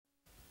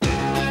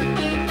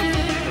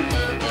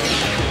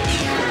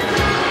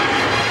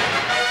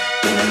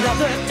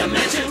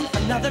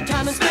of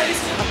time and space.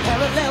 A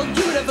parallel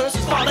universe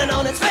is falling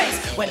on its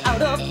face. When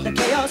out of the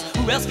chaos,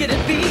 who else could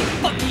it be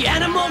but the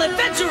animal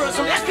adventurers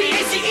from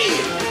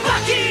S.P.A.C.E.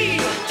 Bucky!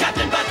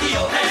 Captain Bucky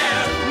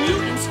O'Hare.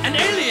 Mutants and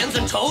aliens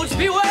and toads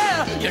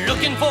beware. You're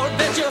looking for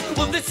adventure?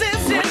 Well, this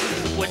is it.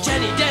 With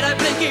Jenny, Deadeye,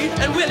 Blinky,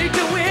 and Willie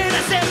to win.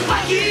 I said,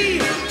 Bucky!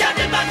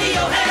 Captain Bucky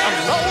O'Hare!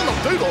 And now an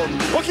update on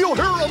Bucky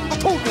O'Hare and the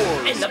Toad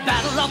Wars. In the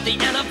battle of the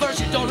universe,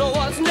 you don't know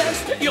what's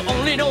next. You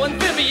only know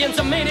amphibians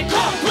are made it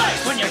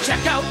complex. When you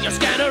check out your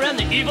scanner and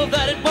the evil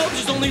that it poses,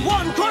 there's only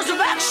one course of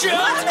action.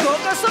 Let's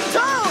cook us some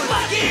toads!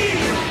 Bucky!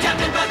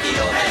 Captain Bucky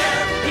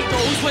O'Hare! He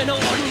goes where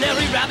no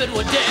ordinary rabbit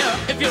would dare.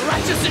 If your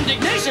righteous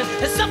indignation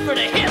has suffered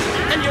a hit,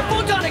 and your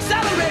photon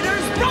accelerator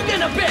is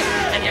broken a bit,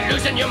 and you're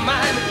losing your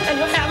mind,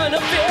 and you're having a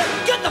fit,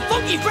 get the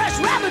funky fresh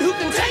rabbit who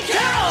can take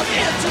care of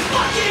it. It's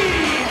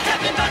Bucky!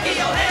 Captain Bucky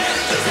O'Hare!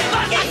 You say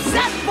Bucky! I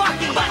said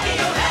Bucky! Bucky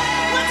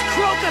O'Hare! Let's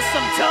croak us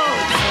some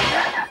toads!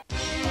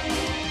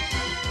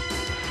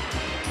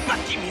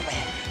 Bucky, me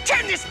lad,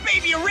 turn this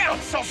baby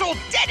around so old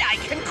Deadeye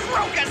can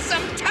croak us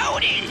some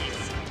toadies!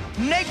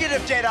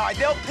 Negative, Deadeye.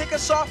 They'll pick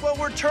us off while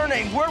we're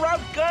turning. We're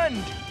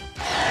outgunned.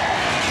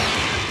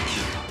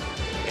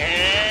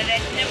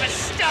 That never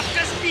stopped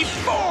us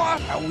before!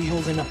 How are we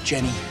holding up,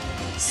 Jenny?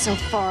 So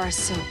far,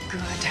 so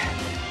good.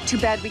 Too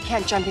bad we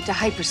can't jump into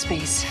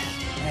hyperspace.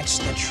 That's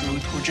the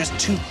truth. We're just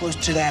too close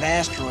to that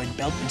asteroid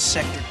belt in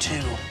Sector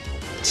 2.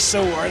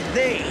 So are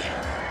they.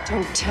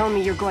 Don't tell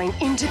me you're going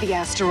into the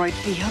asteroid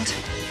field.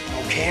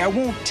 Okay, I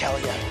won't tell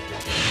you.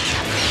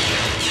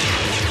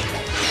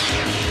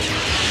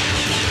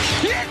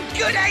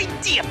 Good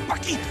idea,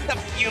 Bucky. A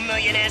few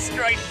million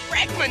asteroid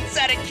fragments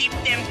ought to keep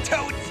them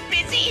toads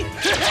busy.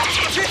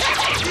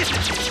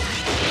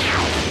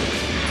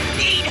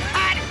 Eat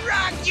hot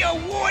rock, you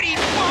warty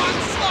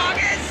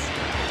bog-sloggers!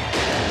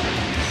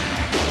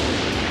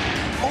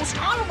 Most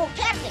Honorable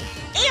Captain,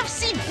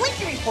 AFC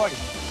Blinky reporting.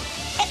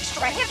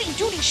 Extra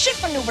heavy-duty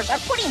ship maneuvers are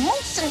putting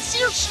most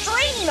sincere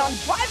strain on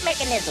drive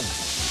mechanisms.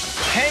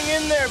 Hang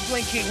in there,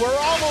 Blinky. We're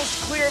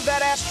almost clear of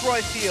that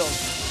asteroid field.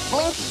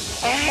 Blinky,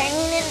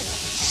 hanging in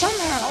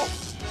somehow.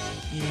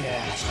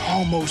 Yeah,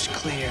 almost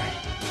clear.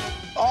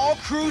 All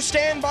crew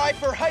stand by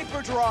for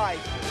hyperdrive.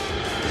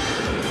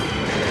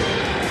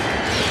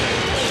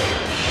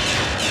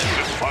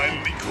 We're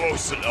finally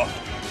close enough.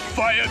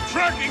 Fire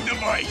tracking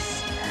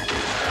device!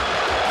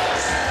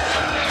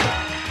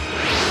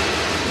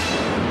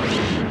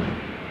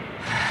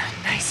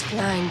 Nice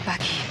flying,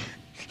 Bucky.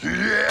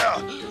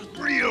 Yeah,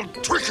 real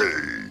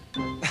tricky.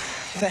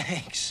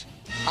 Thanks.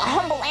 A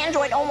humble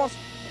android almost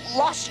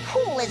lost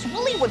cool, as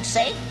Willie would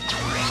say.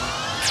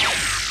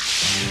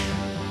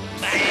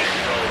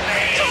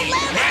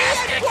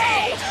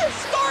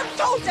 Storm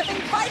toads have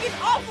invited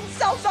awful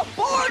selves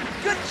aboard!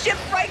 Good ship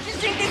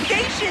righteous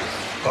indignation!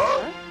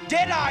 Huh?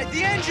 Deadeye,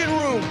 the engine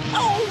room!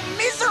 Oh,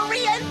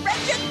 misery and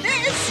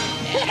wretchedness!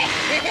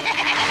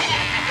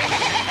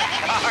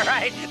 All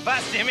right,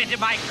 bust him into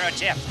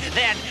microchips.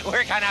 Then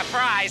we're gonna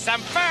fry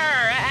some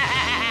fur.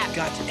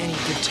 Got any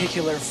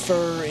particular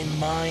fur in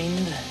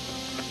mind?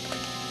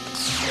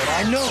 But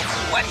I know.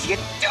 What are you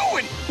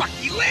doing,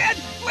 Bucky lad?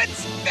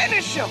 Let's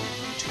finish him.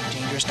 Too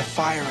dangerous to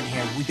fire in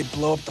here. We could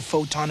blow up the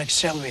photon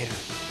accelerator.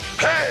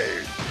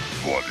 Hey!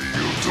 What are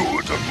you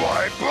doing to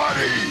my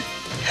buddy?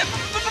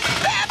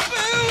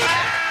 Baboon!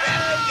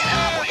 Get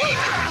away!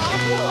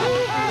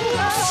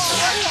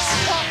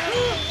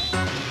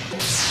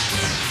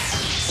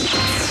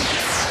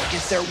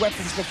 Get their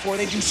weapons before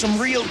they do some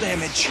real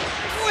damage.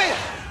 Well,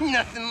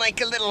 nothing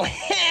like a little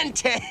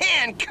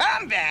hand-to-hand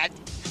combat.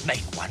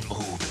 Make one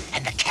move,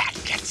 and the cat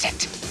gets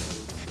it.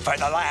 For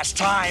the last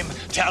time,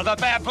 tell the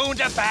baboon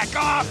to back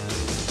off!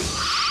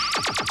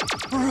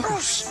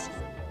 Bruce!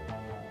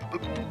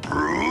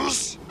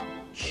 Bruce?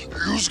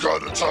 You've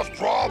got a tough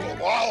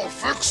problem. I'll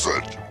fix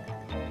it.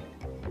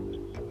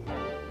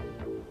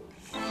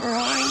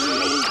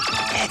 Briny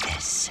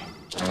feathers.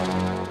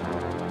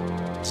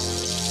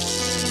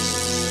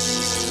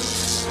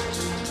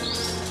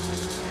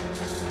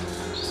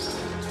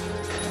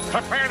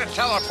 Prepare to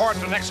teleport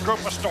the next group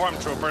of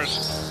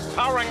stormtroopers.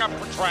 Powering up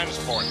for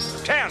transport.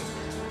 10,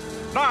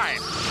 9.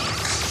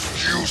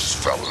 You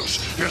fellas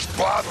is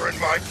bothering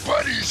my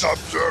buddies up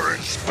there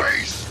in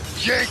space.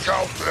 Yank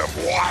out them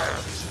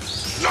wires.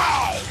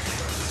 Now!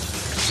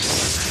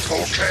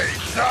 Okay,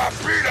 now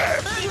beat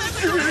it!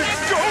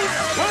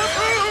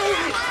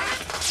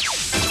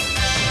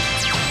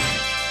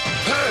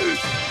 Hey,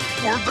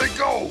 where'd they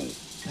go?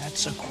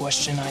 That's a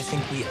question I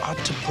think we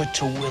ought to put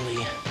to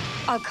Willie.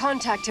 I'll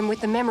contact him with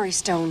the memory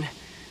stone.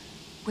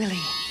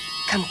 Willie,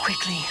 come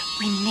quickly.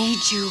 We need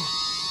you.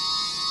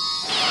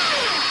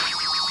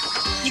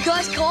 You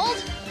guys called?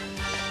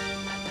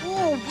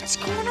 Whoa, what's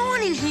going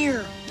on in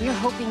here? We're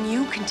hoping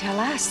you can tell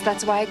us.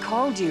 That's why I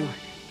called you.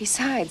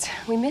 Besides,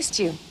 we missed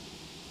you.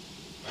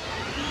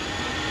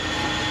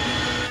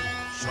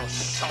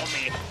 So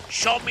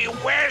show me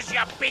where's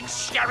your big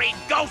scary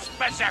ghost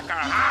berserker,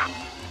 huh?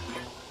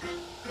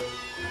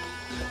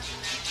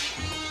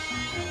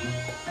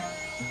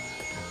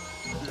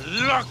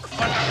 Look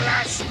for the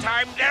last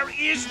time. There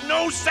is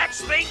no such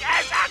thing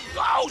as a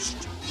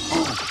ghost!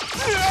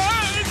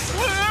 It's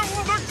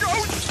the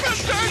ghost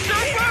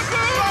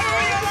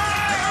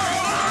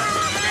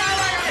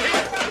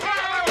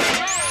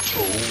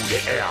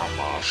Toad Air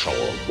Marshal,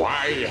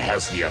 why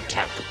has the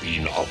attack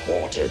been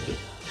aborted?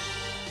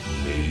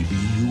 Maybe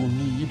you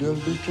need a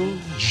little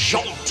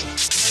jolt.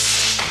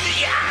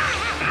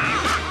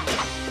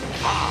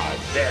 Ah,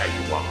 there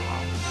you are.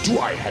 Do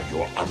I have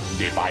your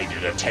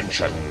undivided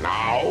attention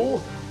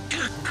now?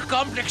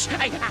 Complex,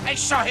 I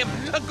saw him.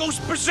 A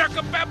ghost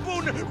berserker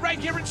baboon right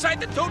here inside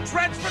the Toad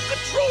Transfer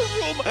Control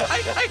Room.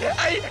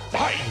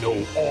 I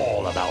know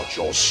all about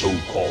your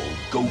so-called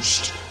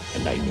ghost,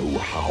 and I know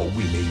how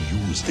we may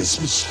use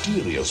this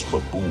mysterious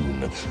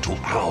baboon to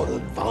our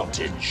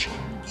advantage.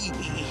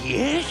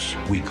 Yes?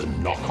 We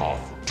can knock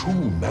off 2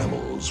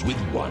 mammals with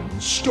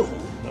 1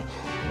 stone.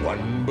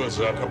 1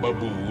 berserker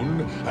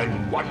baboon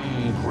and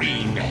 1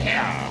 green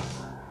hair.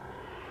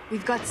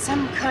 We've got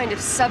some kind of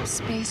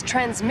subspace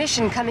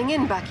transmission coming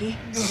in, Bucky.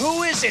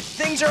 Who is it?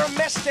 Things are a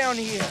mess down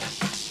here.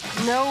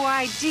 No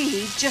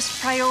ID,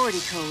 just priority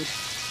code.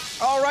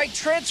 All right,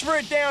 transfer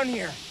it down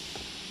here.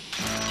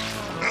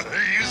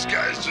 These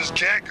guys just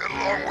can't get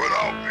along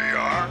without me,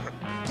 huh?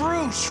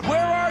 Bruce,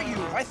 where are you?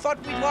 I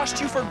thought we lost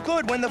you for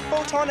good when the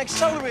photon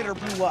accelerator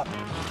blew up.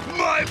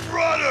 My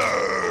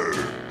brother!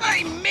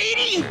 Hey,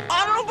 matey!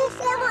 Honorable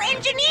former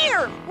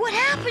engineer! What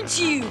happened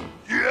to you?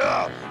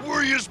 Yeah,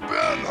 where you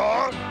been,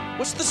 huh?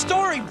 What's the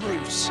story,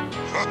 Bruce?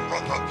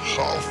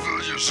 I'll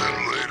fill you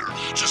in later.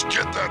 Just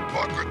get that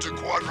bucket to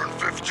Quadrant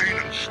 15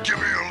 and give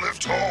me a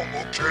lift home,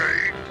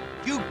 okay?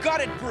 You got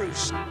it,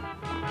 Bruce.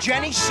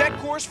 Jenny, set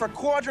course for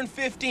Quadrant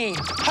 15.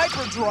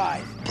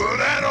 Hyperdrive.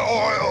 Banana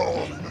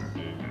oil!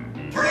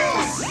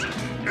 Bruce!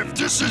 If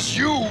this is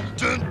you,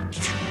 then...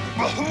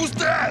 well, who's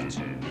that?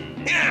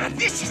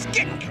 This is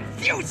getting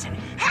confusing.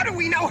 How do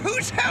we know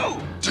who's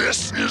who?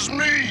 This is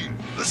me!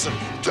 Listen,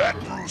 that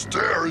Bruce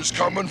there is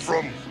coming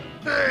from...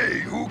 Hey,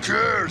 who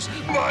cares?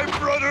 My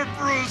brother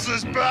Bruce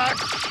is back!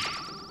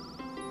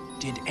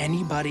 Did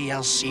anybody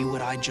else see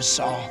what I just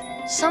saw?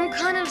 Some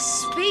kind of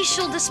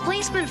spatial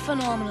displacement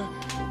phenomena.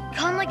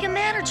 Kind of like a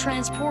matter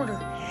transporter.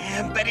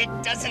 But it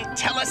doesn't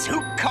tell us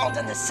who called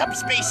in the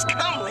subspace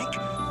comlink.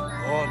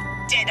 Old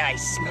Deadeye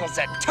smells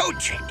a toad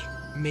trick.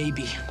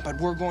 Maybe, but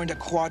we're going to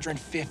Quadrant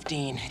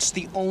 15. It's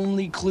the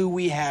only clue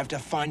we have to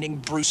finding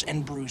Bruce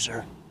and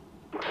Bruiser.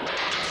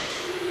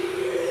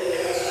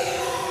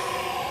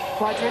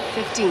 Quadrant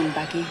 15,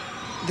 Bucky.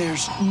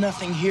 There's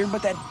nothing here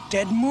but that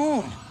dead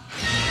moon.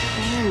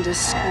 And a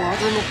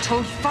squadron of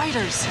Toad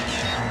fighters.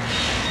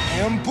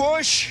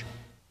 Ambush!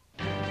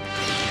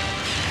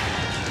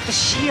 The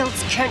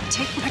shields can't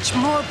take much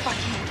more,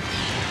 Bucky.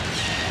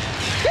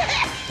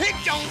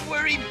 Don't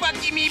worry,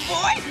 Bucky, me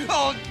boy.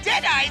 Old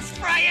Deadeye's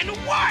frying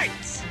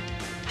warts.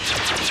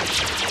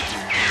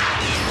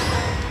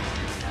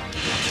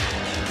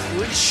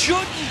 Good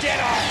shooting,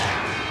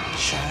 Deadeye.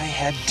 Wish I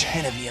had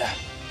 10 of you.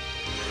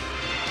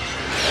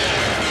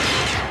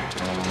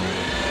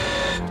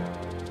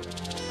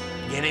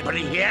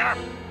 Anybody here?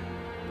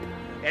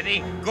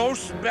 Any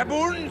ghost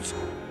baboons?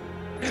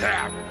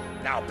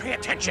 Now pay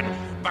attention.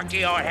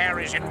 Bucky O'Hare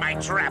is in my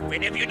trap,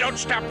 and if you don't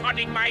stop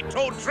hunting my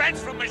Toad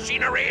transfer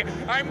machinery,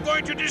 I'm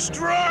going to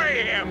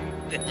destroy him.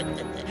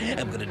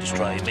 I'm going to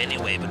destroy him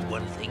anyway, but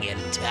one thing at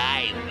a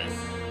time.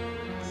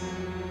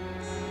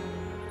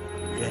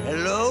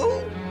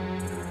 Hello?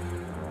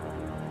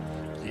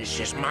 This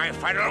is my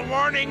final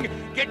warning.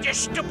 Get your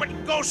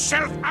stupid ghost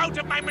self out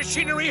of my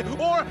machinery,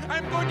 or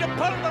I'm going to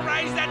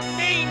pulverize that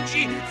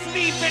mangy,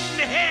 flea-bitten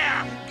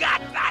hair.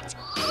 Got that?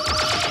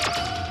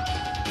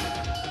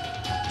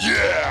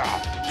 Yeah!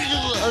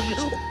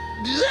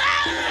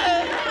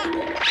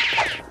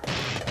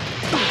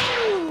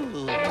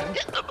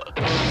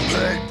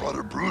 Hey,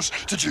 Brother Bruce,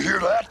 did you hear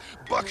that?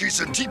 Bucky's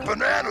in deep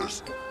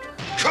bananas.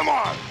 Come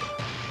on!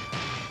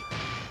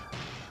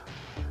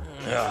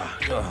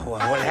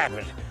 What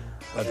happened?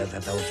 Well,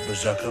 those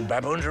berserker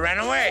baboons ran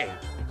away.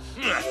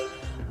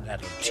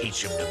 That'll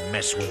teach him to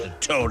mess with the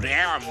Toad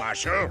Air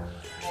Marshal.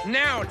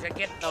 Now to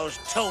get those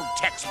Toad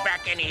techs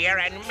back in here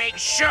and make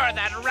sure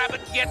that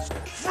rabbit gets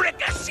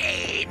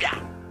fricasseed.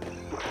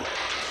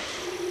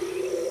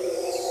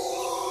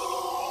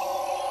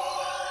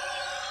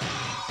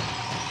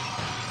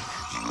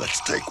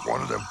 Let's take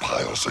one of them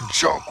piles of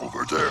junk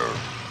over there.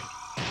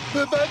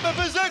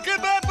 Berserker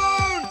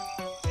baboon!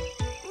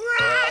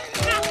 Run!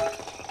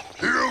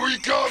 Here he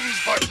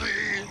comes,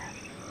 Bucky!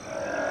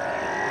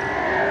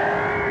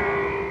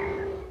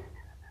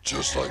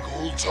 Just like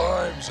old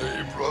times,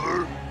 eh,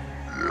 brother?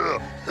 Yeah.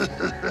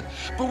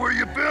 But where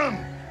you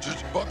been? Did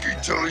Bucky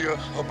tell you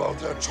about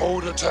that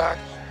Toad attack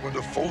when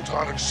the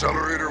photon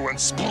accelerator went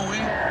splooey?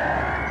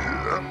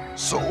 Yeah.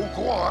 So,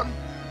 go on.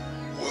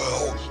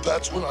 Well,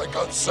 that's when I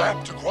got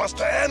zapped across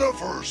the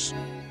Aniverse.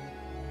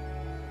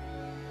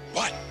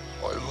 What?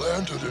 I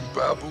landed in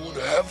Baboon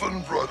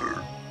Heaven,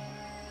 brother.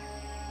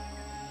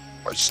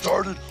 I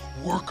started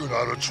working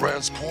on a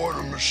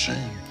transporter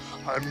machine.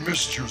 I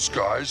missed you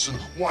guys and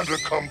wanted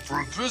to come for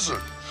a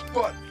visit.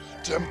 But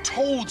them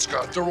toads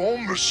got their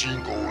own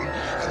machine going,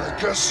 and I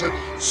guess it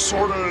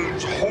sort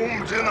of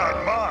homed in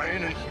on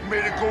mine and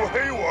made it go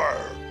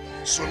haywire.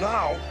 So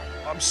now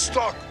I'm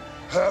stuck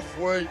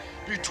halfway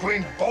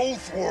between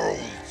both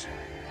worlds.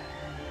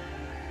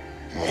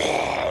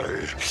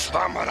 Why,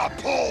 I'm gonna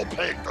pull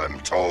pig them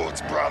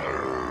toads,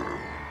 brother.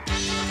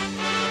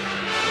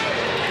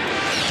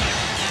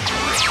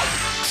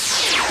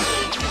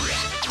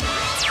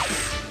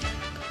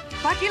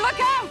 Bucky, look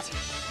out!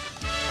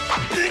 I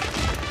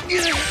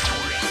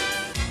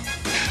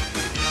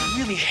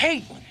really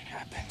hate when it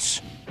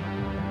happens.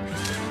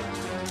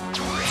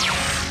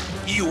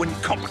 You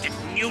incompetent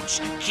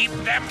newts, keep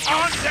them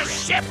on the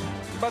ship!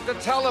 But the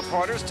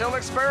teleporter's still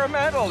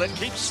experimental. It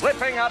keeps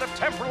slipping out of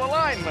temporal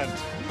alignment.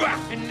 Bah,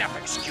 enough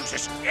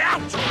excuses.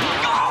 Out!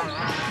 Oh!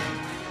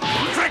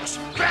 Tricks!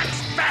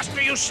 Tricks!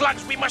 Faster, you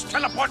slugs! We must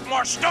teleport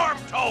more storm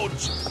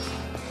toads!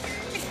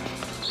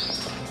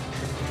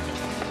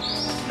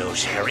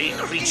 Those hairy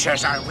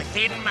creatures are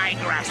within my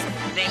grasp.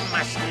 They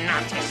must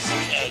not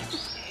escape.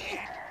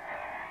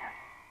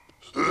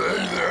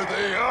 There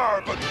they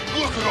are, but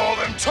look at all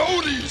them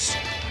toadies!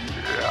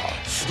 Yeah,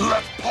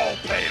 let's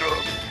palpate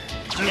them!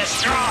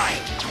 Destroy!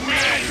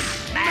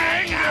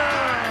 Manger!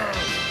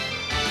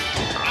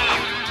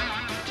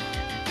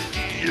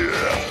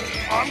 Yeah,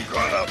 I'm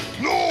gonna...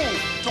 No!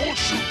 Don't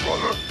shoot,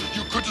 brother!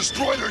 You could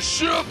destroy their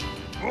ship!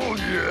 Oh,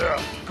 yeah,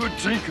 good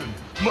thinking.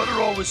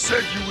 Mother always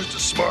said you was the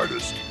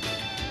smartest.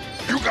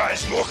 You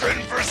guys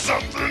looking for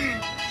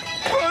something?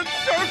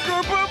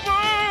 Berserker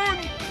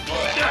baboon!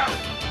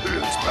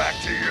 It's back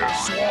to your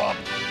swamp.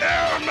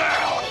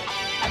 Airmail!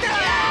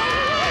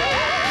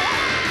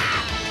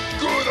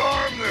 Good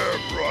arm there,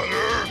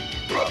 brother.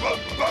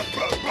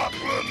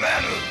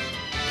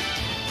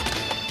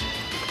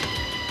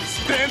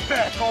 Stand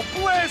back, I'll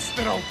blast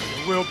it open.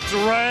 We'll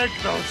drag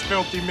those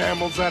filthy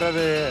mammals out of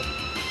there.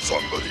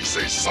 Somebody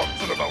say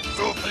something about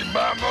filthy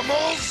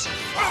mammals?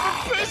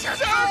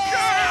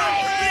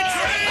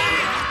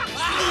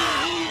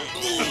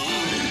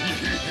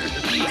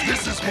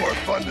 This is more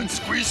fun than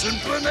squeezing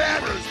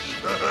bananas.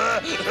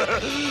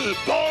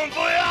 Bon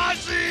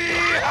voyage!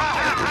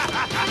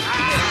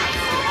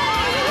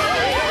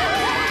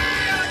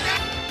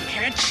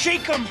 Can't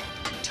shake them.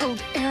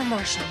 Toad Air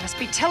Marshal must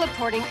be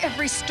teleporting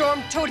every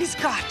storm toad he's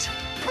got.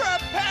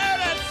 Prepare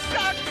to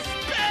suck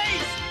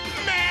space,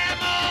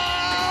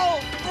 mammal!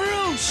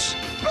 Bruce!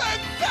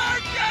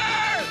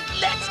 Berserker!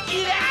 Let's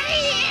get out of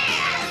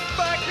here!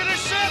 Back to the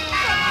ship!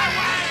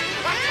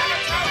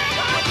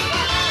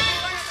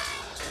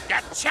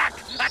 Attack!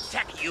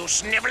 Attack, you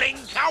sniveling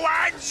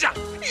cowards!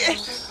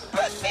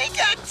 But they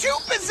got 2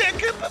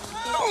 berserker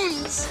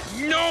baboons!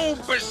 No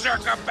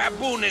berserker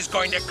baboon is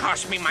going to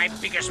cost me my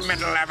biggest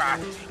medal ever.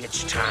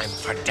 It's time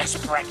for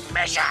desperate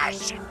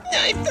measures.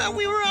 I thought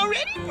we were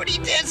already pretty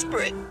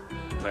desperate.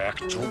 Back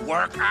to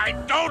work. I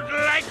don't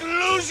like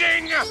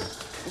losing!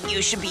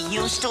 You should be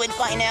used to it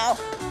by now.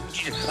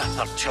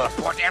 I'll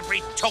teleport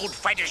every toad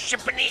fighter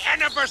ship in the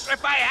universe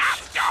if I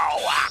have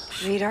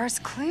to! Radar's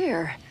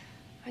clear.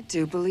 I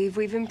do believe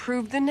we've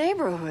improved the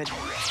neighborhood.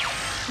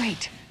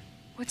 Wait,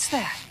 what's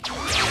that?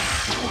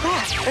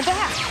 That!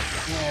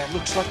 Yeah,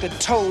 looks like the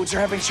toads are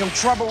having some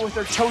trouble with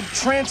their toad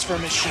transfer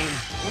machine.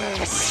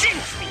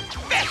 Since me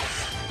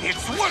fits!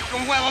 It's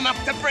working well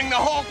enough to bring the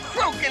whole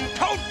croaking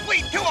toad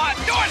fleet to our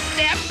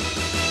doorstep!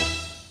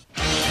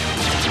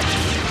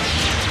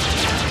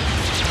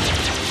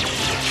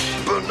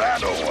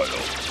 Banana oil.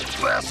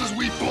 Fast as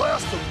we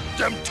blast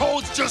them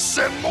toads just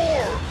send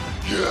more.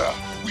 Yeah,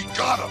 we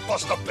gotta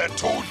bust up that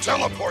toad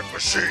teleport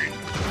machine.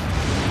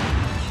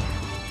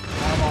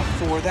 I'm all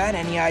for that.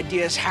 Any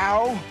ideas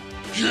how?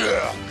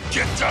 Yeah,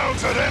 get down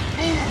to that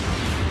moon.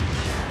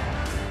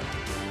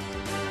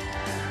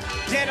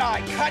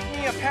 Deadeye, cut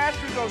me a path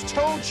through those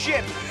toad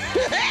ships.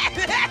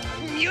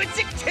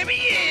 Music to me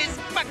is,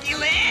 Bucky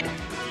lad.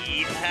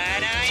 Keep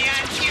an eye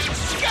on you,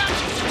 scum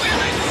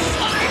swilling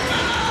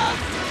slimer!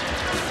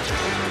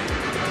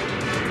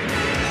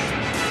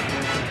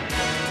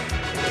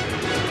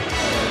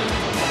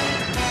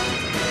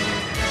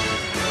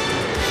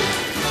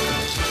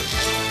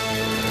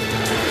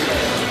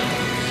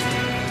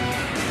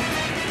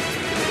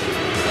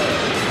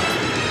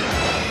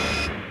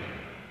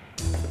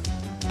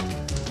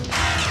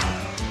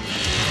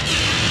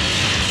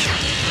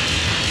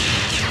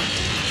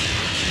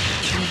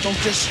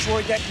 Don't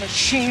destroy that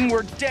machine,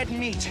 we're dead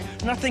meat.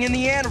 Nothing in the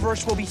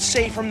universe will be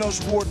safe from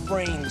those wart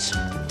brains.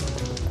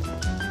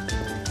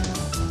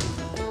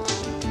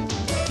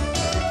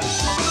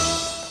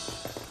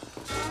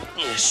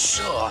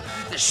 So,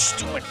 the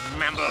stupid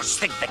mammals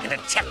think they can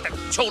attack the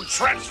toad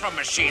transfer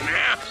machine,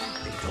 huh?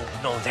 They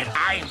don't know that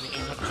I'm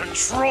in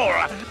control.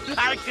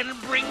 I can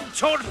bring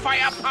toad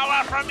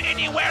firepower from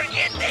anywhere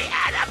in the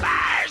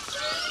universe.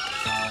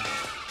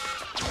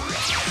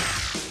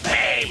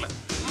 Fame!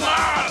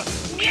 More!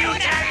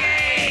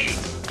 Mutiny!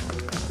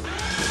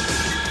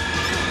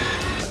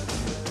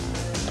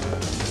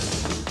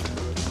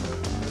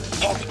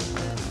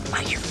 I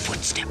I hear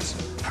footsteps.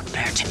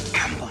 Prepare to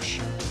ambush.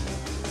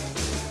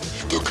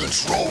 The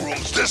control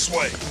room's this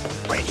way.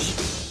 Ready?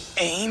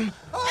 Aim.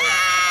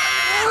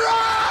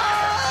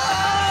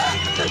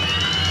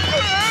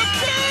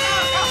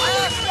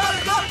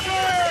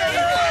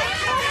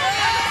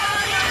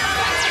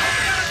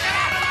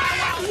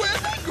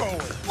 Where's he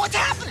going? What's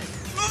happening?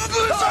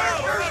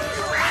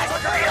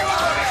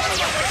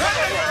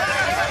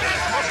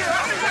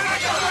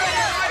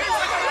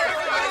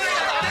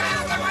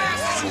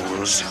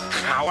 Fools,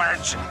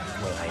 cowards.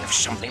 Well, I have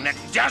something that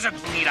doesn't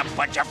need a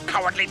bunch of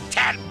cowardly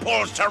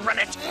tadpoles to run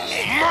it.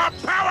 More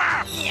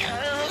power!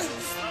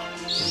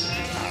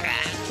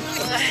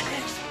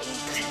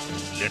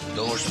 Let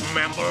those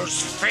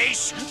mammals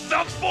face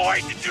the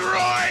Void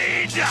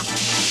Droid!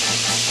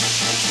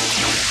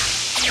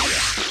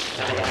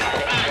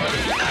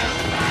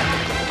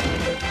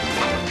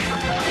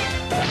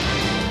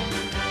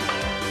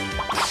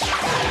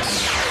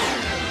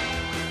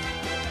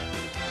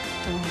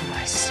 Oh,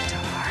 my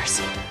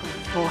stars.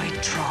 Void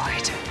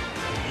droid.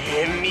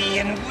 Me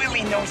and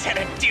Willie knows how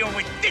to deal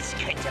with this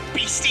kind of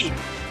beastie.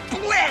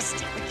 Blast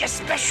it with your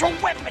special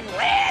weapon,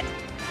 lad.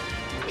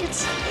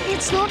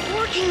 It's not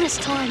working this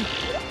time.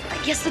 I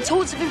guess the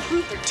Toads have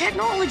improved their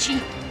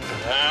technology.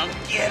 I'll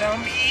get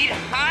 'em, eat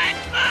hot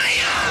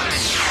iron!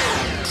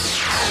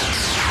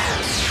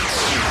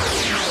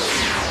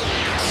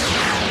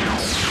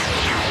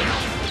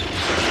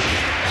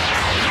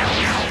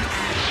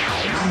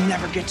 I'll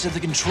never get to the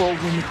control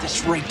room at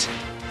this rate.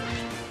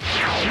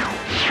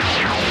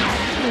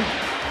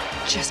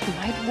 Just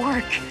might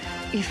work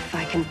if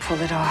I can pull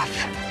it off.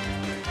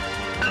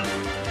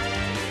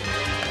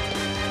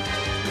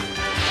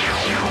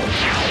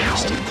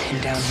 Stay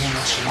pinned down here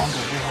much longer,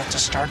 we'll have to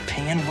start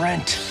paying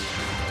rent.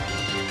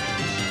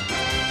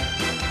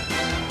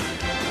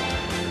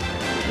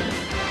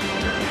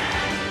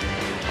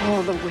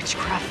 All the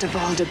witchcraft of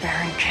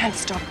Aldebaran can't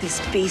stop this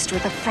beast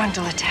with a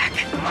frontal attack.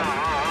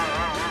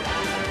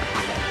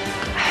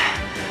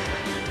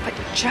 But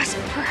just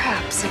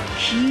perhaps a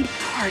key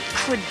part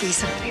could be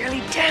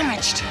severely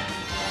damaged.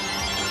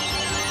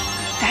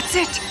 That's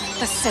it!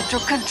 The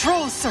central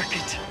control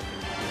circuit!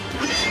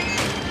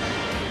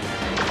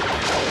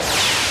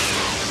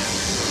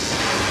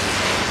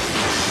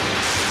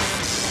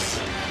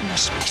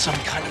 Must be some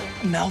kind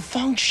of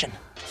malfunction.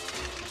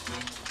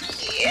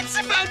 It's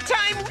about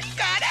time we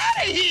got out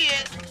of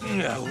here.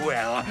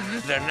 Well,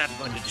 they're not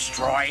going to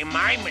destroy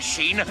my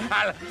machine.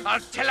 I'll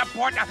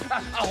teleport a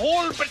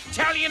whole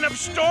battalion of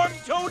storm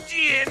toads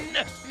in,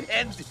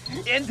 and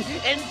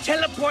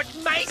teleport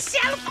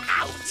myself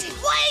out.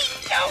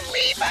 Wait, don't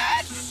leave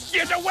us.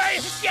 Get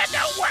away! Get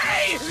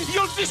away!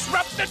 You'll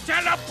disrupt the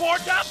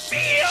teleporter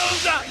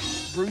field.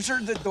 Bruiser,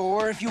 the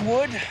door, if you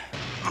would.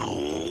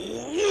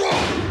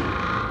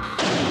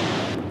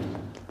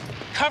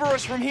 Cover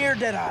us from here,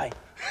 Deadeye.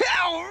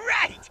 All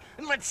right,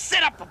 let's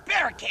set up a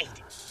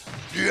barricade.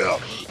 Yeah,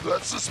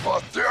 that's the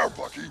spot there,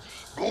 Bucky.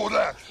 Blow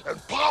that,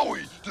 and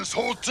Powie, this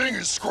whole thing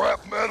is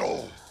scrap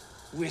metal.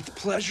 With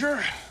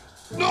pleasure.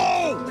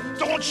 No!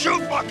 Don't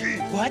shoot, Bucky!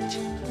 What?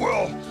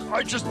 Well,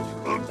 I just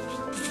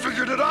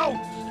figured it out.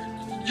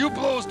 You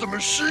blows the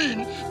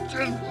machine,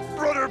 and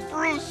Brother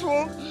Bruce,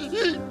 well,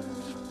 he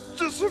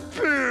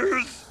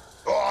disappears.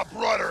 Oh,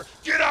 brother,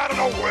 get out of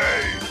the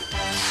way!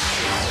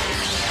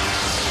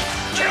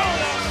 Get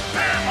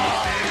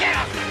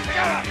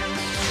up!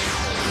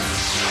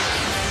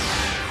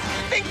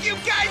 Think you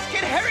guys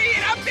can hurry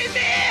it up in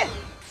there?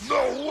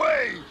 No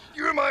way!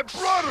 You're my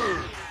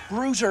brother!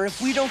 Bruiser,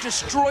 if we don't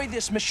destroy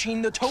this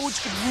machine, the Toads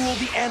could rule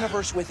the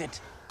Aniverse with it.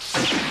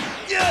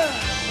 Yeah!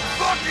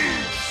 Bucky!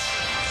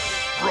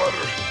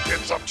 Brother,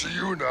 it's up to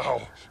you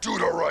now. Do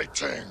the right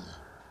thing.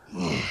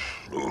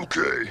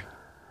 Okay.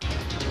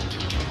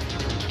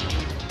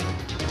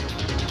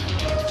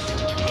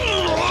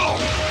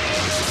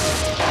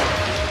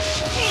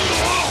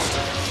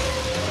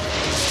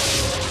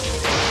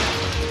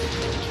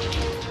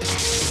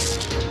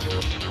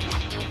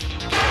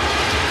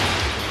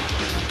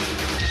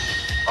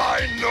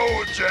 I know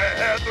you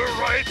had the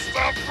right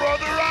stuff,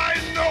 brother. I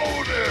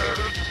know this.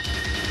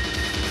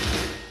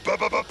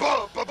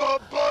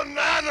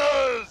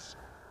 Bananas!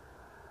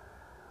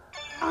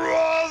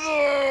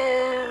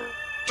 Brother!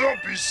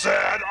 Don't be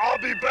sad. I'll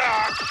be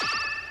back.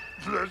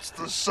 That's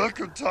the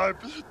second time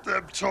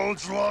them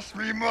Toads lost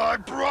me my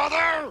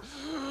brother.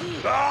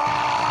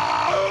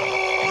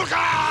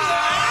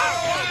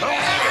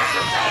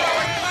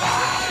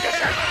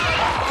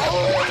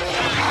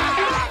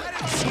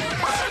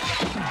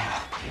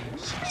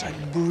 Seems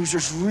like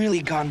Bruiser's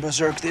really gone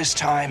berserk this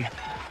time.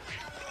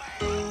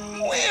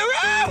 Where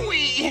are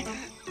we?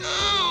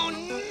 Oh,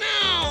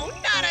 no.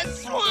 Not a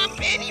swamp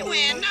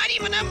anywhere. Not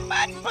even a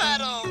mud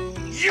puddle.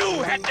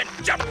 You had to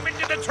jump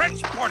into the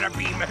transporter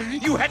beam.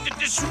 You had to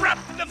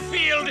disrupt the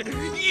field.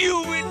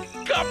 You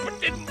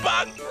incompetent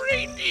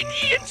bog-brained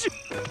idiots.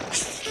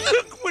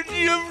 Look what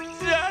you've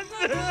done.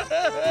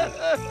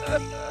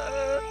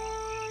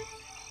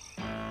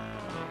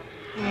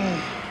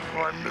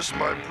 I miss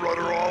my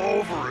brother all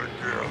over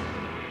again.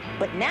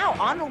 But now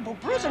Honorable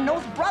Bruiser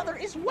knows Brother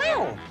as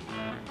well.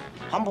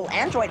 Humble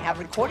Android have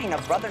recording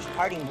of Brother's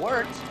parting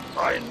words.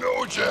 I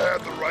knowed you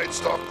had the right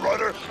stuff,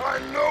 brother. I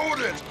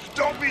knowed it.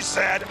 Don't be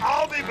sad.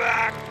 I'll be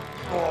back.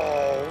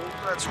 Oh,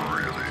 that's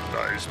really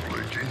nice,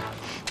 Blinky.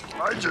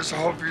 I just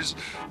hope he's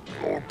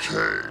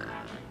okay.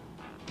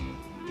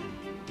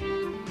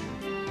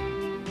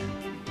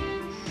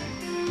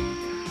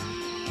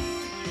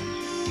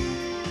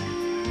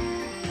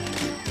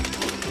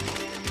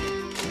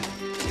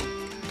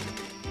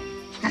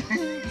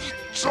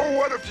 So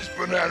what if these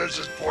bananas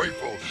is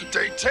purple?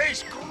 They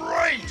taste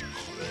great!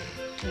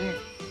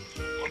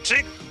 Well,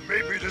 Chick,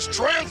 maybe this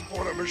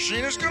transporter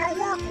machine is gonna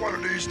work one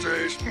of these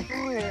days.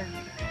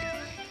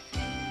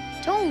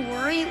 Don't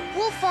worry,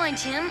 we'll find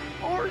him,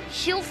 or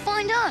he'll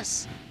find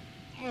us.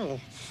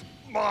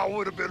 Ma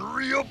would have been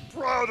real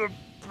proud of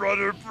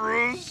Brother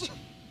Bruce.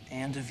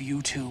 And of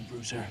you too,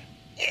 Bruiser.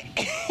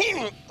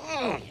 Can't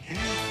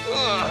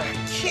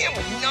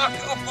we knock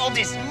off all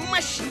this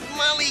mushy,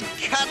 molly,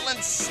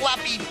 cuddling,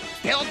 sloppy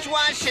bilge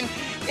wash and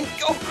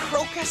go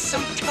croak us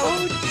some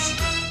toads?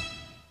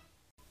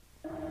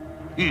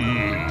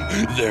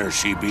 There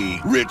she be,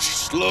 rich,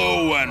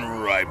 slow,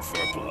 and ripe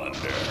for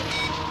plunder.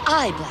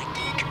 Aye,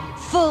 Blackbeak.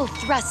 Full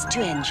thrust to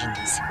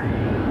engines.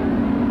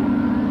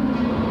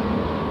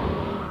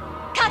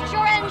 Cut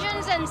your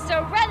engines and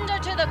surrender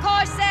to the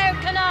Corsair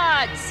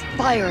canards!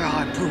 Fire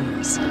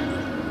harpoons.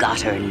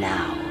 Got her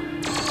now.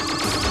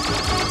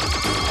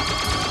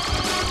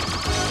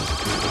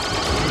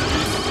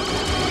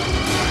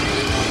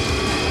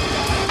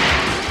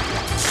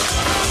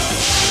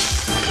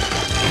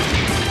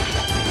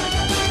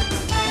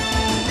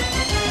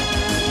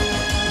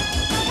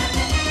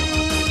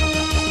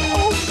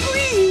 Oh,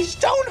 please,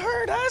 don't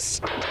hurt us.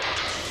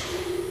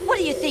 What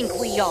do you think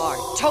we are,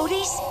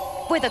 toadies?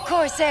 We're the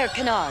Corsair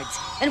canards,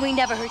 and we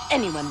never hurt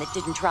anyone that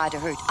didn't try to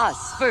hurt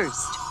us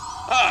first.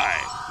 Aye.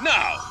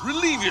 Now,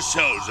 relieve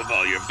yourselves of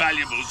all your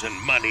valuables and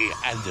money,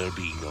 and there'll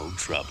be no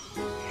trouble.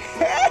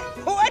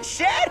 What's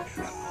that?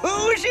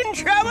 Who's in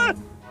trouble?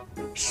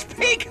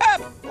 Speak up,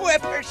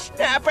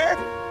 whippersnapper.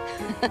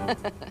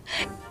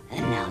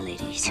 And now,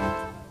 ladies,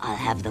 I'll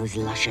have those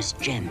luscious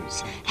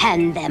gems.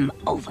 Hand them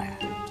over.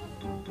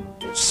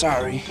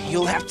 Sorry,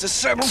 you'll have to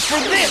settle for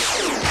this.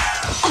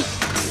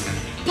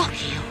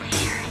 Bucky over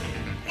here.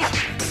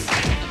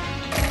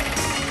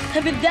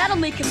 I bet that'll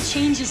make him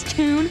change his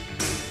tune.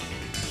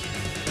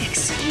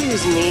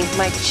 Excuse me,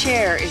 my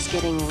chair is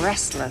getting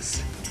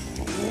restless.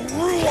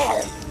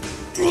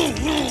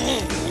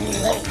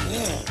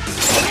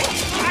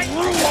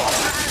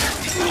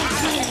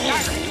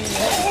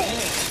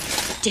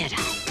 Did I?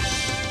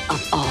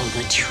 Of all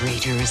the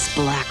traitorous,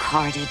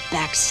 black-hearted,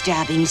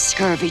 backstabbing,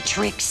 scurvy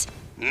tricks.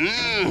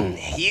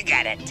 You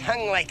got a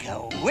tongue like a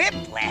whip,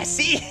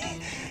 lassie.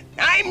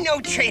 I'm no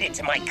traitor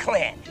to my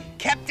clan.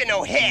 Captain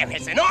O'Hare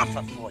has an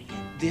offer for you.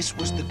 This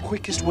was the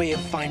quickest way of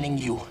finding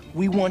you.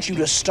 We want you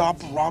to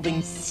stop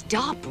robbing.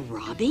 Stop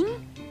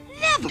robbing?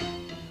 Never.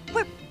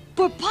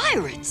 We're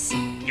pirates.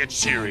 Get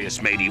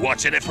serious, matey.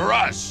 What's in it for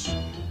us?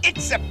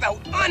 It's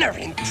about honor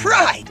and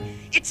pride.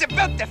 It's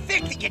about the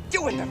fact that you're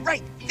doing the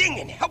right thing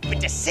and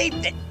helping to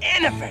save the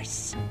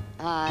universe.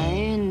 Aye,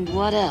 and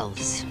what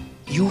else?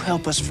 You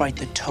help us fight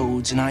the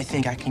toads, and I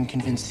think I can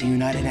convince the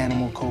United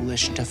Animal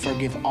Coalition to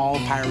forgive all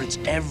pirates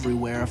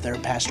everywhere of their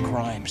past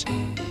crimes.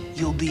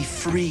 You'll be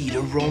free to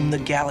roam the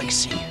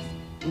galaxy.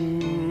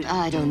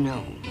 I don't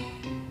know.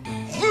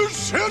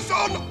 This is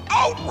an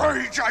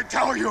outrage, I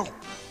tell you!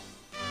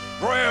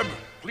 Grab,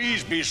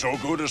 please be so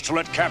good as to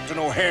let Captain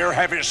O'Hare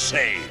have his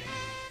say.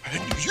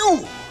 And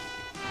you?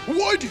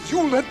 Why did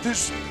you let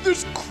this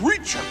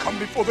creature come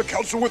before the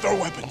council with their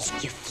weapons?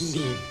 You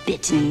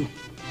flea-bitten.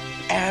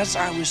 As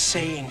I was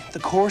saying, the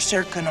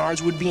Corsair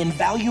Canards would be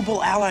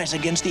invaluable allies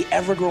against the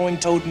ever-growing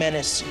toad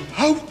menace.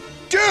 How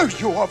dare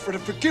you offer to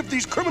forgive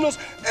these criminals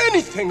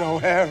anything,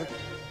 O'Hare?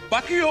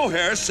 Bucky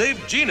O'Hare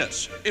saved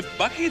Genus. If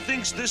Bucky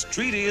thinks this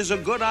treaty is a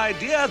good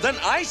idea, then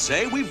I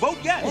say we vote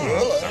yes.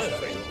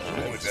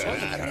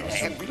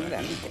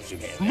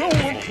 No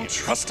one can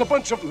trust a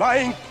bunch of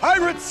lying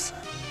pirates!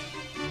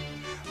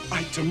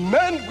 I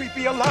demand we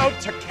be allowed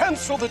to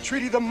cancel the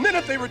treaty the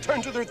minute they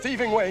return to their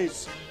thieving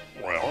ways.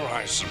 Well,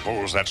 I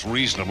suppose that's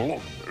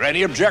reasonable.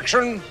 Any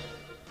objection?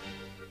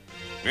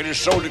 It is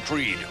so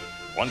decreed,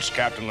 once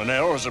Captain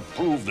Linnell has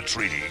approved the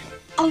treaty.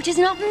 Oh, it is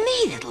not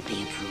me that'll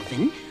be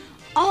approving.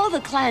 All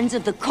the clans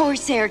of the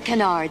Corsair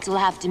Canards will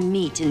have to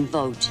meet and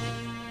vote.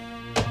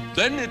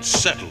 Then it's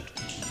settled.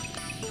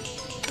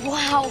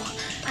 Wow,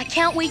 I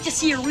can't wait to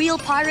see a real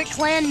pirate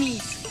clan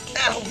meet.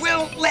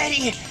 Well,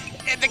 laddie,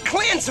 the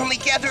clans only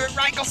gather at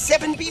Rigel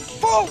 7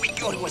 before we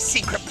go to a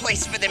secret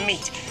place for the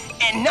meet.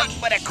 And not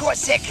but a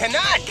Corsair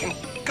Canard can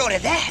go to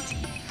that.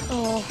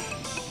 Oh.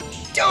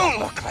 Don't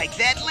look like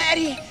that,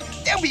 laddie.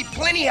 There'll be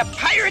plenty of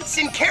pirates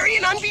and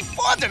carrying on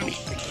before the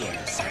meet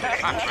begins.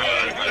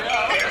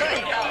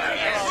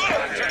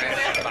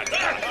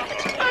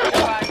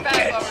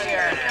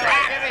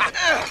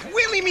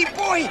 Willie, me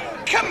boy,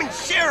 come and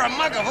share a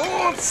mug of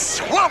old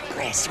swamp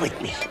grass with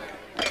me.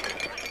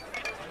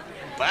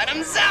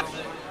 Bottoms up.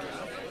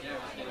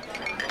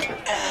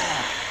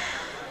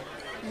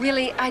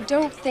 Really, I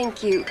don't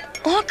think you...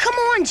 Oh, come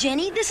on,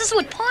 Jenny. This is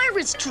what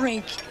pirates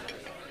drink.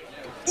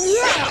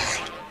 Yeah.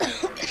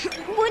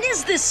 What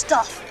is this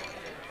stuff?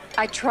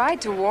 I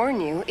tried to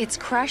warn you. It's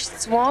crushed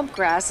swamp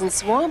grass and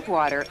swamp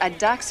water, a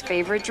duck's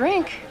favorite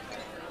drink.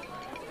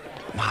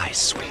 My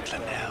sweet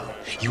Linnell,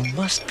 you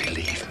must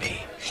believe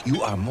me.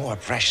 You are more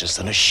precious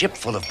than a ship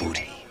full of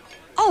booty.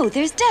 Oh,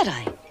 there's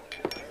Deadeye.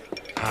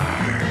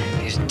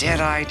 Is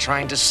Deadeye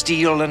trying to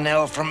steal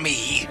Linnell from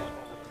me?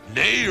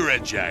 Nay,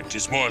 Red Jack,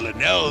 'tis more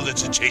Linnell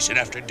that's a-chasing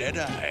after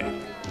Deadeye.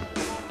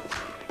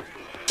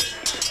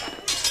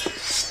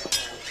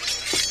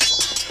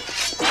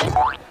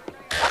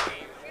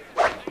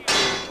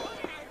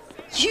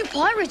 You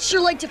pirates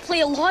sure like to play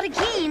a lot of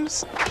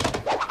games.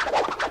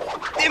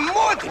 They're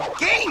more than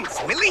games,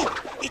 Willie.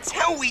 It's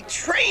how we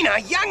train our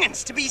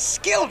young'uns to be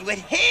skilled with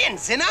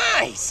hands and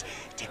eyes,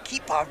 to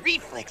keep our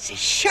reflexes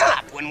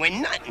sharp when we're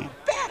not in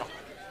battle.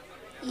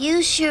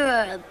 You sure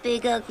are a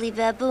big, ugly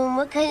baboon.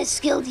 What kind of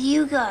skill do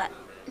you got?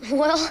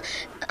 Well,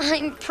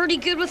 I'm pretty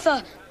good with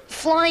a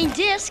flying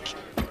disc.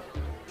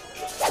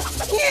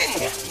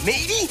 Yeah,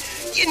 matey.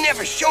 You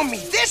never shown me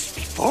this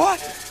before.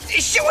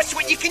 Show us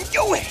what you can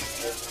do with it.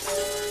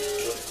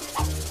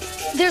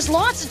 There's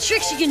lots of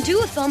tricks you can do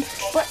with them,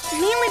 but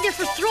mainly they're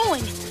for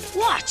throwing.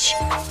 Watch.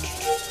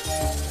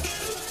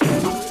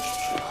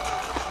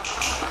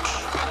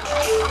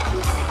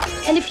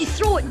 And if you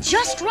throw it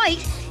just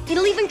right,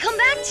 it'll even come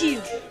back to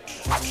you.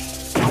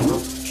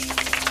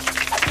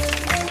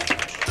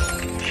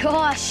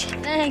 Gosh,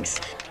 thanks.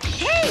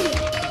 Hey!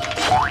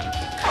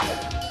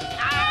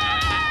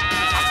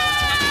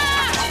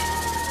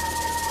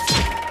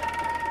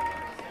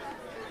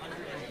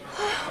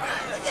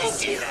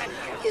 Thank you.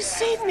 You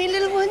saved me,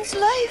 little one's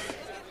life.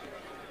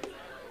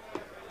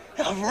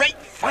 A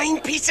right fine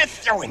piece of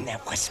throwing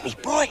that was, me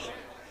boy.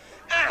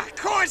 Ah,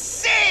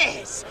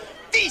 Corsairs!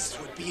 These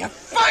would be a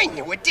fine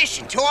new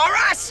addition to our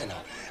arsenal.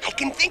 I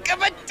can think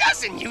of a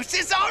dozen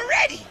uses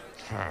already.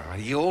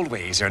 The old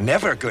ways are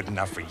never good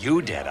enough for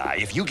you, Deadeye.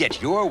 If you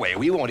get your way,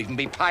 we won't even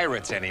be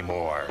pirates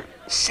anymore.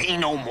 Say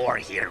no more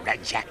here,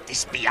 Red Jack.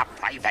 This be a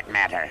private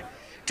matter.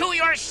 To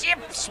your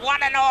ships,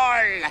 one and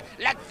all.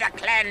 Let the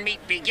clan meet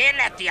begin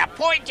at the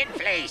appointed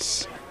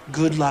place.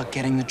 Good luck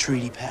getting the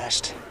treaty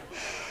passed.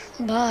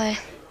 Bye.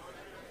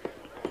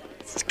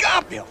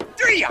 Scorpio,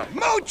 3 on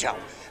Mojo.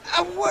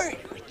 A word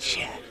with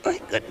you. Oh,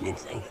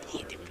 goodness.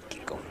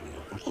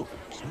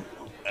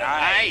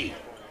 Aye.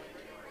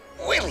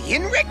 Willie,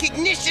 in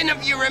recognition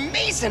of your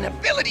amazing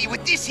ability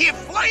with this here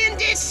flying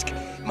disc,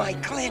 my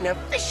clan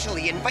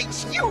officially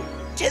invites you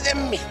to the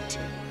meet.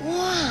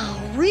 Wow,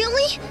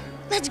 really?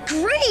 That's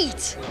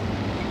great!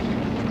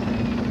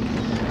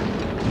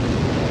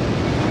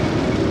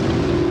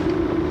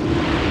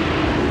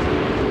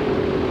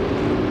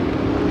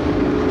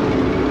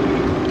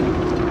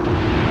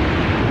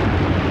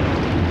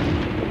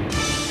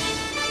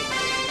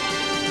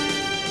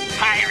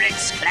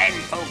 Pirates,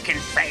 clanfolk,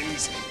 and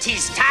friends,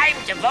 'tis time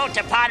to vote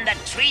upon the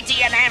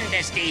treaty and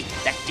amnesty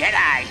that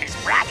Deadeye has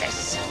brought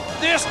us.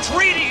 This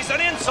treaty's an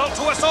insult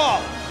to us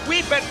all.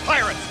 We've been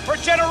pirates for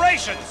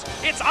generations.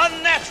 It's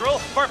unnatural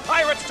for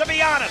pirates to be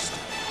honest.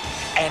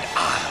 And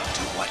I'll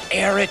do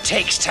whatever it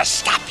takes to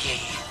stop ye.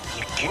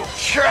 You can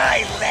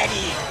try,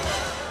 Letty.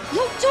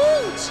 No,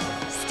 don't!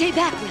 Stay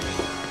back,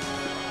 Willie.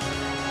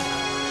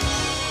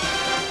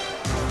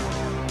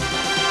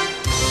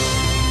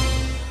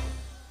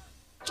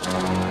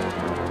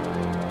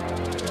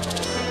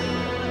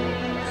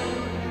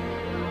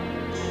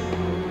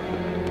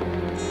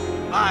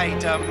 I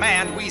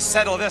demand we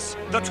settle this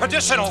the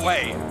traditional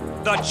way.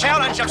 The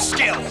challenge of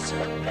skills.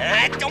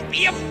 Don't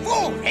be a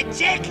fool, Red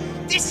Jack.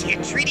 This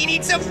here treaty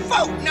needs a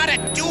vote, not a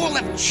duel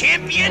of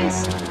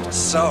champions.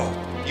 So,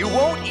 you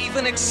won't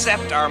even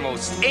accept our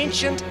most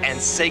ancient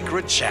and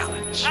sacred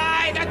challenge.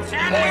 Aye, the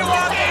challenge!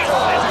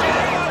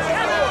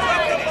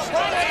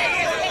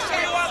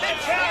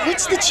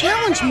 What's the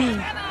challenge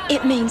mean?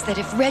 It means that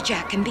if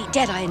Rejak can beat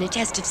Deadeye in a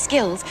test of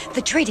skills,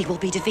 the treaty will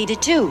be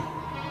defeated too.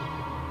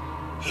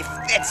 If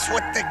that's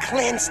what the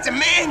clans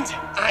demand,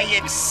 I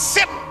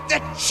accept the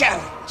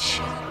challenge.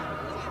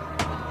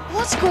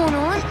 What's going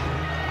on?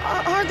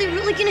 Are they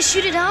really gonna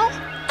shoot it out?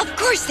 Of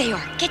course they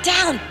are. Get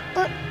down.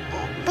 But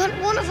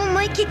one of them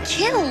might get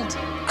killed.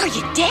 Are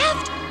you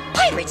daft?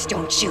 Pirates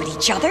don't shoot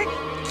each other.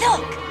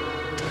 Look.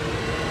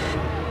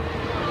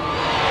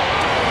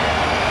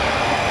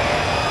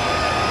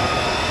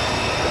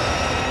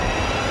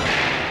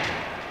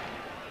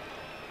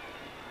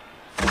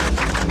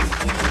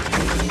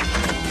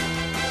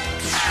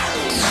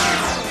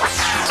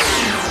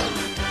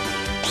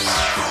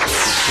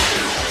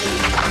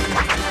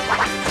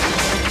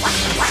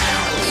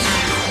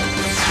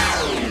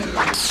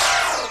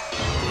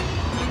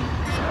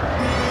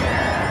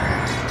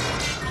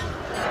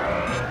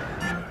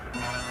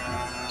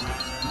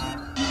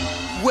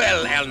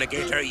 Well,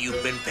 Alligator,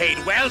 you've been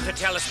paid well to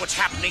tell us what's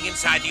happening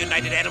inside the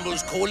United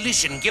Animals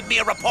Coalition. Give me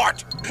a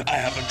report. I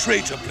have a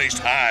traitor placed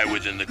high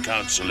within the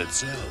council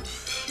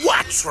itself.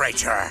 What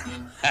traitor?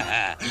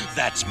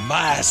 That's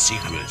my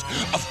secret.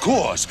 Of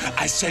course,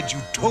 I said you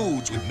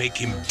toads would make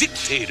him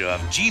dictator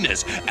of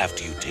Genus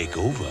after you take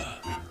over.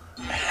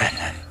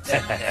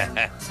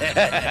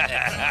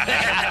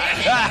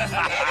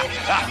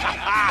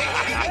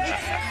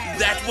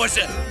 That was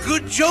a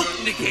good joke,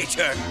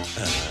 Negator.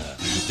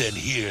 Then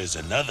here's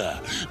another.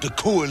 The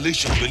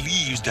Coalition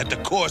believes that the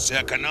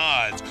Corsair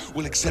Canards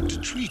will accept a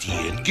treaty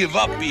and give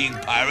up being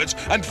pirates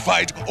and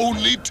fight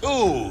only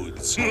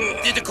toads.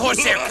 The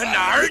Corsair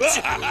Canards?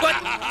 But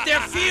they're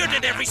feared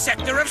in every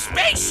sector of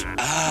space.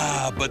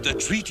 Ah, but the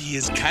treaty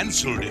is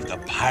cancelled if the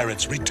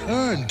pirates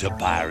return to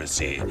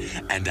piracy.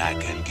 And I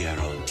can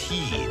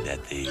guarantee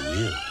that they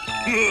will.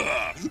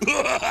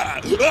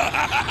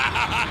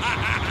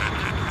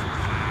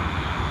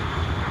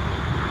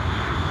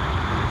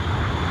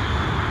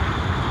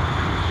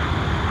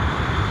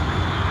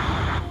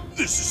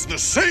 This is the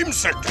same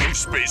sector of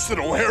space that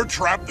O'Hare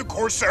trapped the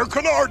Corsair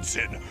Canards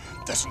in.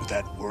 Doesn't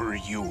that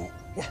worry you?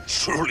 Well,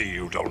 surely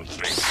you don't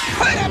think.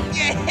 Put up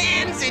your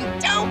hands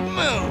and don't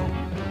move.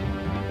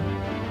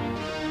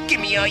 Give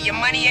me all your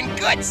money and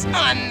goods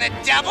on the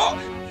double.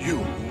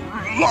 You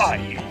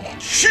lying,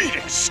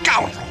 cheating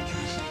scoundrel!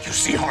 You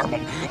see,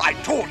 Harmon, I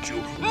told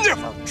you,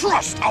 never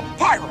trust a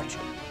pirate!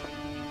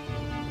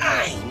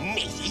 Aye,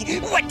 matey,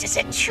 what does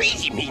a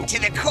treaty mean to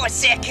the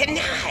Corsair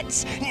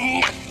Canards?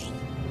 Nothing.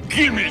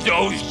 Give me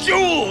those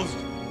jewels!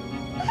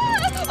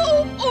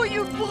 Oh,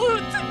 you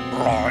would!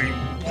 I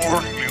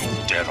warn you,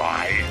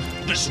 Deadeye.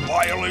 This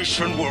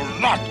violation will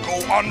not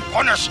go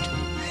unpunished.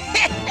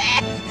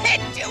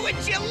 Do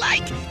what you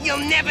like. You'll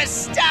never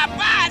stop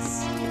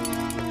us.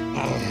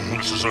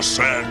 This is a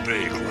sad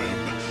day,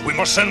 Clem. We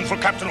must send for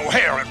Captain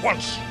O'Hare at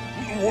once.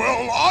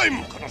 Well,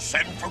 I'm gonna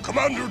send for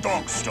Commander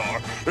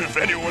Dogstar. If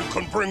anyone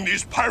can bring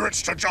these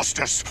pirates to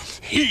justice,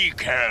 he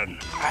can.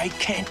 I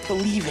can't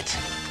believe it.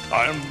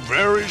 I'm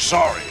very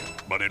sorry,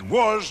 but it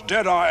was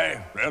Deadeye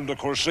and the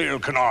Corsair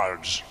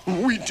Canards.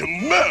 We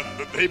demand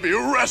that they be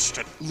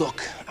arrested.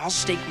 Look, I'll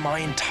stake my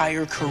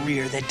entire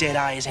career that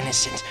Deadeye is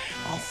innocent.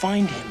 I'll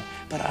find him,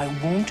 but I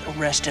won't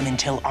arrest him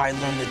until I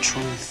learn the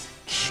truth.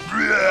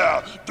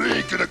 Yeah, they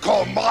ain't gonna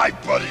call my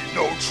buddy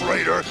no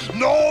traitor.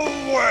 No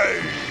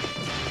way!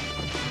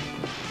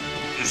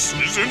 This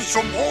is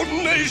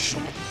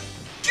insubordination.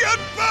 Get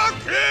back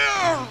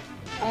here!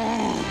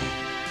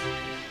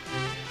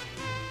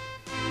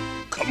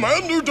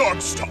 Commander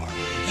Dogstar,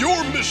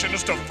 your mission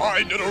is to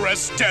find and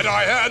arrest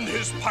Deadeye and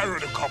his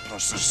pirate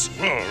accomplices.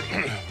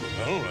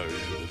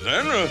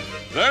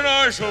 Then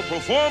I shall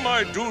perform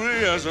my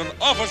duty as an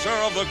officer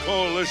of the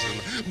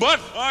Coalition, but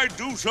I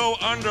do so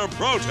under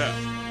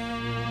protest.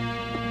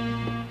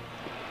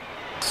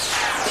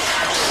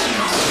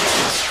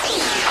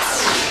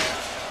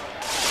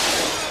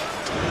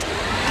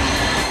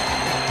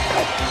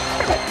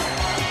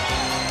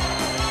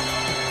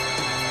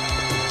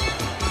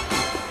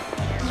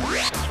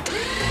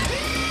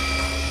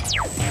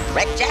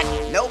 Red Jack,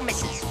 no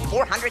misses,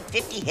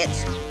 450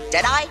 hits.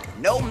 Deadeye,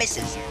 no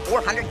misses,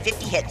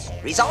 450 hits.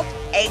 Result,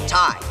 a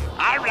tie.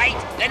 All right,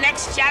 the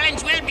next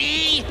challenge will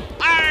be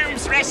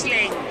arms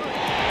wrestling.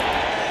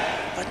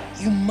 But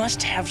you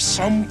must have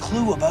some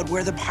clue about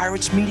where the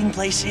pirates' meeting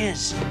place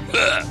is.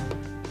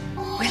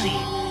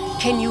 Willie,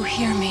 can you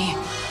hear me?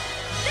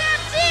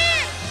 That's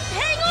it!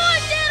 Hang on,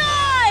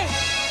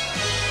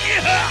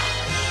 Deadeye! Yeah!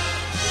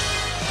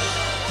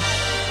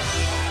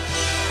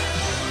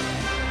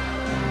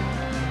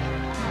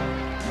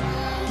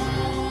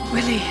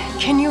 Willie,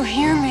 can you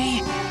hear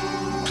me?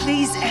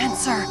 Please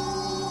answer.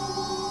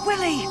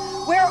 Willie,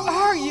 where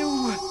are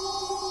you?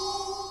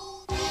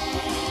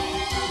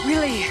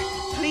 Willie,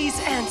 please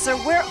answer.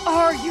 Where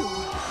are you?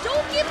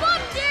 Don't give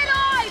up,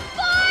 Deadeye!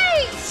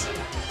 Fight!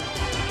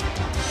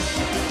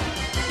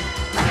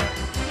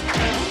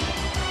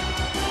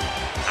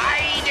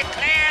 I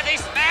declare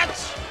this match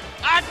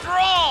a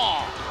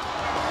draw!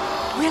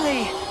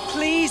 Willie,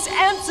 please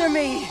answer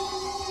me.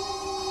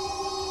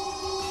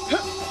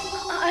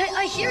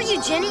 I hear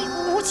you, Jenny.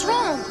 What's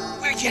wrong?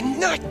 Will you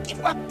not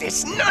give up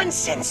this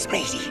nonsense,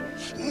 matey?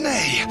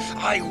 Nay,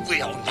 I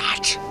will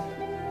not.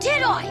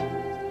 Deadeye!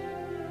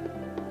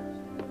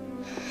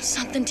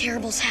 Something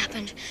terrible's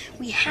happened.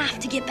 We have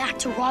to get back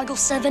to Rigel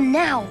 7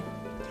 now.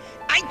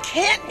 I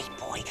can't, me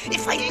boy.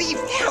 If I leave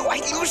now,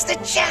 I lose the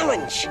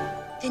challenge.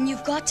 Then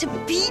you've got to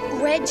beat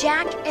Red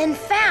Jack and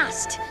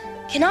fast.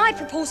 Can I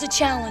propose a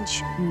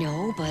challenge?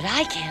 No, but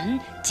I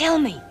can. Tell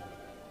me.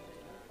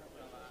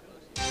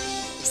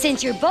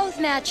 Since you're both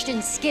matched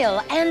in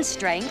skill and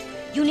strength,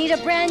 you need a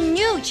brand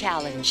new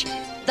challenge.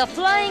 The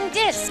flying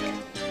disc.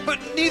 But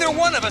neither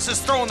one of us has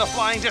thrown the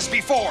flying disc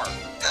before.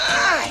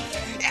 Aye,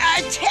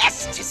 a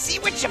test to see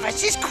which of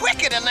us is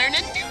quicker to learn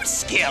a new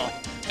skill.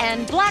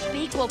 And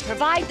Blackbeak will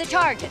provide the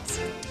targets.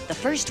 The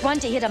first one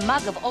to hit a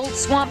mug of old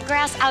swamp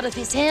grass out of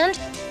his hand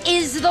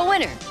is the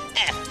winner.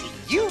 After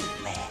you,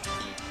 lad.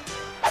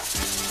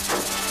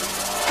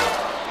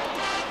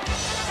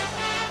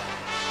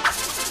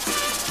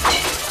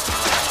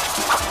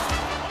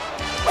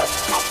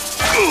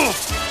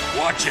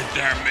 Watch it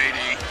there,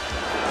 matey.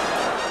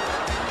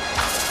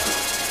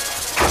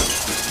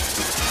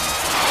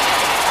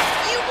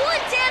 You won,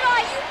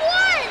 Deadeye! You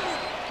won!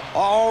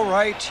 All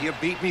right, you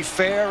beat me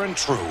fair and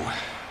true.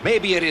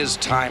 Maybe it is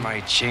time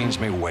I change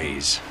my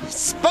ways.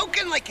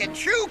 Spoken like a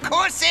true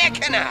Corsair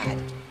canard.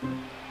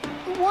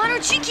 Why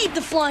don't you keep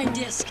the flying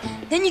disc?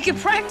 Then you can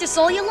practice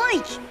all you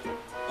like.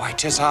 Why,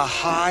 'tis a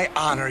high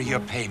honor you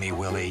pay me,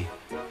 Willie.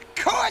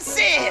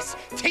 Corsairs,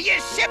 to your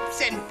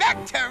ships and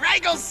back to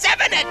Rigel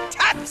 7 at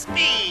top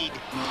speed!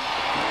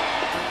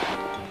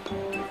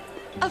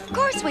 Of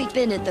course we've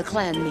been at the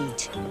clan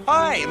meet.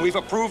 Aye, and we've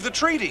approved the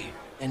treaty.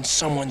 And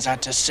someone's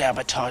out to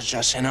sabotage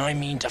us, and I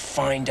mean to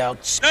find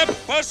out. Step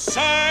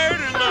aside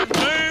in the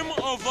name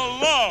of the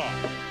law.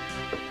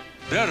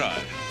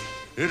 Deadeye,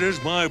 it is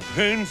my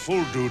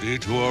painful duty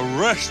to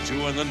arrest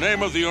you in the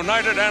name of the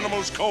United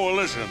Animals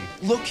Coalition.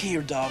 Look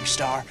here,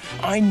 Dogstar.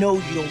 I know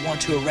you don't want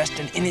to arrest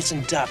an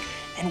innocent duck,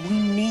 and we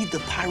need the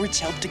pirates'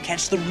 help to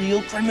catch the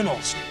real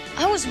criminals.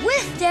 I was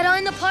with Deadeye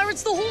and the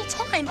pirates the whole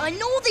time. I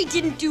know they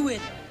didn't do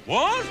it.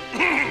 What?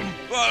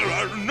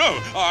 No,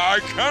 I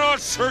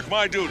cannot shirk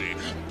my duty.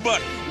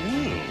 But,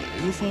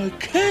 well, if I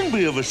can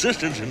be of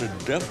assistance in a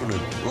definite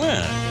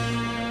plan.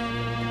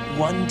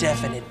 One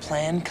definite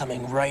plan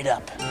coming right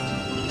up.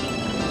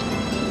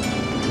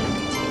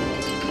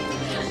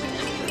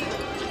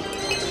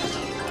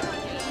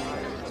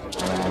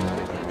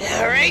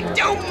 All right,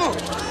 don't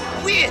move.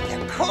 We're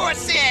the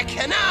Corsair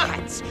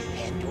Canards.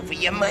 Hand over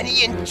your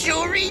money and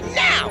jewelry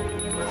now.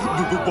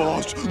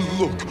 Boss,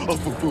 look, a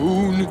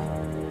baboon.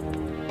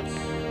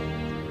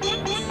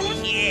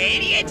 You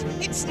idiot!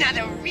 It's not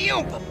a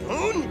real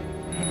baboon.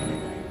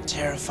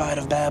 Terrified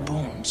of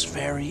baboons.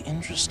 Very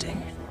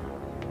interesting.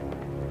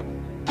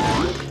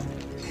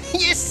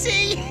 You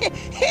see?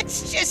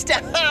 It's just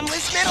a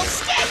harmless metal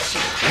statue.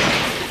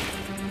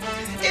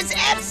 There's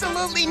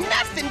absolutely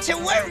nothing to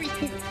worry.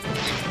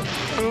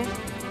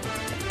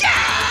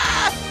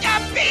 Ah! A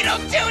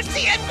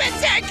Beetlejuice and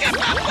Berserker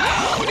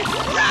baboon!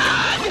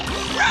 Run!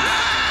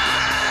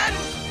 Run!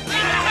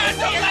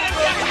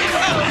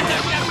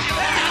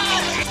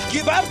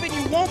 Give up and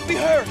you won't be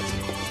hurt.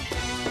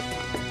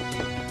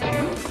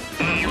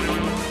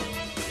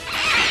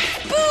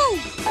 Boo!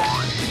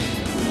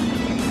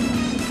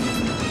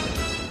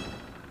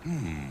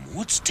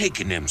 What's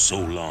taking them so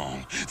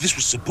long? This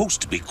was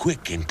supposed to be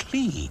quick and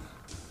clean.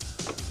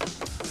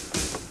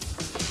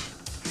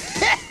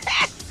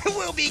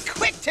 We'll be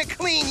quick to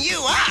clean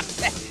you up,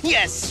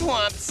 you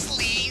swamp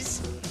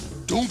sleaze.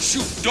 Don't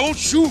shoot! Don't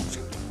shoot!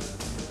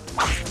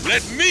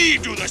 Let me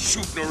do the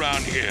shooting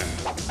around here.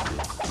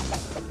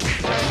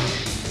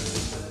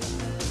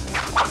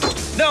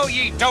 No,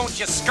 ye don't,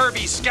 you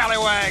scurvy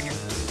scallywag.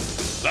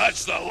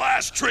 That's the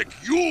last trick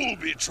you'll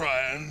be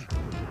trying.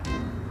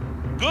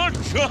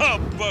 Good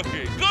job,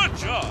 Bucky. Good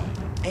job.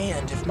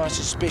 And if my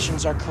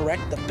suspicions are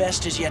correct, the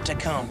best is yet to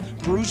come.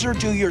 Bruiser,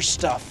 do your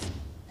stuff.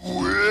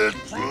 With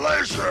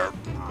pleasure.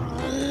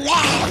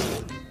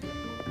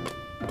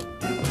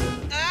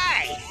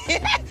 Aye.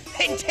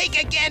 And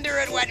take a gander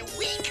at what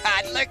we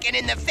caught lurking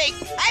in the fake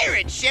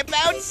pirate ship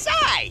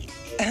outside.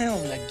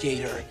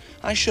 Alligator.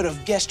 I should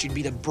have guessed you'd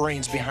be the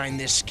brains behind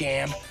this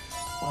scam.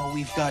 Well,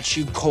 we've got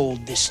you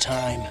cold this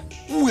time.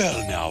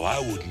 Well, now, I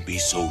wouldn't be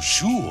so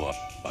sure.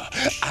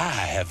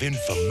 I have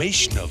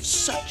information of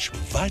such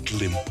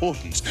vital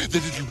importance that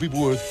it'll be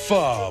worth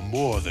far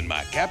more than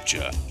my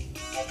capture.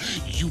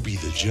 You be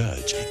the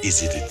judge.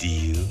 Is it a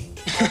deal?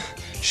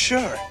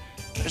 Sure.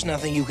 There's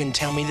nothing you can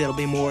tell me that'll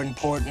be more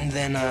important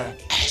than,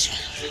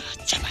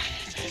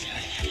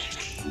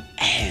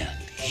 And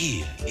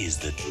here is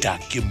the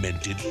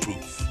documented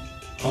proof.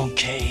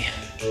 Okay,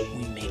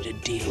 we made a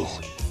deal.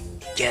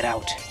 Get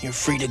out. You're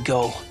free to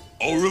go.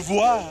 Au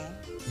revoir.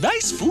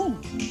 Nice food.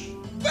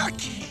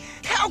 Bucky,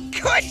 how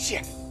could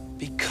you?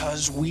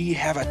 Because we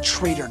have a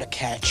traitor to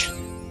catch.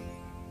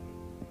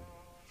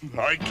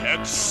 I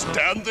can't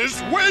stand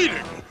this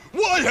waiting.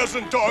 Why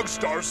hasn't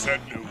Dogstar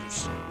sent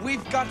news?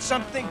 We've got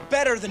something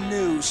better than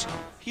news.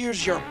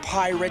 Here's your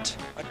pirate,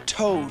 a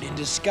toad in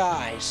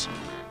disguise.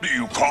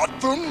 You caught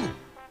them?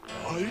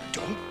 I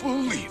don't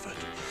believe it.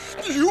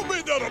 You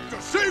made that up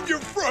to save your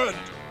friend.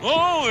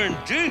 Oh,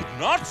 indeed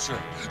not,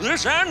 sir.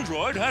 This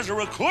android has a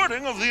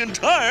recording of the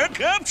entire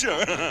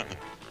capture.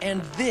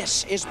 And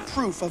this is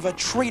proof of a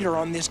traitor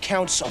on this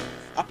council,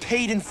 a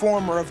paid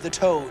informer of the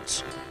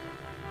Toads.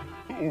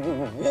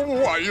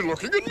 Why are you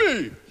looking at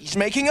me? He's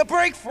making a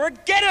break for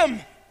it. Get him!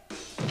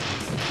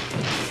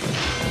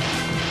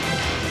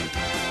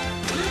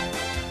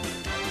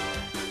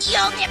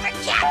 You'll never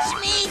catch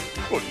me!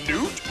 A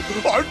newt?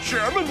 Our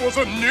chairman was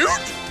a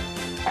newt?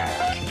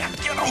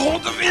 Get a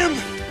hold of him!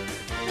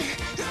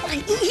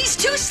 He's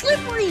too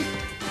slippery!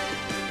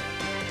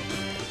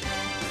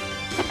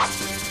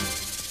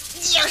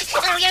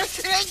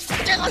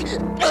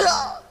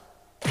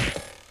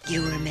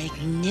 You were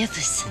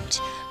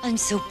magnificent. I'm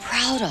so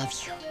proud of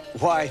you.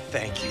 Why,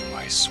 thank you,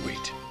 my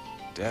sweet.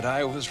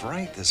 Deadeye was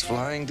right. This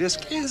flying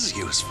disc is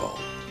useful.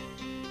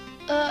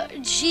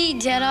 Gee,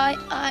 Deadeye,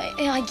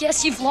 I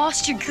guess you've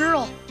lost your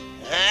girl.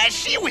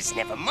 She was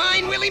never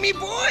mine, Willie, me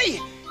boy.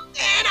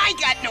 And I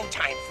got no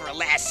time for a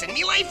lass in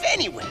me life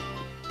anyway.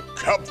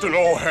 Captain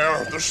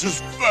O'Hare, this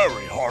is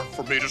very hard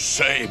for me to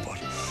say, but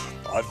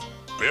I've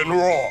been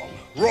wrong.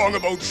 Wrong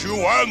about you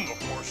and the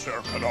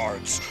Corsair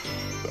Canards.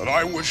 And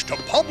I wish to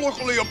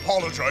publicly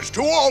apologize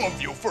to all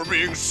of you for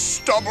being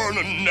stubborn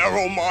and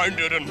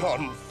narrow-minded and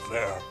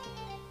unfair.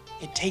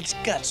 It takes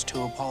guts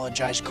to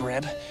apologize,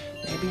 Greb.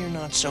 Maybe you're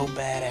not so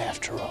bad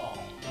after all.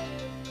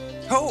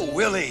 Oh,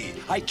 Willie,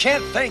 I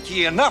can't thank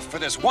ye enough for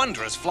this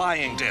wondrous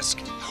flying disc.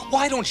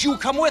 Why don't you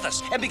come with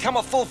us and become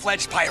a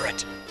full-fledged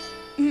pirate?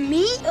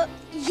 Me?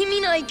 You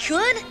mean I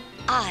could?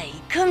 Aye,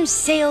 come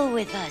sail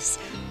with us.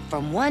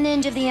 From one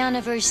end of the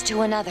universe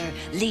to another,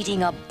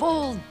 leading a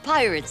bold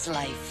pirate's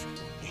life.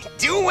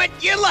 Do what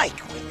you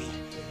like, Willie.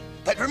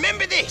 But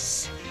remember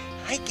this.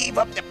 I gave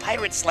up the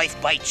pirate's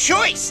life by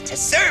choice to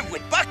serve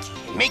with Bucky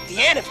and make the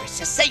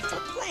universe a safer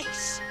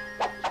place.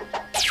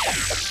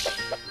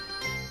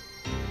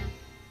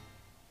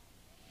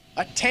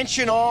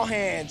 Attention all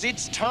hands,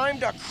 it's time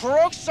to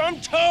croak some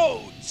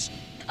toads!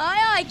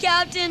 Aye, aye,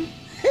 Captain.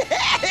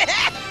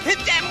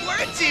 Them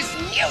words is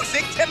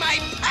music to my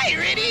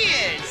pirate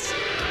ears.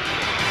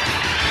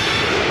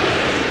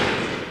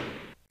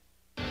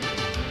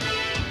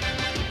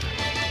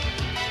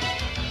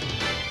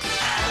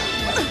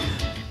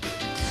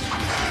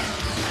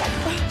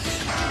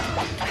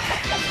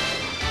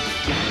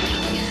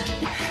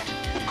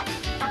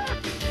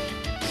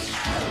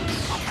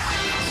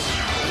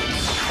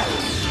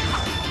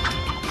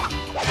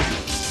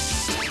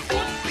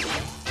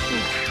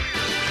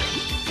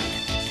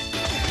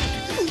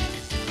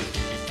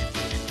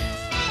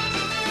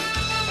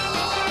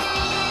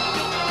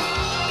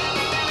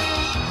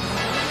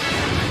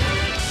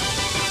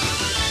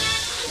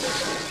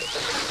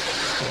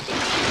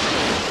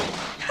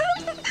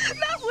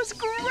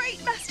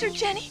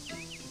 Jenny,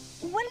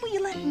 when will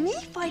you let me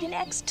fight an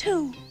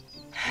X2?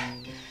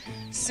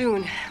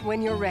 Soon,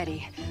 when you're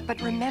ready. But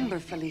remember,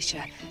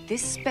 Felicia,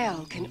 this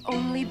spell can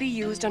only be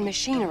used on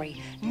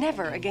machinery,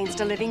 never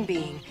against a living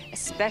being,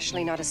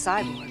 especially not a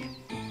cyborg.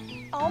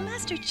 Oh,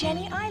 Master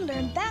Jenny, I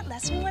learned that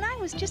lesson when I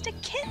was just a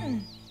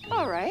kitten.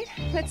 All right,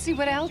 let's see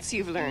what else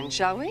you've learned,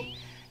 shall we?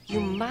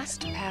 You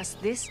must pass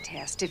this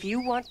test if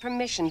you want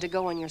permission to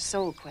go on your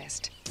soul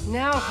quest.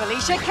 Now,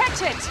 Felicia,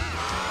 catch it!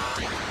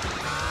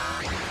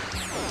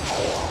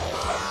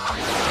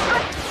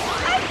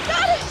 I've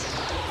got it!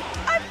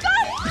 I've got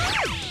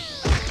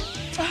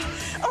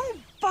it! Oh,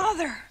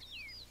 bother.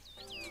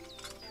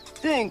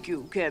 Thank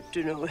you,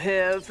 Captain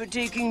O'Hare, for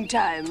taking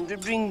time to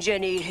bring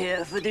Jenny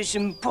here for this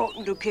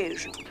important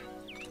occasion.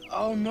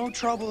 Oh, no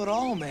trouble at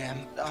all,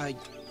 ma'am.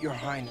 Your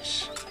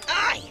Highness.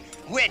 Aye,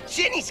 where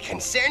Jenny's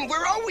concerned,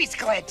 we're always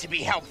glad to be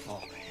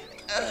helpful.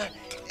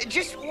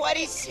 Just what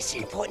is this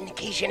important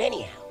occasion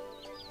anyhow?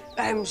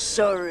 I'm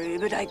sorry,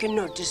 but I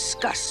cannot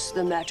discuss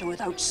the matter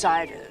with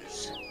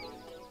outsiders.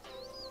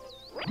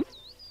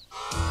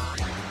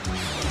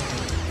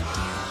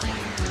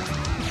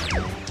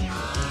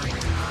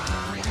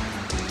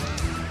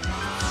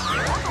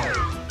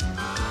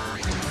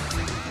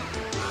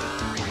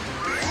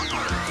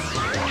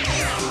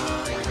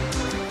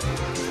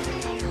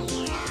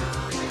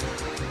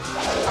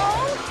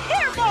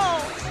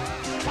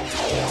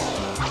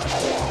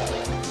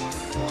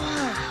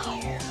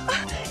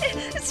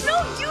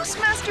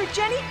 Master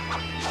Jenny.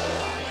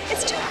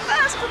 It's too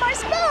fast for my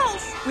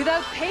spells.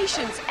 Without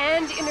patience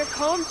and inner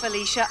calm,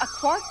 Felicia, a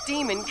quark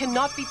demon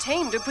cannot be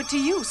tamed or put to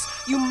use.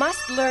 You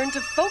must learn to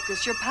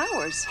focus your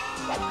powers.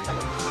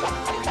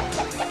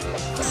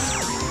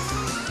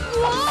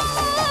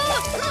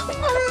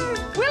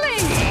 Willie!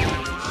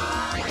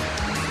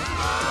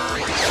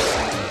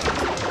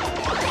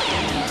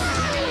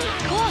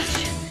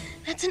 Gosh,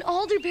 that's an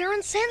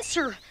Aldebaran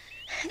sensor.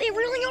 They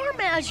really are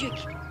magic.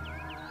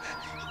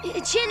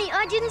 Jenny,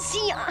 I didn't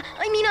see.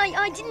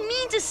 I didn't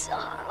mean to.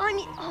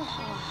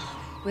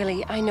 Oh.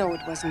 Willie, I know it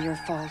wasn't your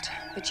fault,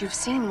 but you've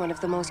seen one of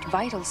the most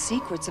vital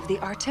secrets of the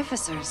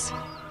Artificers.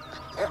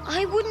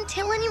 I wouldn't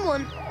tell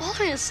anyone,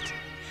 honest.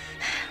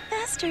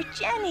 Master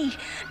Jenny,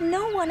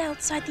 no one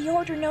outside the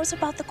Order knows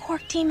about the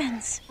Quark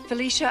Demons.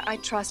 Felicia, I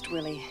trust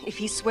Willie. If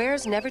he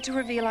swears never to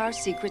reveal our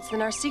secrets,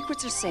 then our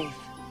secrets are safe.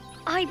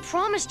 I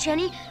promise,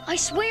 Jenny. I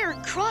swear,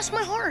 cross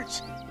my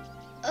heart.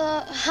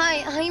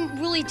 Hi, I'm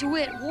Willie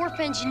DeWitt,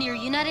 Warp Engineer,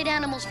 United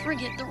Animals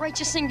Frigate, the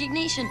Righteous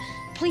Indignation.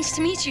 Pleased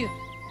to meet you.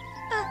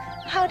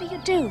 How do you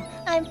do?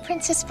 I'm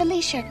Princess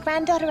Felicia,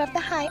 granddaughter of the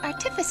High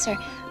Artificer.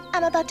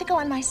 I'm about to go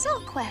on my soul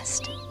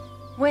quest.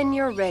 When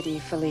you're ready,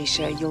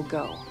 Felicia, you'll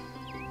go.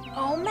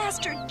 Oh,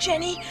 Master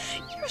Jenny,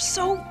 you're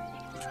so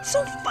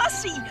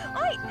fussy.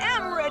 I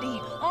am ready.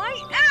 I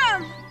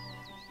am.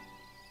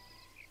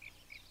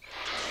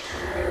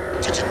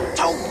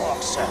 Toad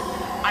walk, sir.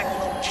 I've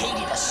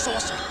located a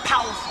source of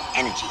powerful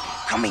energy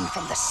coming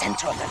from the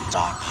center of the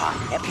Dark Heart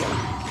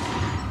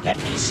Nebula. Let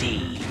me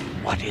see.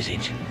 What is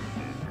it?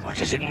 What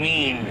does it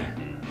mean?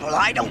 Well,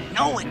 I don't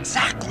know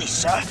exactly,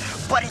 sir,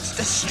 but it's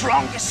the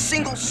strongest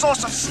single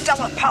source of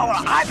stellar power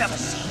I've ever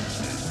seen.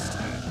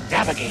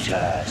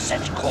 Navigator,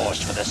 set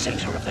course for the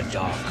center of the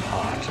Dark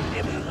Heart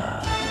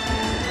Nebula.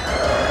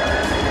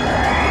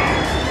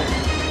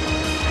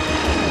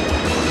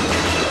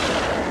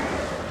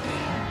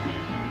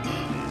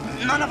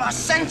 None of our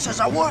sensors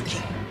are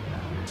working.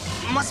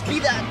 Must be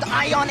the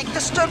ionic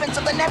disturbance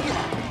of the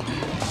nebula.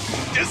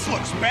 This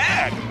looks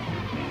bad.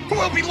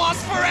 We'll be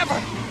lost forever.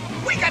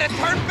 We gotta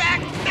turn back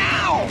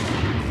now.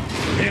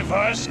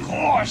 Reverse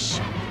course.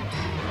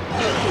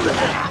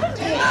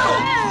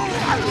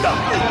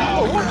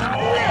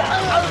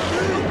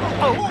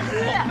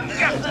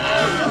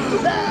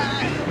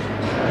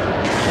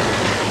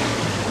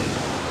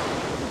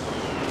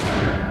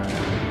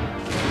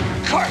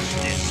 Curse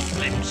this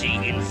flimsy,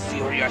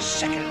 inferior,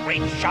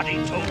 second-rate,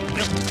 shoddy-toed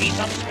milk piece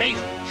of space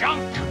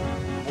junk!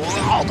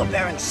 Well, all the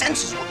Baron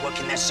sensors would work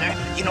in there, sir.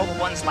 You know the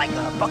ones like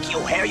Bucky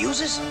O'Hare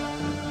uses?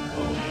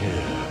 Oh,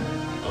 here.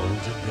 All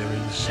the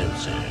Baron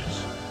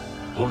sensors.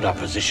 Hold our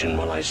position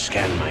while I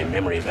scan my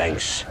memory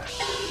banks.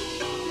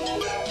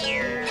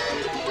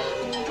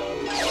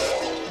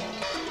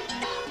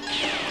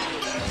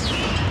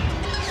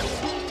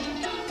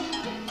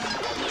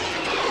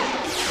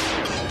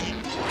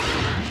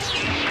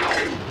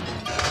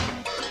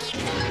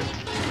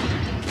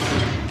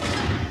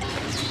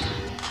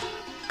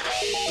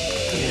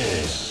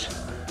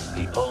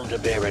 The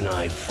Baron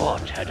I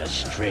fought had a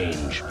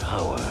strange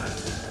power.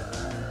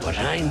 What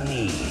I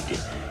need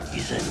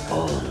is an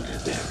old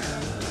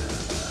Baron.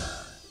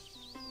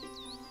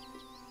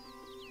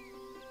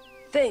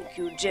 Thank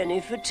you, Jenny,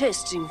 for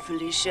testing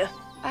Felicia.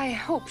 I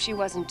hope she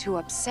wasn't too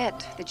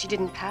upset that she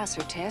didn't pass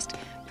her test.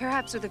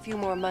 Perhaps with a few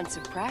more months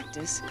of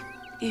practice.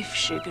 If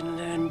she can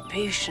learn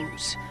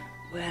patience,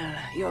 well,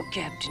 your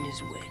captain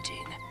is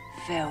waiting.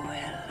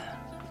 Farewell.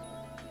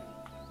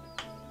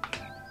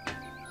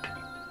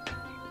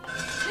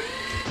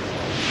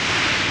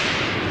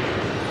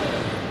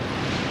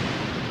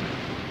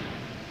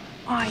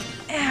 I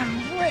am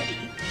ready.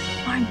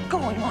 I'm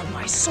going on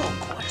my soul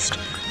quest.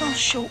 I'll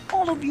show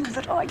all of you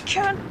that I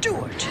can't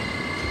do it.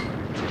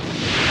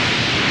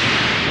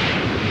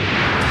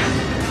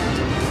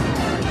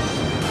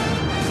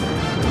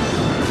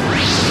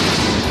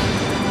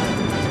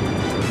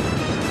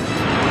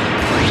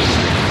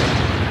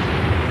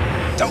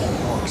 Don't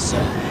worry,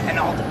 sir. And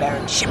all the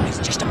Baron ship has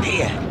just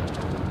appeared.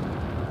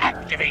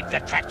 Activate the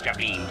tractor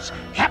beams.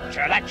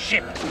 Capture that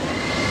ship.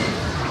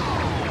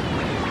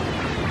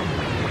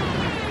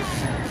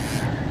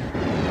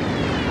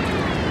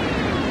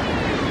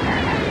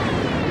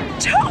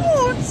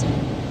 Toads!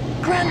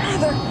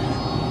 Grandmother,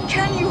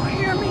 can you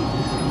hear me?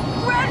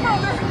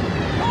 Grandmother!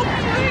 Oh,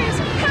 please,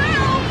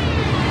 help!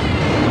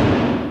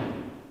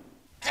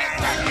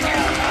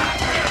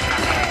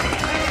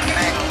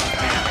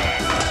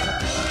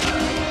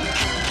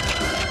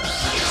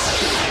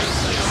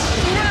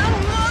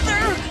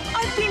 Grandmother!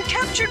 I've been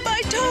captured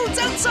by toads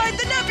outside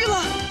the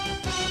nebula!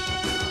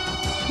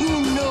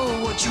 You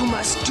know what you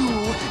must do.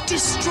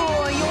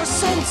 Destroy your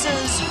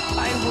senses.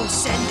 I will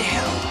send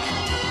help.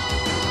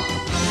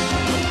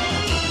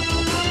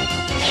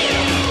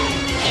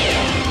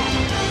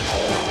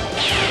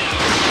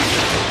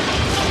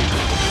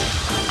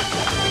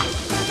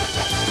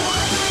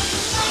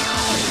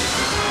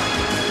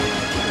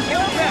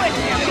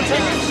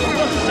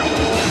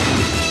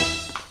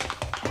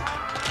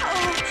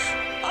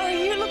 Are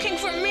you looking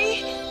for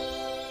me?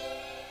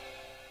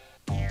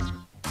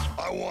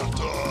 I want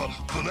a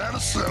banana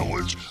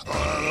sandwich,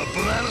 a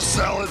banana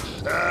salad,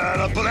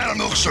 and a banana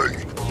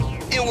milkshake.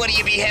 And what do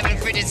you be having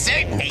for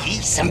dessert,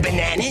 matey? Some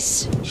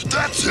bananas?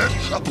 That's it,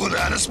 a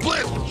banana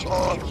split,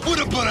 with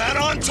a banana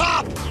on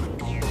top.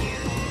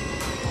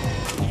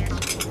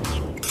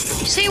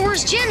 Say,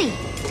 where's Jenny?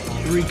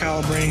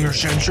 Recalibrating her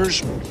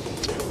sensors.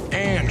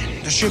 And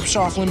the ship's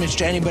off limits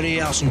to anybody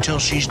else until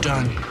she's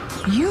done.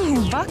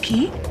 You,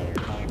 Bucky?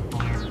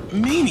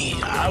 Mimi,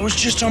 I was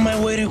just on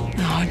my way to...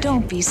 Oh,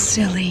 don't be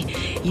silly.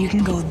 You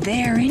can go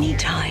there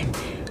anytime.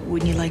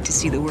 Wouldn't you like to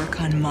see the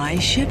work on my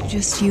ship,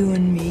 just you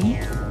and me?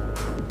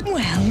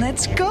 Well,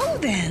 let's go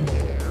then.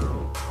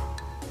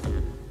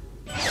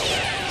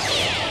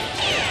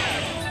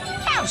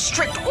 Have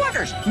strict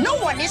orders. No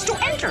one is to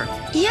enter.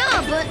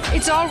 Yeah, but...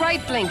 It's all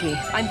right, Blinky.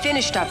 I'm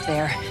finished up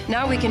there.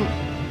 Now we can...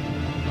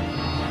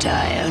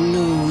 Dire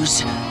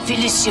news.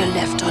 Felicia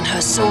left on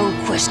her soul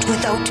quest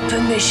without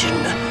permission.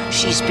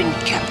 She's been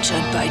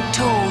captured by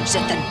toads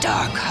at the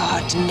Dark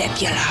Heart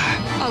Nebula.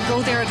 I'll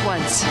go there at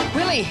once.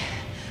 Willie,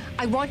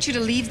 I want you to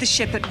leave the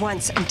ship at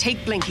once and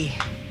take Blinky.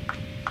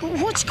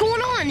 What's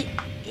going on?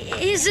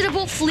 Is it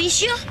about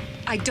Felicia?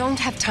 I don't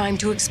have time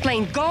to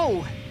explain.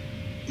 Go!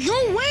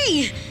 No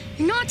way!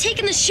 You're not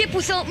taking the ship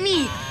without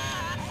me.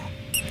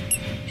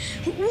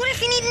 What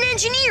if you need an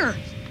engineer?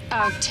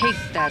 I'll take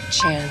that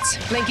chance.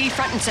 Blinky,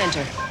 front and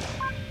center.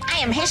 I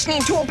am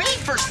hastening to obey,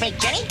 First Mate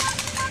Jenny.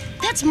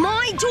 That's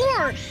my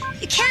door!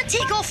 You can't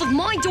take off of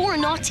my door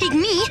and not take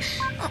me.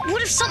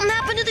 What if something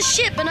happened to the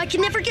ship and I can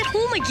never get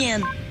home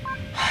again?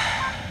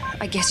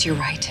 I guess you're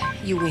right.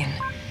 You win.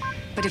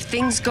 But if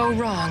things go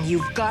wrong,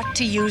 you've got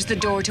to use the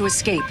door to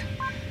escape.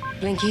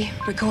 Blinky,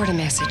 record a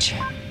message.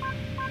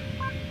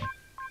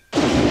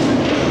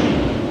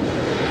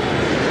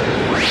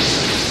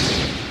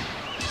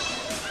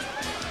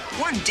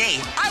 One day,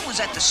 I was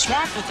at the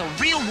swamp with a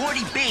real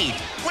warty babe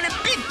when a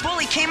big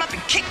bully came up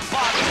and kicked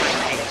Bob in the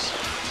face.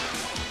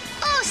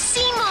 Oh,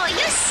 Seymour,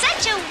 you're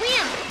such a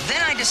wimp.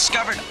 Then I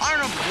discovered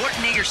Arnold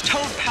Schwarzenegger's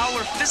Toad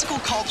Power Physical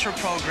Culture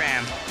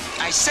Program.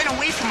 I sent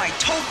away from my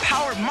Toad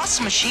Power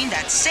muscle machine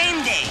that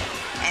same day.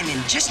 And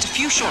in just a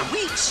few short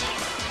weeks...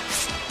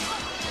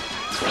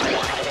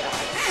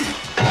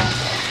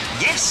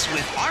 Yes,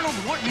 with Arnold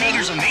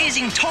Schwarzenegger's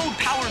amazing Toad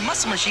Power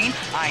muscle machine,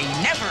 I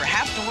never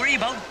have to worry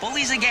about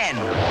bullies again.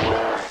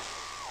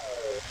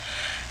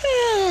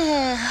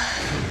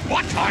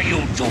 What are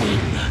you doing?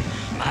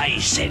 I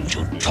said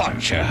to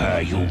torture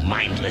her, you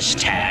mindless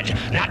tad,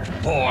 not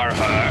bore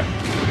her.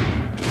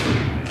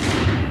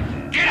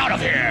 Get out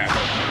of here!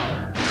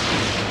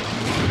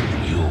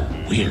 You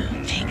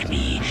will take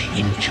me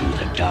into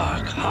the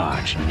Dark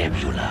Heart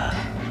Nebula.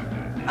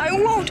 I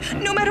won't,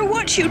 no matter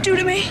what you do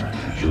to me.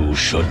 You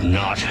should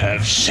not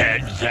have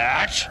said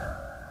that.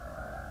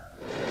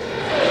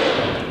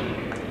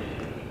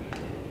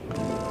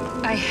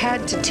 I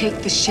had to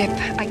take the ship.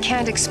 I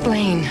can't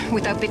explain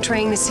without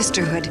betraying the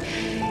sisterhood.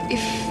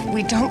 If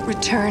we don't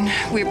return,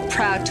 we're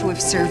proud to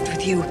have served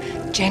with you.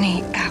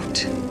 Jenny,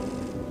 out.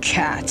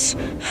 Cats.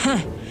 Huh.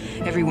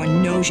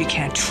 Everyone knows you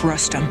can't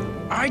trust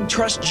them. I'd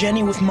trust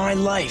Jenny with my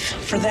life.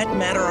 For that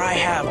matter, I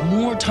have,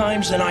 more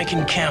times than I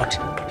can count.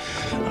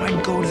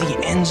 I'd go to the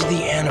ends of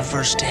the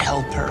Aniverse to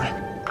help her.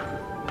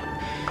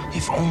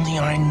 If only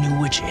I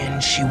knew which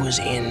end she was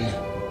in.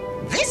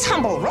 This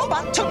humble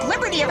robot took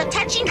liberty of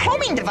attaching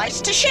homing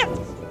device to ship.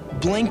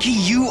 Blanky,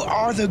 you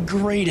are the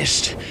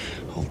greatest.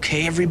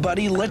 Okay,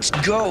 everybody, let's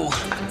go.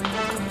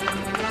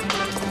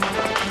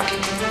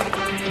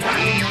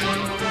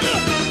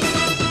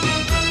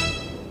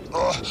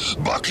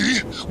 Bucky,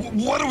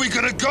 what are we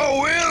gonna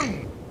go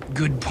in?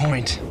 Good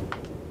point.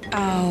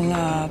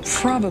 I'll,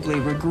 probably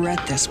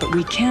regret this, but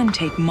we can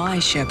take my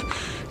ship.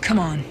 Come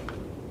on.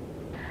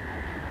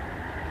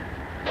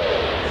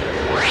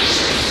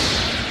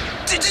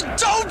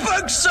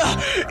 Toadbug, sir!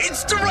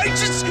 It's the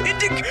righteous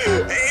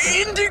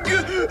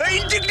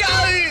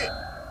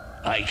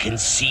I can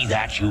see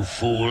that, you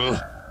fool.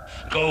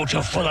 Go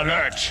to full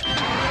alert.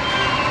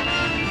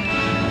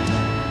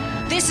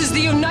 This is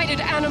the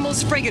United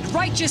Animals Frigate,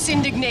 Righteous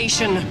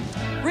Indignation.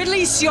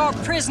 Release your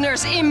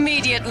prisoners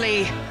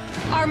immediately.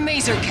 Our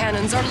maser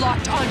cannons are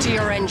locked onto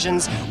your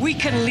engines. We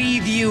can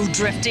leave you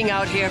drifting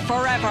out here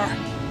forever.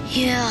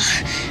 Yeah,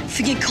 if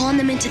we can con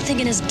them into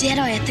thinking us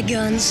Deadeye at the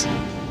guns.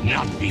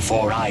 Not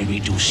before I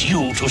reduce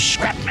you to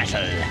scrap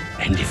metal.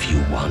 And if you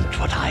want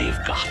what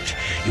I've got,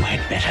 you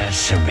had better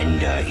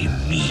surrender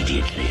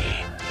immediately.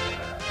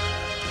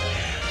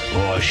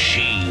 Or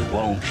she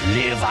won't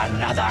live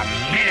another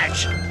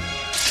minute.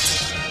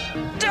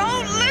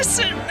 Don't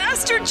listen,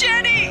 Master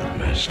Jenny!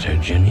 Master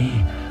Jenny?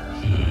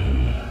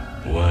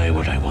 Why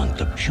would I want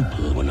the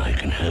pupil when I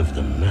can have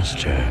the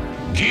master?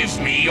 Give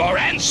me your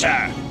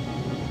answer!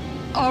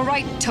 All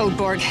right,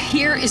 Toadborg,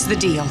 here is the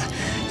deal.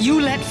 You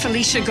let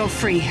Felicia go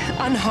free,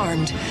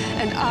 unharmed,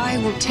 and I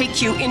will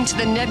take you into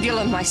the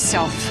nebula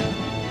myself.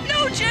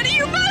 No, Jenny,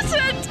 you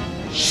mustn't!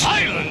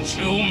 Silence,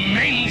 you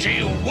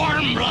mangy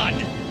warm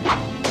blood!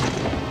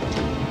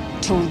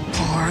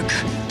 Toadborg,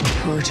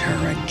 hurt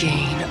her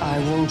again. I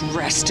won't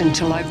rest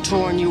until I've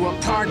torn you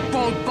apart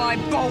bolt by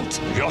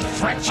bolt. Your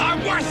threats are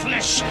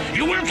worthless!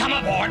 You will come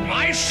aboard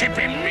my ship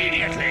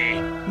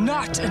immediately!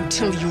 Not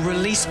until you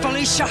release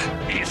Felicia.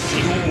 If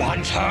you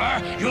want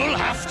her, you'll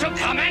have to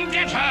come and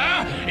get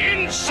her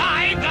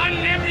inside the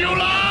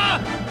nebula!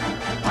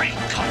 Break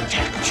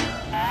contact!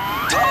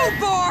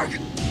 Toadborg!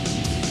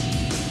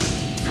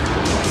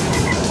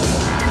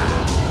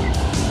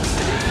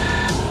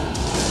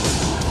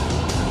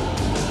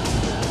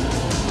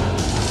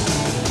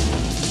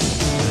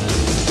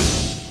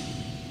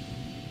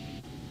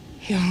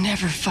 He'll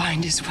never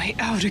find his way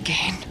out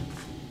again.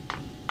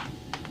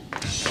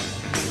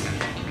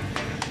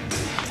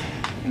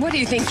 What do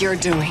you think you're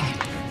doing?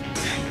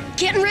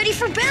 Getting ready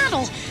for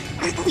battle.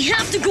 We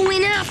have to go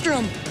in after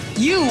him.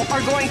 You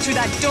are going through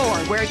that door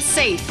where it's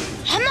safe.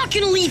 I'm not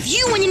gonna leave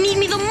you when you need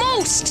me the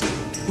most.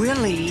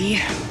 Willie.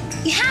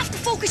 You have to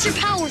focus your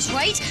powers,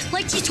 right?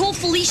 Like you told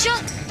Felicia?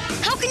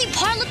 How can you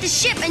pilot the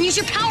ship and use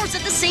your powers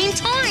at the same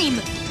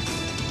time?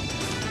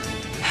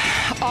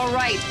 All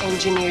right,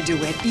 Engineer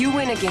DeWitt, you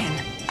win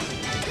again.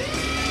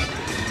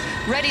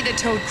 Ready the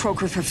Toad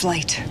Croaker for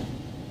flight.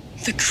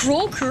 The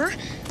Croaker?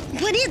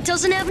 But it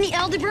doesn't have any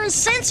Aldebaran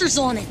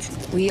sensors on it.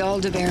 We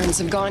Aldebarans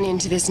have gone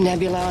into this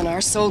nebula on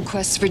our soul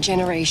quests for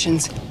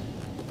generations.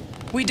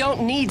 We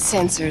don't need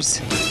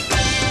sensors.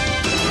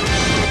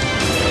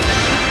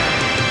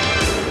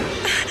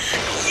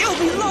 You'll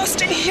be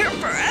lost in here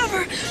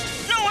forever.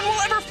 No one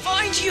will ever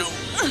find you.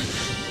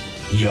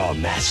 Your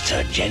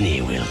master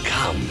Jenny will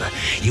come.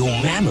 You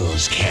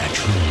mammals care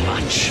too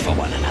much for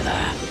one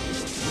another.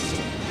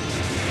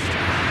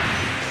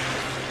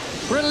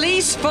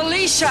 Release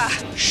Felicia!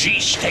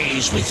 She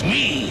stays with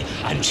me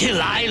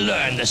until I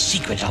learn the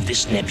secret of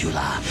this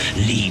nebula.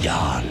 Lead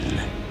on.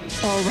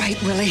 All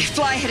right, Willie.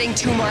 Fly heading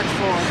 2 Mark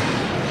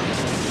 4.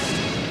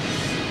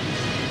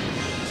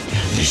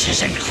 This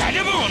is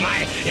incredible!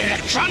 My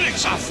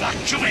electronics are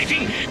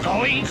fluctuating,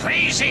 going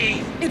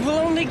crazy! It will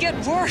only get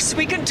worse.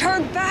 We can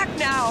turn back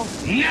now.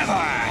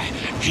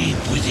 Never! Deep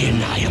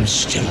within, I am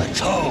still a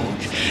toad,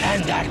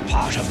 and that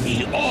part of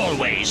me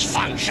always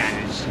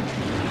functions.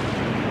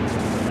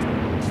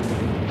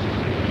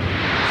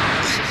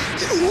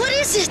 What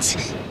is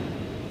it?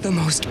 The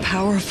most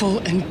powerful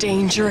and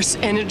dangerous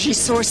energy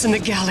source in the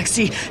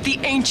galaxy. The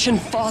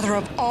ancient father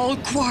of all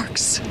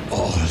quarks.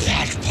 All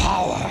that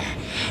power,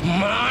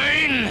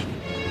 mine?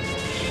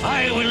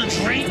 I will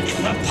drink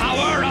the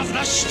power of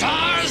the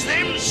stars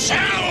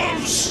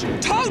themselves!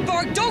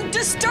 Toadborg, don't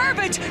disturb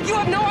it! You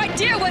have no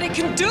idea what it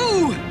can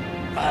do!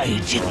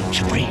 I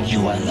didn't bring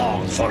you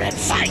along for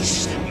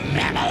advice,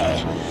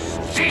 mammal.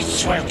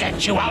 This will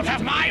get you out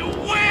of my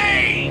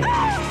way!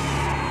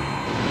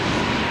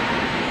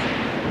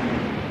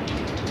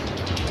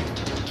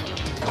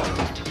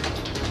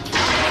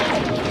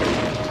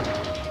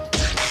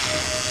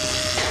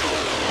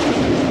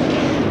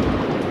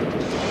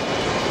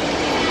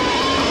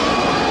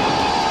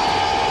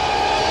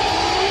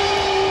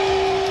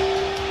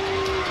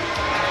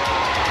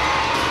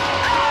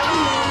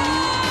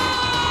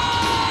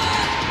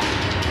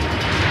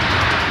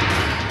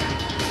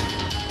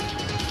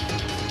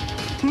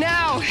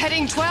 Now,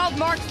 heading 12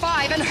 Mark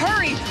 5, and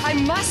hurry! I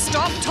must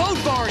stop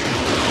Toadborg!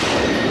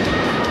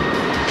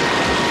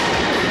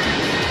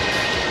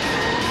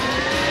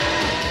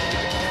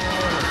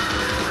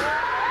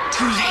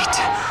 Too late.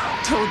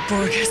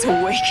 Toadborg has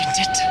awakened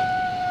it.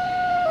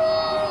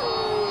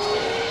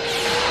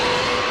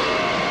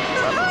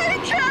 I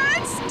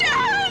can't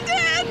stand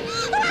it!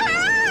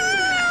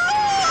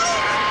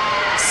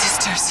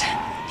 Sisters,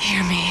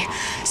 hear me.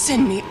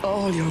 Send me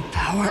all your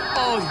power,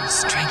 all your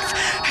strength.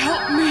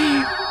 Help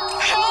me!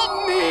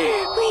 Help me!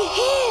 We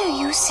hear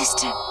you,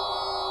 sister.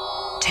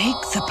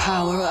 Take the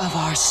power of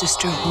our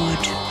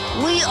sisterhood.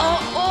 We are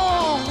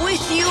all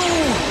with you.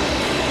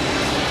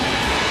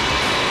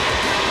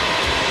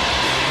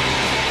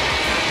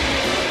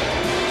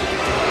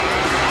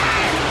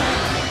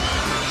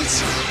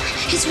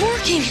 It's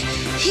working.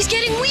 He's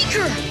getting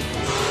weaker.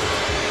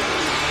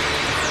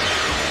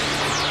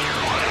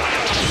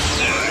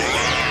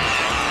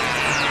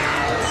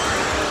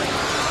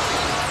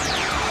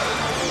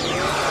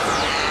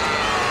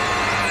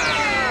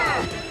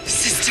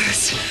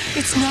 Sisters,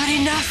 it's not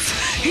enough.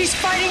 He's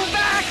fighting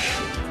back.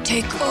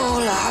 Take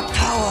all our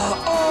power,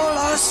 all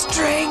our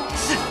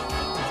strength.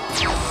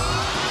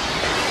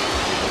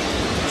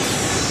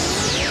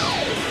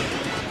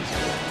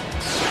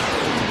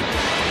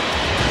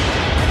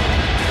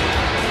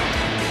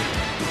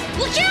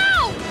 Look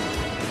out!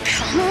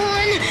 Come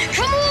on!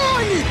 Come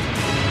on!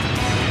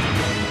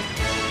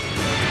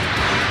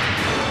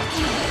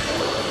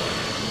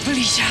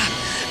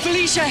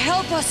 Felicia,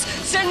 help us!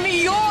 Send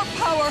me your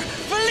power!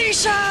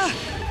 Felicia!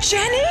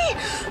 Jenny?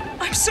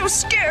 I'm so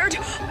scared.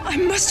 I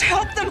must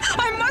help them.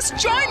 I must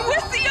join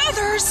with the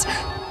others.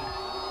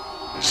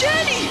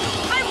 Jenny,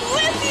 I'm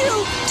with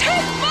you.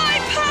 Take my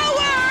power.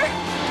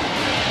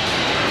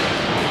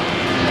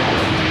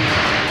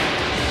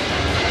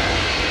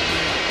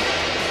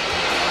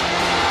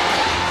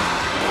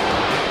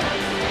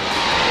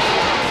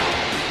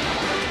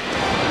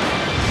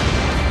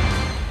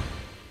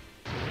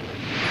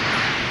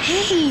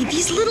 Hey,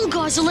 these little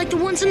guys are like the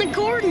ones in the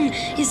garden.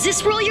 Is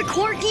this where all your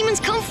quark demons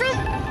come from?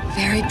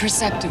 Very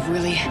perceptive,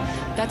 Willie.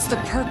 That's the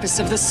purpose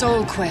of the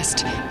Soul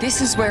Quest.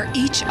 This is where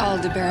each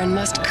Aldebaran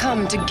must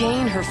come to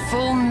gain her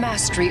full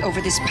mastery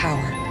over this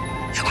power.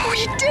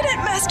 We did it,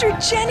 Master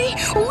Jenny.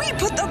 We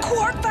put the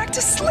quark back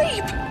to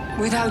sleep.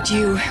 Without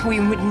you, we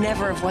would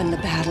never have won the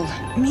battle.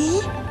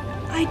 Me?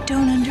 I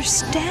don't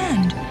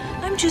understand.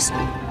 I'm just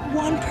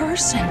one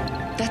person.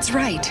 That's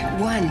right,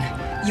 one.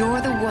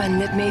 You're the one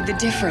that made the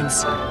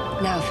difference.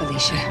 Now,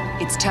 Felicia,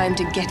 it's time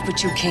to get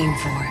what you came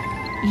for.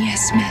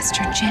 Yes,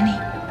 Master Jenny.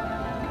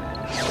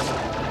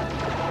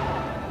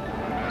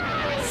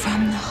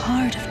 From the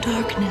heart of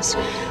darkness,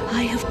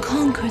 I have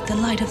conquered the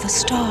light of the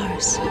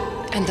stars.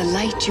 And the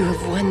light you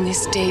have won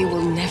this day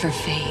will never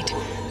fade.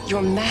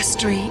 Your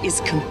mastery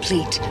is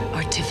complete,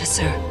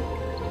 Artificer.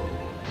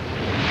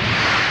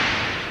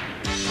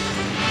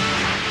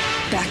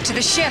 Back to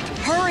the ship,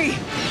 hurry!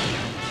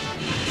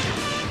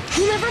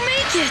 You'll never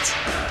make it!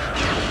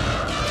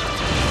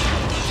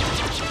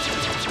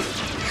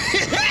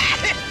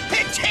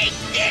 Take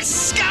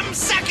this, scum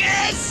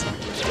suckers!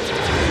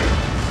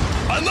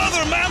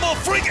 Another mammal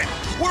frigate!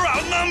 We're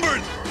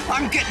outnumbered!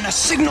 I'm getting a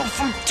signal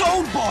from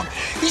Toadborg.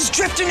 He's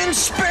drifting in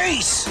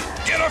space.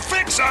 Get a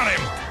fix on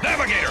him!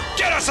 Navigator,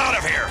 get us out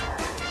of here!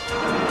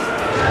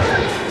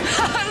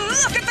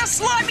 Look at the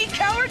slimy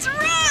cowards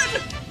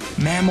run!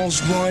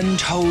 Mammals run,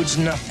 toads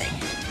nothing.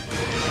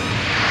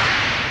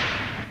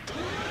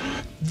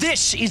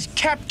 This is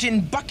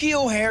Captain Bucky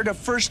O'Hare to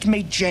First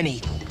Mate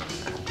Jenny.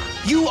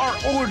 You are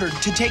ordered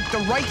to take the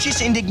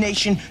righteous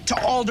indignation to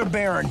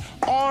Aldebaran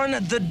on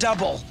the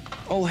double.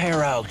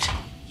 O'Hare out.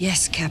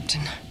 Yes,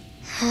 Captain.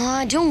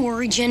 Don't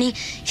worry, Jenny.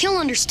 He'll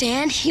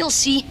understand. He'll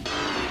see.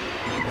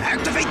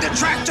 Activate the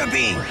tractor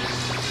beam.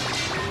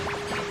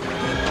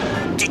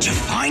 Did you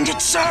find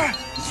it, sir?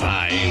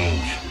 Find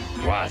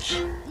what?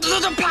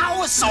 The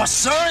power source,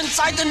 sir,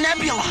 inside the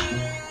nebula.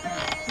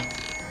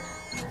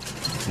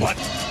 What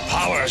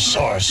power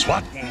source?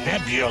 What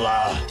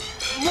nebula?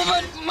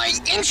 But my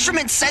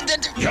instrument said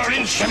that... Your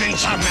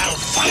instruments are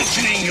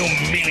malfunctioning, you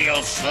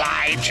menial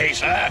fly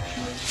chaser.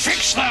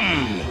 Fix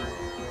them!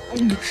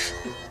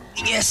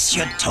 Yes,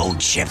 you toad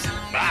ship.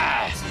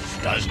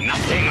 Does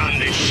nothing on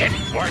this ship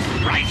work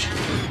right?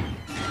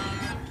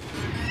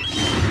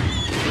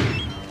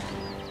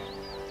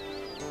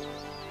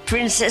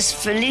 Princess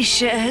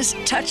Felicia has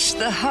touched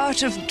the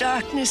heart of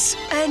darkness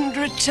and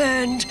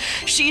returned.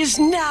 She is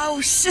now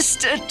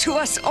sister to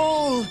us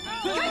all.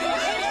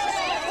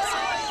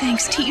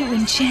 Thanks to you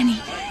and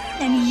Jenny.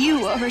 And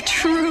you are a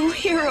true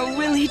hero,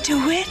 Willie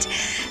DeWitt.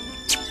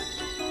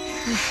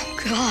 Oh,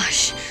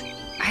 gosh.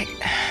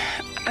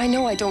 I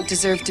know I don't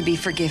deserve to be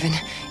forgiven.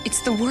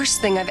 It's the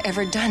worst thing I've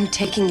ever done,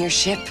 taking your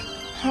ship.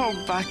 Oh,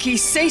 Bucky,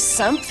 say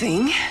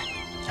something.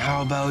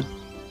 How about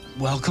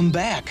welcome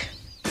back?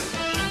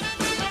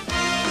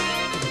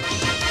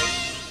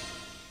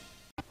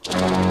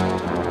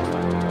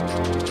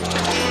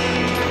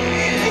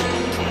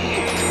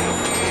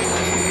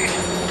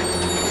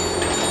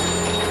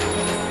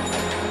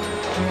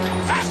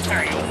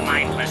 Faster, you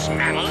mindless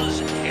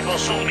mammals! It will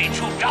soon be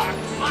too dark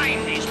to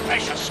find these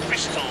precious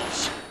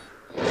crystals.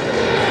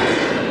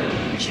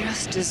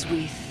 Just as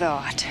we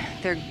thought.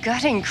 They're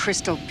gutting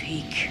Crystal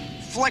Peak.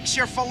 Flex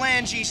your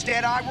phalanges,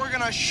 Deadeye. We're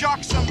gonna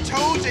shock some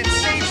toads and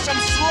save some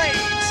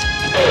slaves.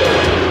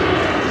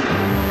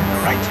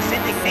 Righteous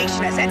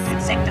indignation has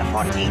entered Sector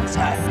 14,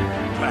 sir.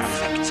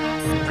 Perfect.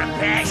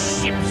 Prepare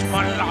ships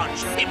for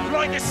launch.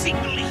 Employ the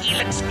single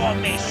helix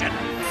formation.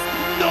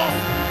 No,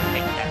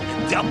 make that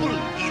the double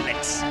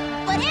helix.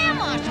 But Air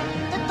Marshal,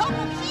 the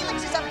double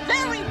helix is a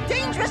very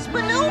dangerous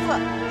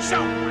maneuver. So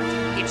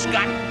what? It's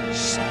got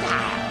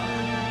style.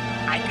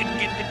 I could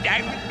get the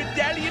diamond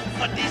medallion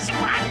for this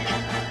one.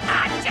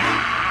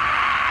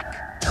 Attack!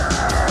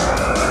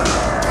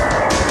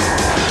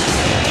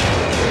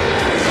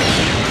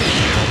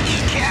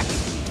 Cap,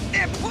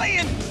 they're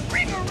playing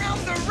Bring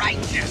Around the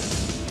Righteous.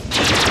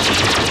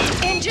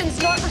 Engine's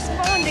not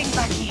responding,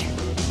 Bucky.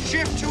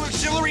 Shift to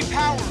auxiliary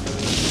power.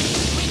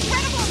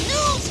 Incredible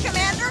news,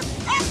 Commander!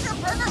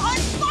 Afterburner on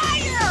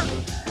fire!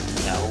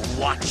 Now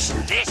watch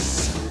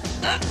this.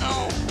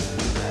 Uh-oh.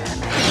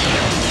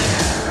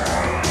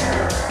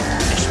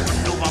 This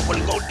maneuver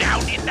will go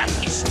down in the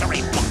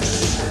history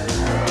books.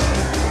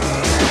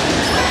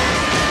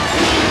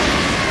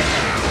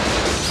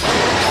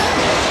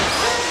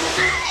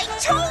 I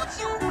told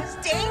you it was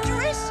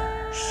dangerous!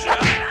 Shut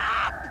up!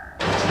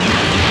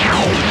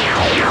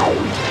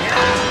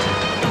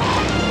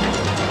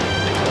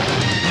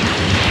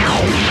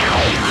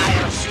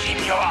 I'll skin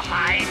your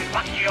hide,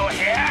 Bucky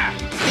O'Hare.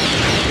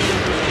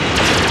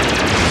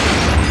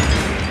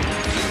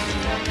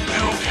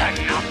 You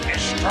cannot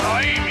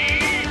destroy me.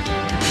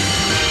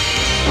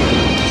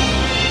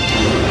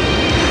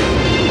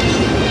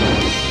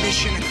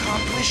 Mission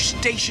accomplished,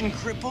 station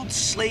crippled,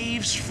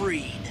 slaves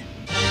freed.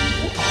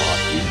 You are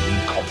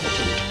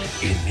incompetent,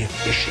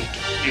 inefficient,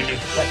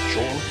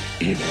 ineffectual,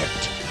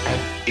 inept,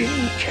 and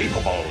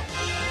incapable.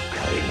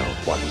 Carrying out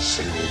one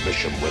single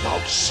mission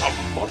without some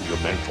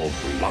monumental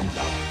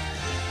blunder.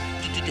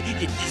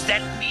 Does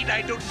that mean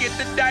I don't get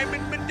the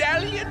diamond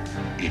medallion?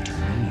 It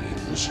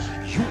means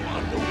you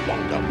are no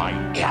longer my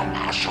air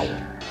marshal.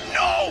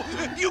 No,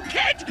 you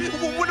can't.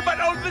 What about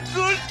all the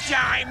good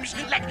times?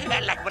 Like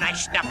when I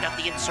snuffed out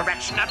the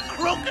insurrection on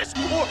Crocus,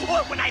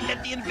 or when I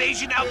led the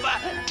invasion of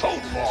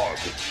Toadlord,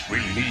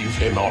 relieve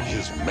him of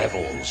his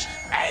medals.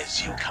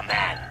 As you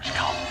command,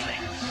 Complex.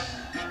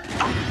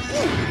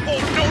 Oh,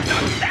 no,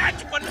 not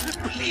that one,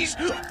 please.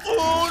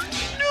 Oh,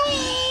 no.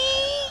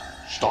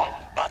 Stop.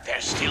 But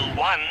there's still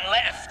one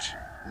left.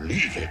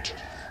 Leave it.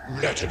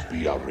 Let it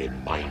be a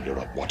reminder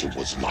of what it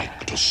was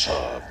like to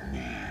serve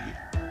me.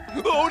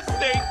 Oh,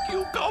 thank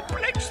you,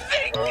 Complex.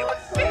 Thank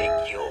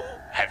you.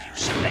 Have you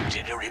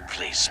selected a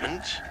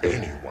replacement?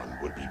 Anyone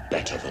would be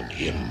better than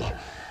him.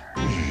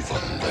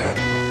 Even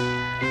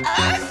then.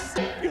 Us?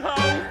 How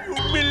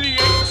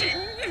humiliating.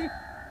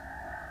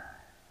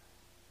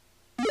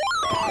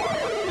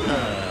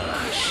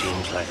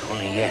 Seems like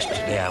only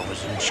yesterday I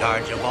was in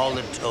charge of all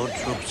the Toad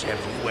troops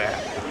everywhere.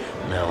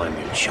 Now I'm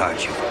in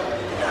charge of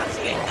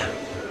nothing.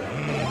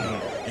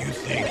 You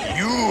think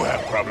you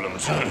have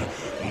problems, huh?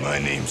 My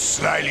name's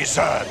Sly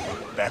Lizard.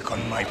 Back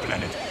on my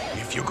planet,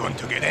 if you're going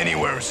to get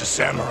anywhere as a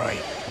samurai,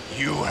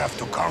 you have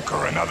to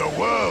conquer another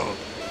world.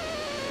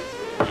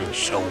 And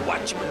so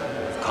what?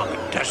 I've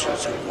conquered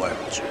dozens of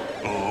worlds.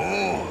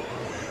 Oh,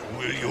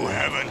 well, you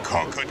haven't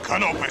conquered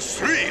Canopus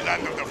 3,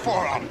 land of the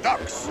four-armed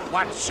ducks.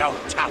 What's so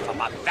tough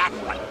about that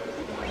one?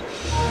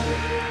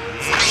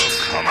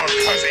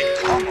 Kamikaze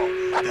Kamo,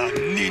 the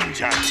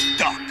ninja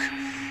duck.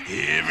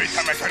 Every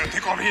time I try to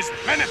take over his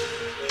planet,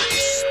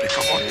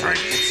 despicable threat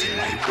gets in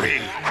my way.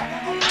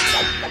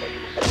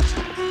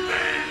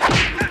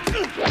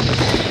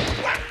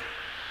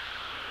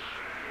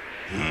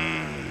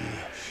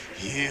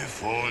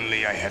 If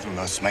only I hadn't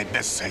lost my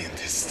best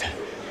scientist.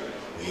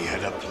 We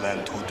had a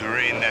plan to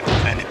drain that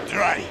planet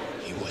dry.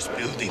 He was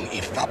building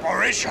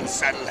evaporation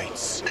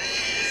satellites.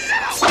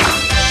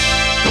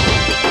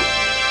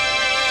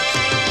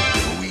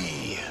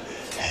 We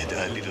had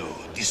a little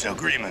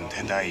disagreement,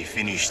 and I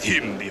finished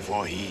him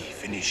before he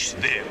finished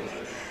them.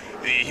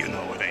 You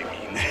know what I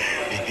mean.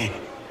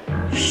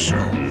 So,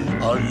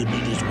 all you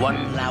need is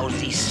one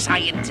lousy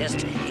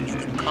scientist, and you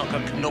can conquer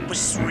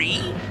Canopus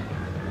 3?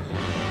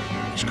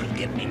 This could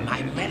get me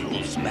my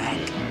medals back.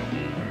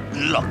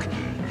 Look,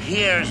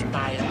 here's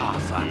my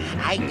offer.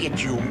 I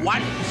get you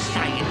one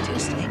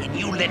scientist, and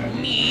you let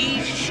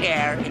me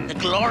share in the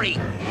glory.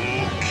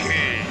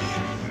 Okay,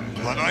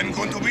 but I'm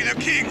going to be the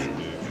king.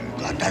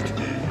 Got that?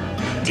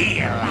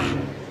 Deal.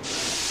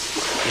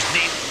 His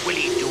name's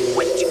Willie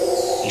DeWitt.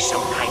 He's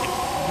some kind of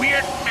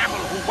weird mammal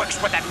who works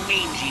for that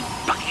mangy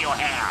Bucky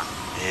O'Hare.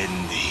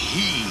 And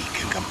he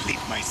can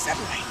complete my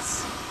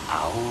satellites.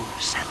 Our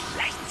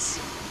satellites.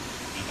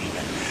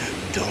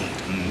 Don't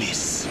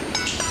miss.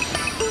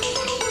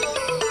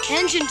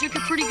 Engine took a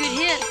pretty good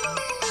hit.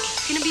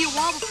 It's gonna be a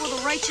while before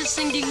the righteous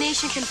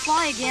indignation can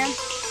fly again.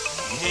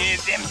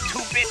 Them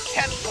 2-bit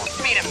tentacles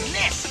made a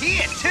mess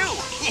here, too.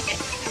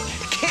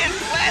 Can't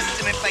blast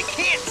them if I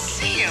can't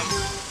see them.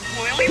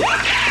 Willie,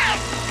 look out!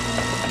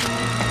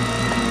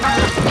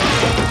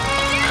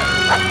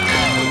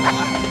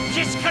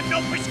 Kiss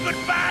Canopus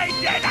goodbye,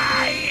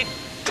 Deadeye!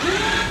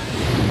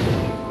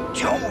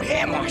 Toad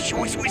Air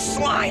Marshal was with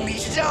Slimy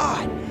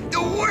Zod.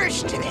 The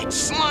worst of that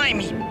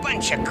slimy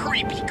bunch of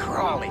creepy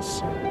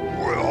crawlers.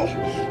 Well,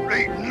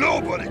 ain't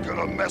nobody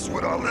gonna mess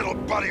with our little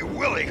buddy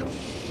Willie.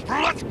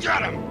 Let's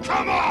get him!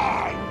 Come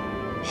on!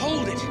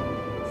 Hold it.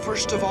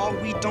 First of all,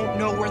 we don't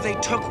know where they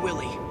took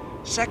Willie.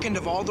 Second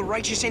of all, the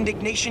righteous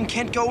indignation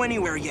can't go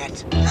anywhere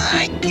yet.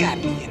 I got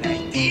me an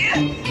idea.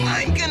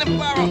 I'm gonna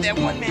borrow that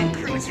one-man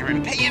cruiser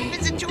and pay a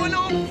visit to an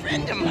old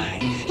friend of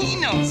mine. He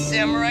knows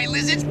samurai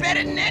lizards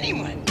better than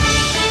anyone.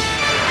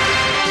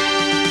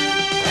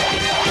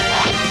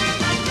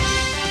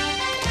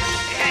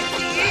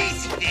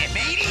 Easy there,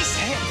 mateys.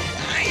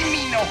 I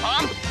mean no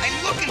harm. I'm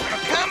looking for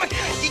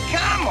Kamikaze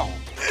Kamo.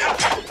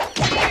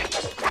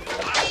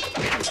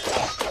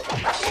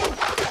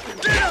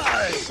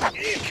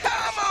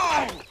 Come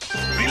on!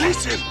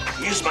 Release him.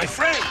 He's my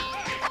friend.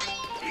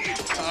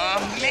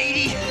 Oh,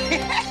 matey.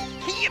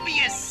 You'd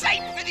be a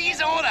sight for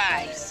these old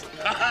eyes.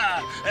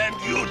 And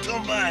you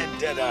don't mind,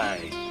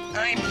 Deadeye.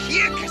 I'm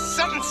here because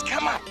something's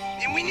come up,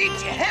 and we need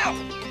your help.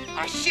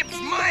 Our ship's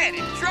mired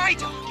in dry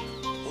dock.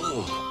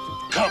 Oh,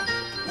 come,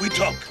 we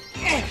talk.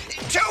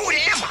 Toad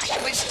Air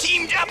Marshal is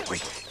teamed up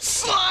with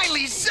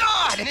Slyly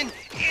Zod, and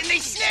they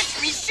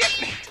snatched me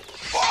shipment.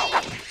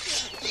 Whoa!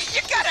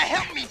 You gotta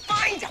help me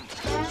find him.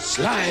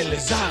 Sly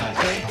Lizard,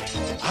 eh?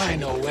 I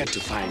know where to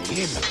find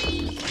him.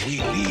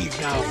 We leave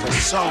now for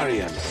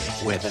Saurian,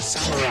 where the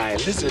samurai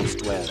lizards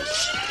dwell.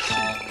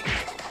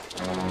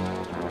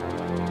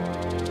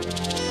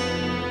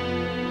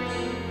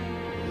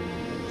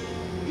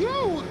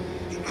 No,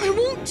 I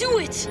won't do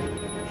it.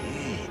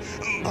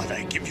 But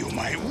I give you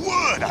my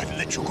word I'd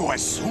let you go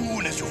as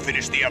soon as you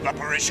finish the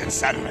evaporation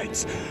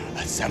satellites.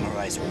 A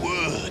samurai's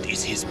word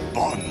is his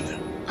bond.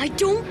 I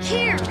don't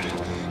care.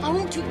 I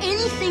won't do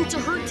anything to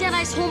hurt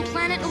Deadeye's home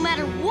planet no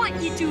matter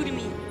what you do to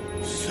me.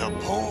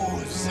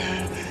 Suppose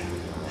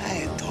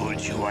I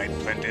told you I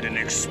planted an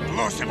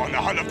explosive on the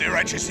hull of the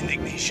righteous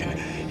indignation,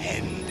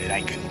 and that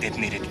I can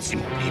detonate it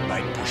simply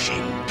by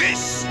pushing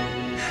this.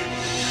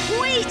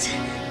 Wait!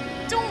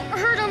 Don't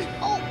hurt him.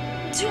 I'll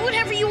do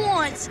whatever you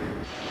want.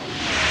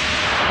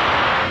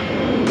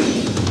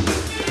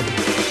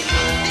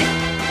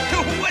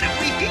 What have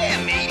we here,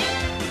 matey?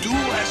 Do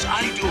as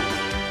I do.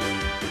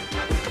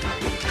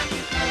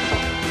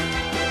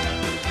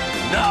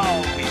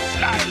 Now we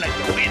fly like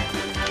the wind.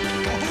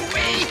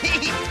 Wait!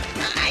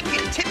 I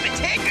can tip a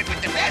tankard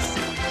with the best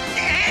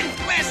and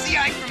blast the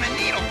eye from a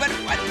needle, but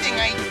one thing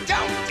I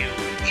don't do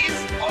is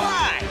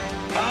fly.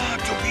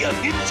 To be a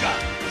ninja,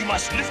 you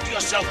must lift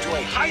yourself to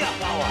a higher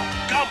power.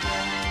 Come.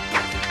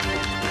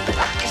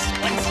 This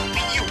one's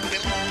for you,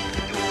 Billy.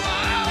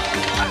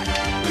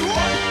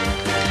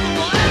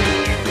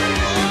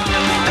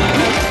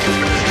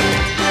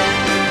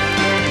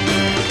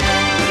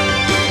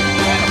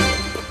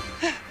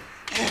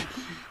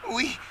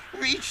 We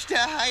reached a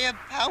higher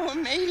power,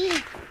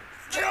 matey.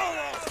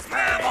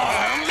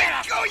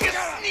 Let go, you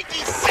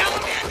sneaky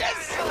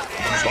salamanders!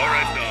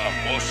 Surrender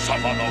or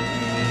suffer the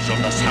wounds of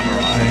the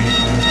samurai.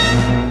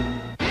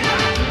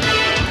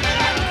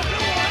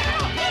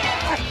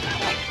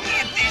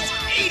 There's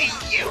 8 of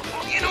you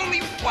and only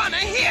 1 of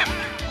him.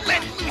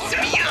 Let loose of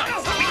me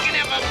arms so we can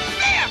have a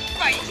fair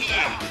fight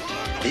here.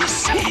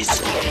 This is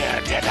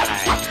fair,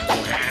 Deadeye.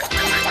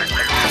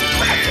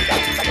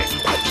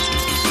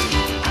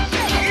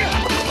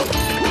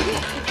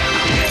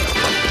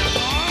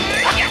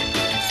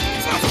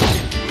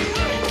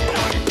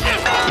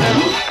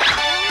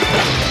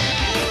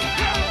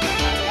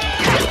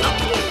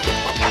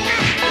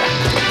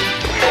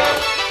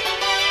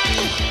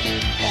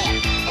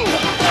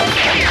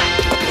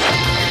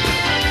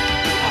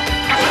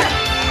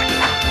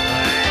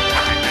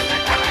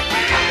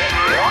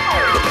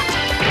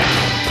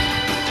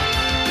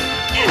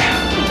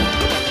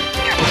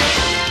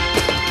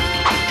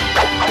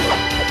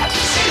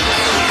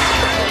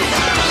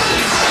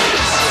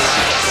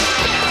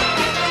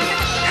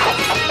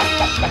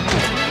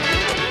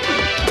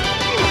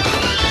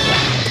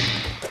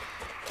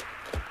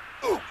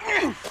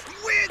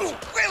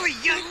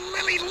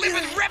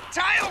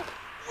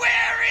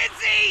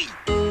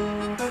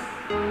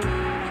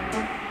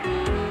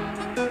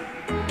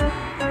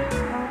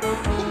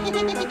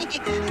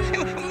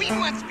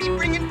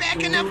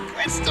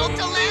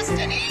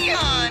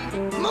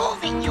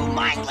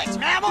 Complex,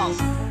 mammals!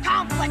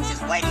 Complex is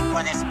waiting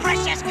for this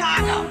precious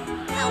cargo!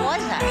 How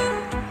was I?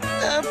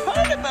 The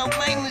part about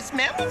mindless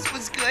mammals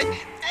was good.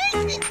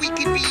 I think we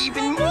could be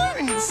even more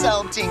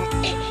insulting.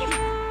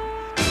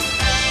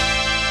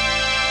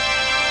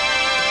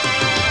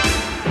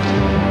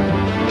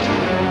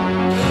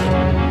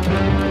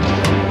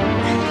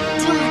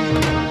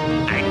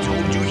 I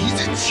told you he's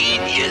a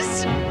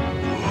genius!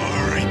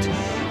 All right,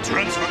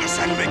 transfer the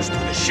satellites to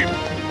the ship.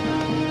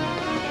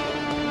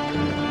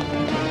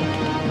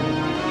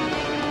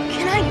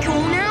 Can I go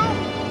now?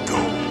 Go.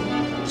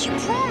 You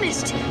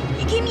promised.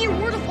 You gave me your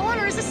word of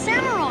honor as a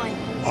samurai.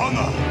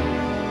 Honor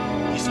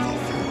is for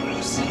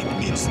fools. It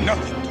means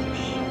nothing to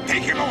me.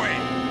 Take him away.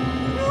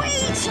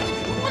 Wait!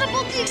 What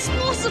about the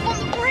explosive on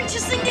the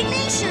righteous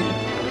indignation?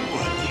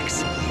 What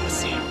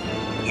explosive?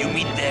 You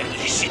mean the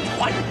illicit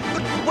one?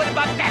 But what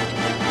about that?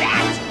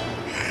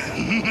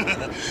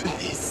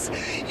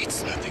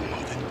 It's nothing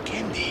more than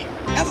candy.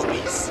 Have a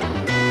piece.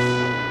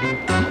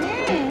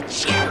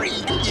 Cherry,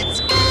 it's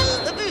good.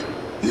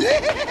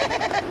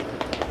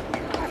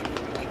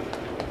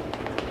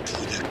 To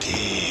the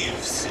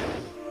caves.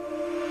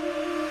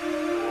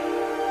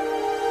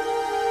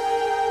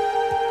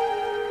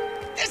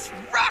 This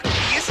rock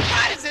is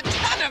hot as a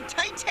ton of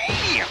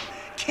titanium.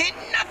 Can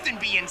nothing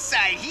be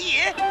inside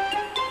here?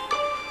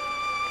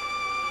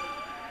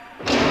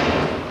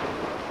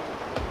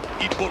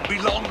 It won't be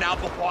long now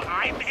before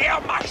I'm air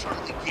marshal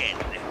again.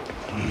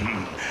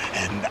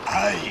 And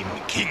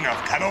I'm King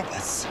of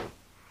Canopus.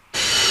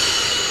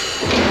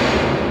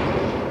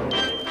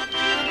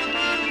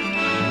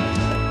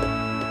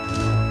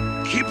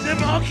 Keep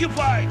them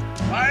occupied.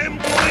 I'm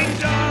going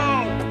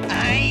down.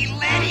 Aye,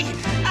 laddie.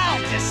 I'll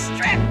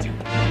distract him.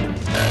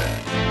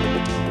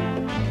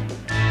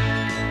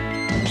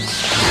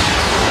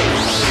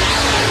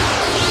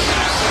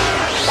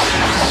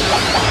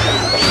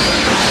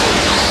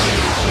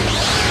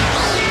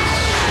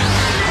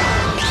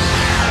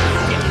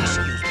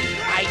 Excuse me.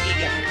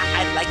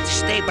 I'd like to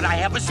stay, but I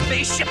have a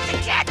spaceship to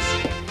catch.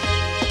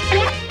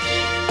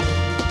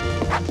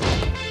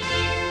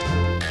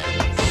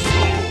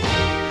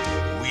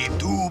 We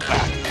do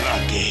battle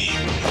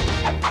again.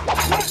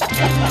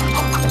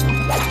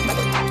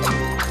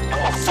 A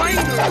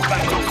final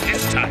battle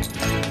this time.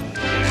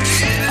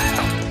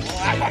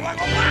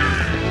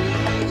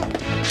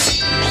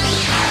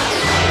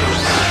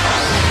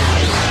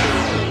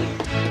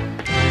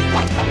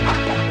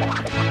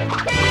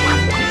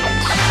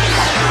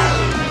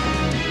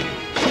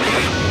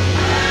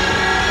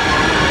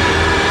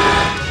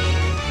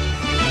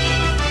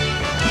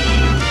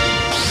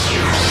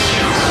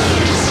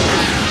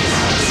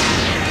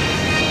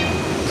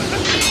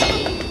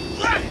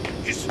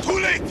 It's too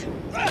late.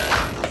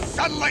 The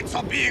satellites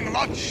are being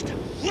launched. In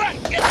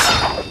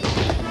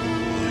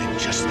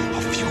just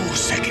a few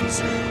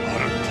seconds,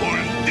 I'll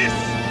pull this,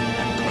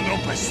 and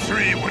Canopus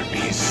 3 will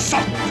be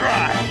sucked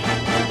dry.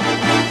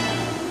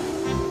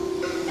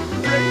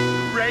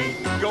 Ray,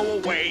 go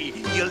away.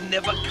 You'll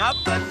never come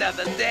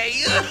another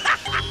day.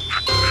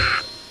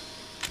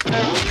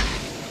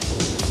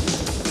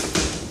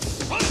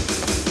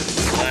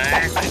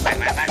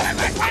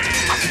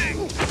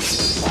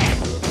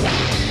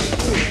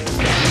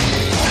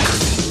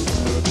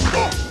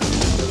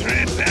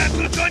 Prepare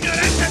to join your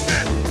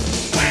ancestors.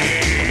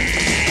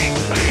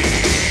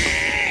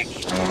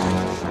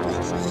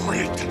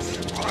 Wait,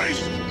 I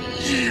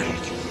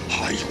yield.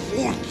 I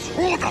won't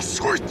throw the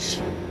switch.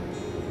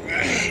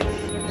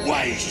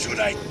 Why should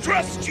I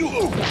trust you?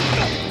 On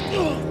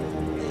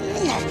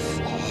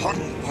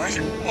my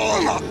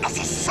honor as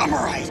a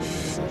samurai,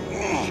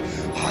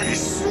 I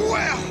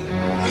swear.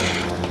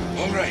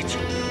 All right.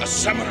 A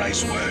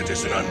samurai's word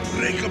is an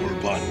unbreakable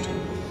bond.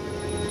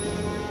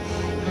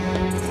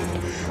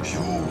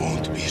 You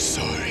won't be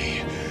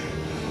sorry.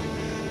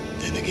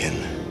 Then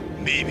again,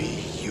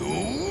 maybe you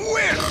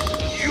will.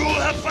 You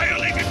have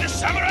violated the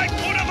samurai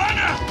code of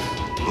honor.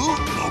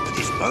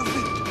 Nobody's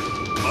perfect.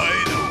 By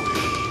the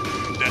way,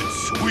 that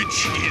switch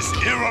is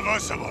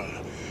irreversible.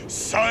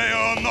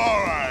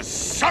 Sayonara,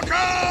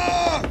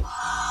 sucker!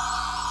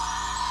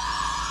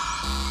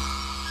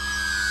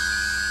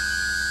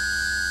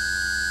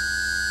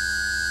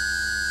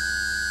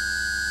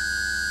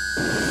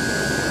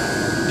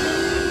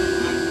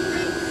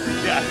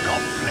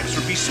 Complex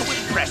will be so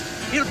impressed.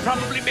 He'll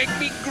probably make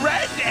me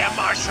Grand Air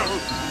Marshal. You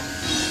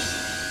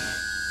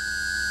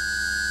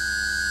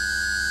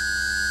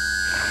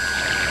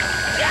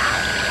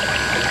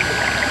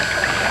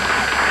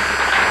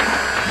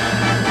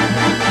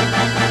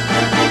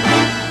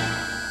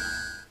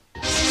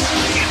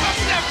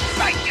must have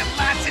fight your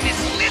lots in his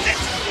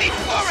lizards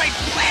before I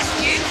blast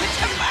you into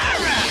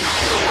tomorrow!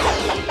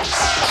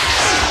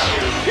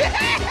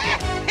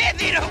 And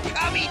they don't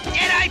call me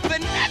Jedi for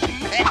nothing!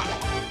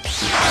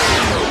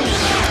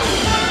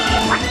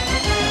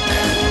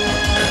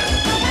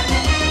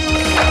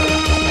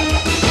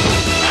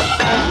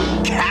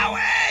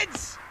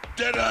 Cowards!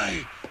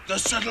 Deadeye, the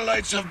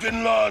satellites have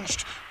been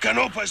launched.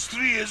 Canopus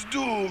 3 is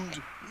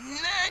doomed.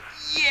 Not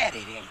yet,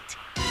 it ain't.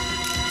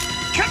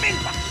 Come in,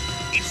 Bucky.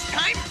 It's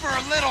time for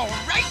a little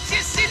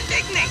righteous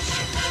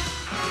indignation.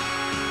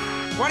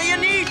 What do you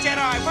need,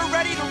 Deadeye? We're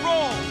ready to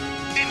roll.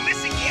 Then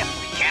listen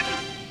carefully, Captain.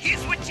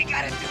 Here's what you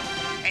gotta do.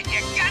 And you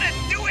gotta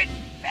do it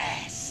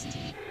fast.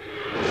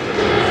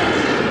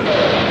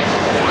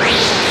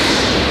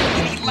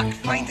 Any luck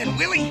finding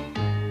Willie?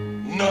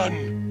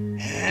 None.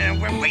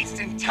 We're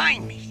wasting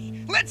time,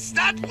 matey. Let's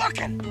start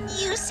looking.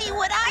 You see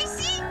what I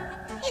see?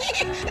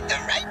 The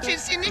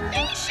righteous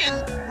indignation.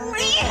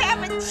 We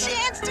have a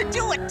chance to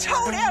do what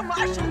Toad Air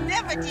Marshal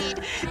never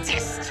did.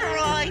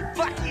 Destroy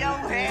Bucky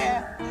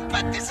O'Hare.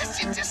 But this is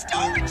just a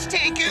storage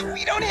tanker.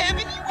 We don't have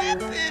any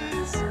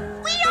weapons.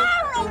 We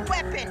are a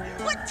weapon.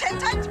 We're 10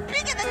 times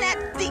bigger than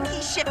that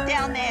dinky ship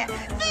down there.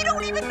 They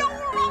don't even know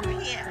we're up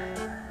here.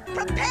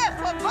 Prepare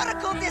for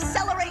vertical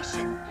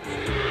deceleration.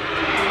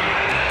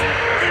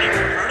 Ready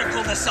for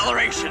vertical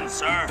deceleration,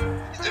 sir.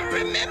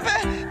 Remember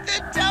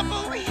the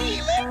double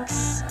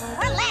helix?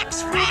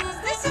 Relax, Frax.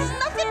 This is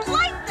nothing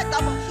like the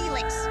double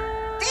helix.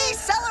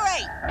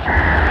 Decelerate.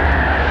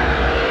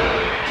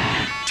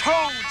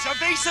 Toads,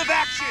 evasive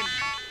action.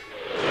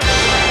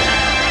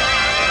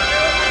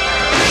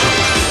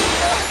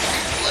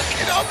 Look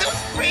at all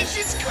those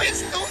precious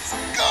crystals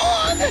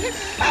gone.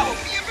 How are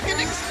we ever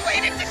gonna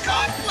explain it to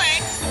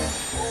Complex?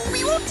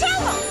 We will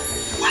tell them.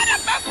 What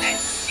about the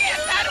ship?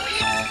 How do we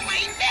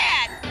explain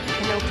that?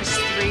 Canopus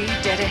 3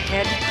 dead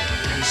ahead.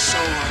 And so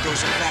are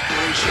those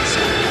evaporation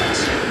samples.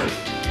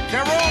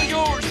 They're all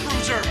yours,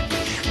 Bruiser.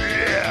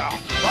 Yeah,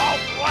 I'll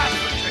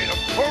blasticate them,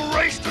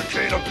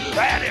 erasticate them,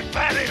 and if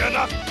that ain't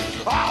enough,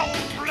 I'll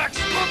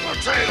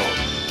exfiltrate them.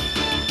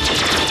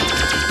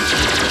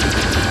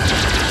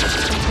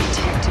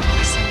 Protected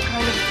by some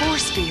kind of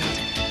force field.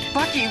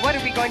 Bucky, what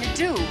are we going to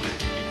do?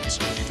 That's a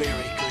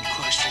very good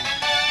question.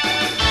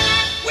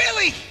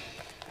 Willie!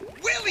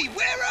 Willie,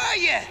 where are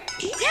you?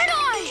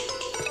 Deadeye!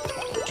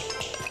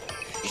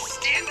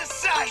 Stand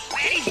aside,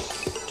 lady.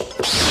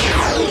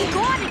 We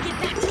gotta get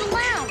back to the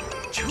lab.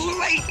 Too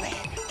late,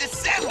 lad. The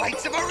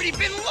satellites have already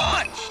been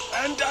launched.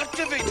 And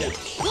activated.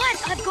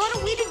 But I've got a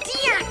way to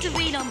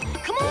deactivate them.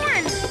 Come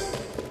on!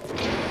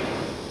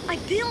 I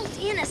built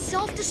in a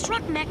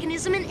self-destruct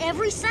mechanism in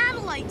every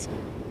satellite.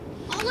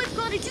 All I've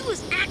got to do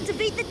is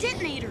activate the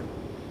detonator.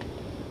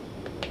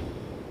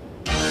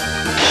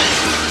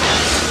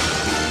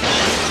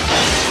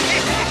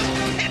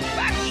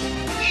 Bucky,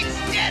 it's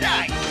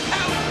Deadeye.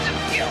 How's the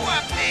view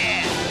up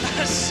there?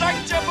 A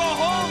sight to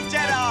behold,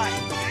 Deadeye.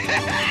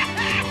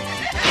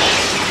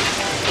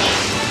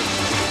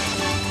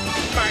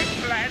 My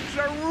plans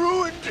are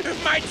ruined.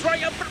 My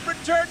triumphant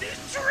return is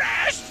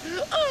trashed.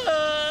 Oh.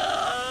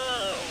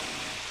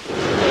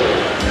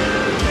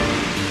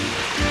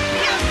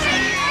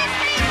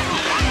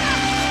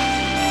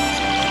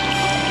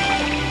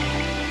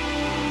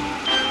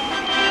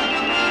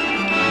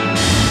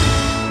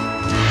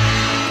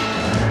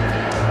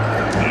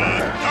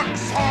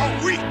 Ducks are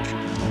weak.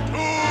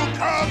 To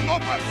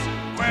Canopus,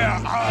 where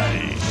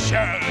I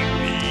shall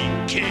be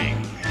king.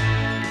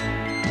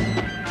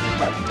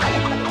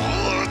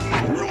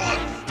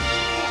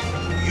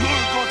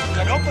 You'll go to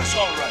Canopus,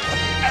 all right,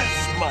 as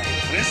my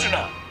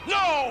prisoner.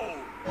 No!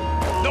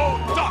 No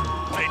duck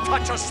may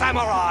touch a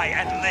samurai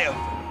and live.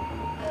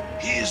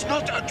 He is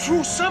not a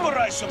true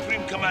samurai,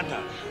 Supreme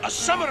Commander. A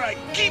samurai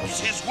keeps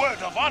his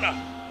word of honor.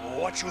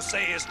 What you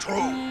say is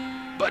true.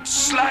 But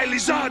Sly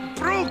Lizard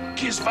broke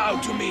his vow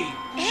to me.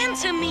 And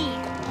to me.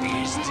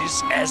 Is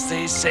this as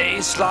they say,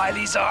 Sly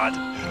Lizard?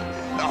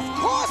 Of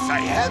course I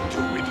had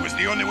to. It was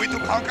the only way to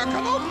conquer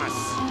Canopus.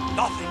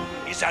 Nothing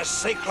is as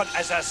sacred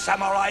as a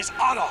samurai's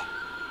honor.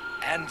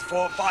 And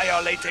for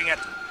violating it,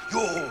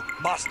 you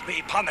must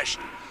be punished.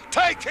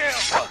 Take him!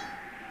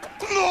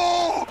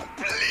 No!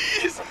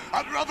 Please!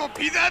 I'd rather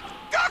be that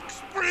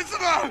duck's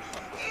prisoner!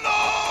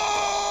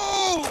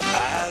 No!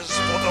 As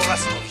for the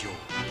rest of you,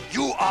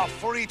 you are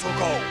free to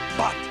go.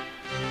 But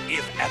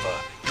if ever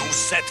you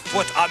set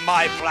foot on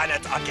my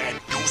planet again,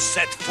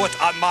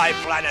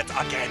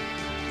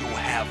 you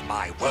have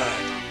my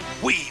word.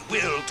 We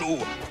will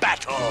do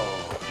battle.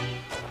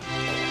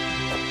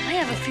 I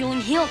have a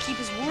feeling he'll keep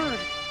his word.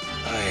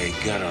 I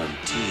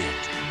guarantee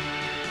it.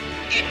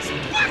 It's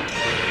Bucky!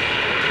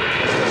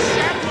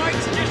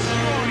 Satellites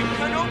destroyed.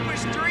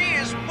 Canopus 3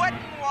 is wet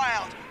and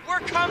wild.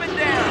 We're coming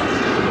down.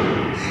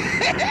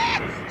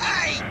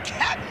 Aye,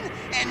 Captain,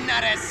 and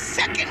not a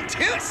second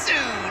too soon.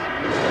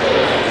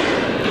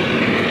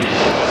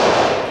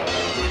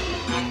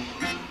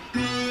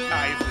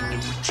 I've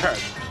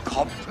returned,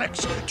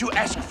 Complex, to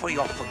ask for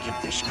your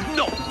forgiveness.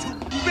 No, to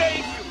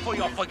beg for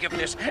your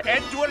forgiveness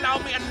and to allow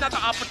me another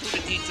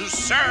opportunity to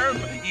serve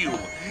you.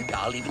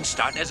 I'll even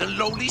start as a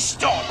lowly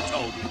storm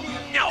toad.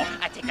 No,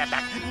 I take that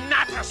back.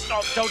 Not a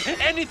storm toad.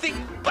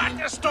 Anything but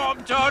a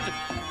storm toad.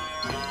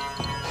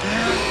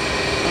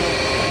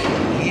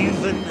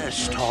 Even a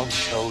storm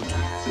toad.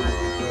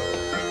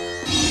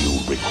 You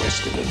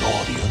requested an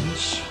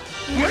audience?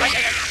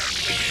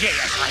 Yes,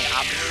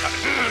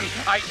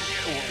 I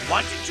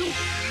wanted to.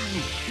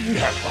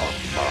 Never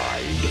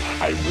mind.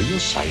 I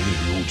reassign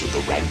you to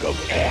the rank of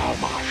Air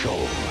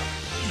Marshal.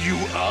 You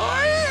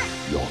are?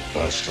 Your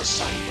first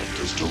assignment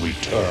is to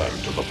return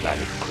to the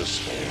planet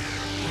Crystal.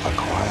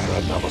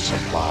 Acquire another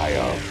supply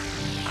of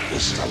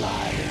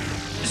crystalline.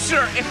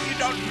 Sir, if you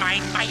don't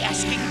mind my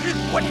asking,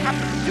 what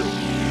happened to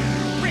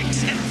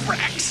Rix and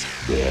Frax?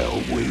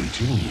 They're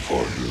waiting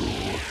for you.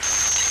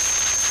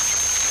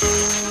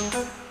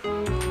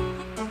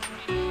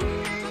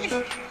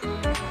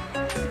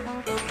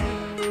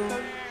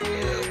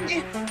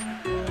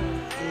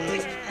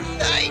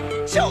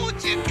 I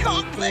told you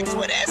Complex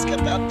would ask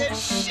about the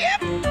ship.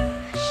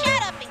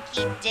 Shut up and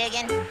keep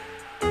digging.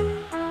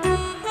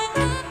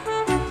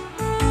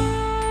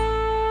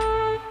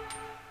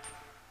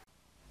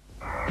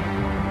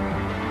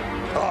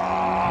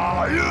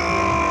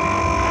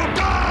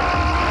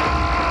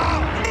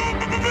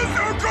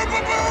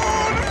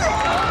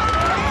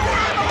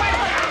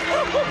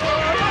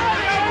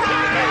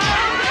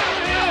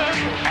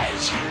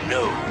 As you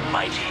know,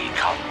 mighty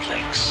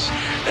Complex,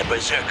 the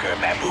Berserker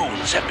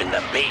baboons have been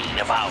the bane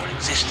of our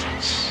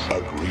existence.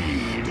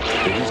 Agreed.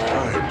 It is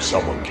time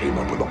someone came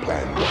up with a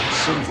plan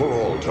once and for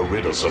all to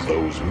rid us of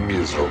those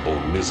miserable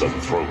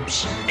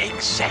misanthropes.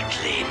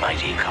 Exactly,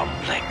 mighty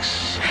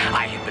Complex.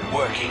 I have been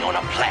working on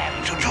a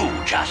plan to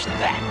do just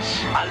that.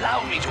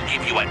 Allow me to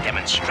give you a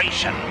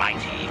demonstration,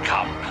 mighty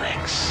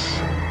Complex.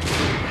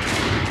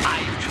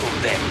 I've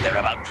told them they're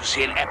about to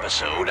see an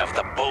episode of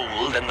The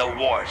Bold and the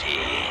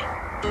Warty.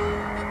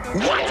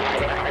 What?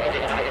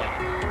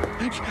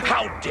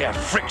 How dare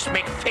Fricks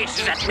make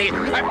faces at me?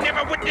 I've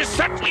never witnessed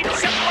such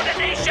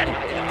insubordination!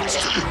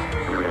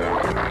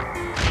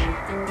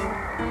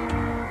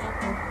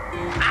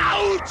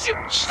 Ouch!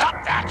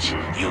 Stop that,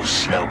 you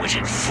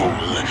slow-witted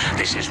fool.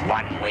 This is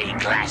one-way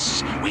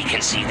glass. We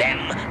can see them,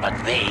 but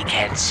they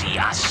can't see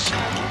us.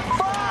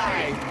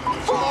 5,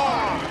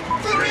 4,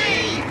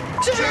 3,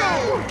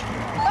 2.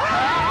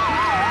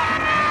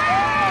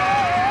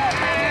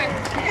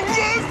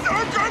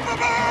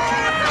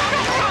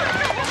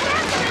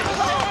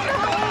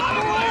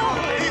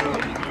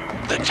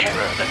 The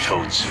terror the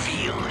toads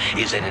feel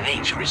is an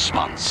innate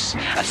response,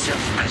 a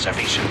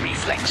self-preservation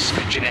reflex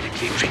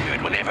genetically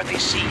triggered whenever they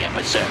see a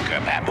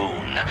berserker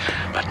baboon.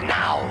 But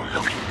now,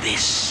 look at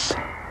this.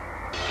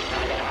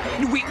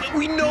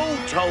 We know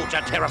toads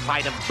are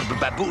terrified of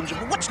baboons.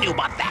 What's new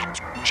about that?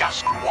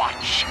 Just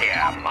watch,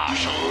 Air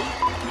Marshal.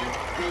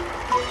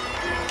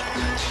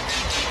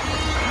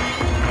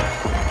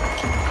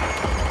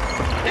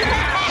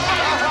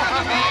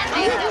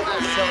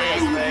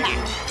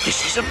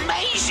 This is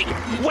amazing!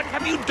 What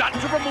have you done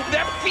to remove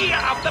their fear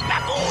of the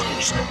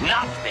baboons?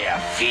 Not their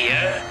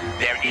fear,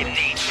 their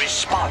innate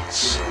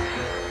response.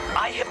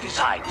 I have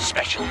designed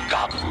special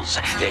goggles.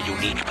 Their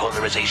unique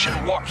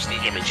polarization warps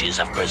the images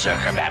of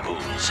berserker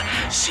baboons.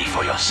 See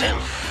for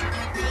yourself.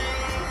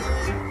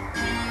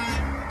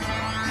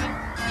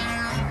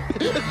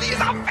 These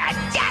are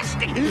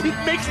fantastic!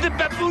 It makes the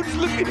baboons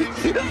look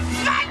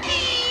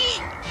funny!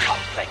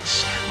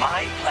 Complex,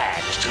 my plan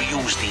is to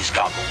use these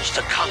goggles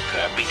to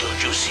conquer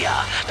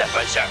Betelgeusia, the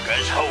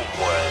berserker's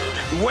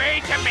homeworld.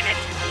 Wait a minute!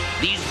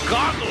 These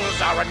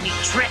goggles are a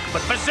neat trick,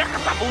 but berserker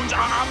baboons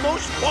are our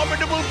most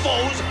formidable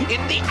foes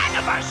in the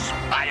universe.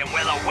 I am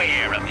well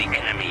aware of the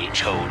enemy,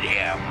 Toad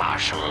Air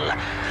Marshal.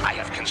 I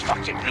have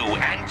constructed new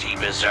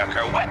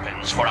anti-berserker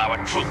weapons for our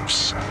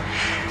troops.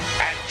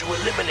 And to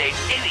eliminate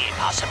any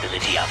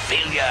possibility of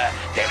failure,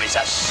 there is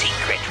a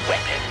secret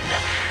weapon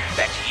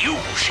that you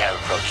shall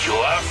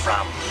procure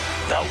from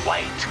the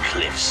White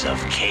Cliffs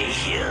of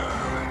Cahill.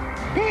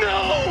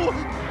 No!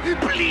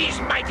 Please,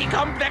 mighty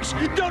Complex,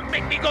 don't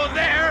make me go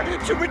there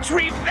to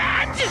retrieve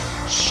that!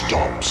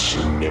 Stop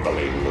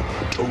sniveling.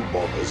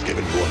 Toadmom has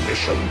given you a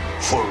mission.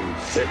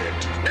 Fulfill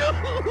it.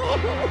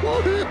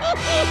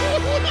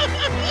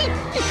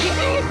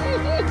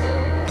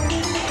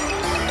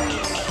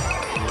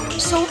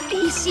 So,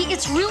 you see,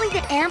 it's really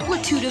the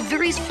amplitude of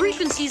various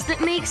frequencies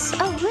that makes...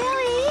 Oh,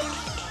 really?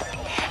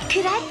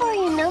 Could I borrow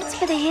your notes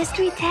for the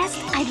history test?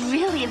 I'd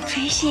really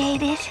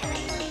appreciate it.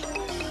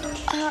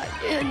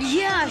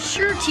 Yeah,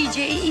 sure,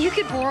 TJ. You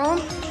could borrow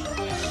them.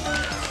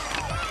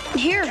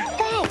 Here.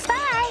 Thanks,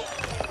 bye.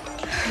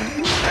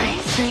 I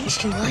think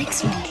she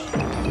likes me.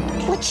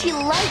 What she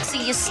likes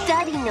are your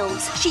study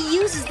notes. She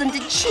uses them to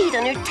cheat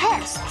on her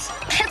tests.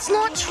 That's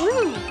not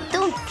true.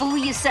 Don't fool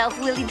yourself,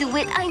 Willie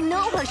DeWitt. I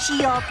know how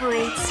she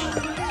operates.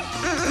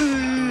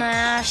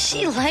 Nah,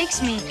 she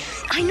likes me.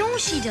 I know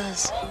she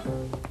does.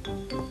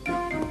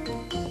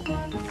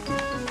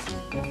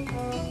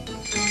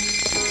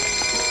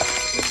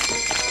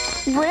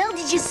 Well,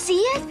 did you see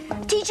it?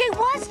 TJ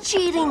was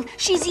cheating.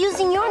 She's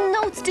using your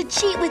notes to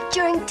cheat with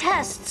during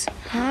tests.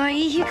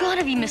 You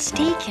gotta be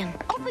mistaken.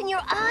 Open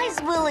your eyes,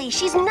 Willie.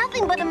 She's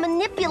nothing but a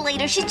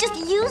manipulator. She's just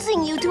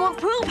using you to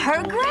improve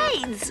her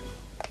grades.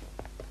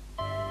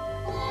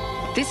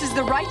 This is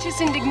the righteous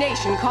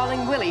indignation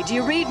calling Willie. Do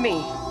you read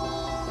me?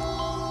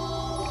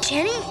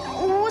 Jenny,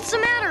 what's the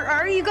matter?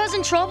 Are you guys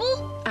in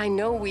trouble? I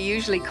know we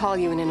usually call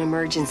you in an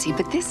emergency,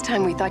 but this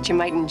time we thought you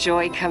might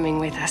enjoy coming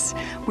with us.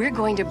 We're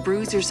going to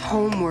Bruiser's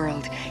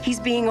homeworld. He's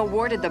being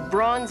awarded the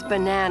Bronze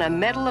Banana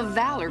Medal of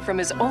Valor from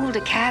his old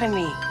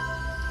academy.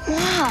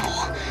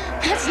 Wow,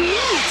 that's neat.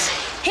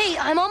 Hey,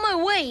 I'm on my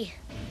way.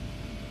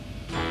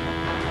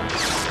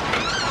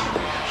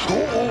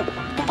 Oh,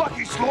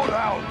 Bucky, slow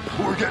down.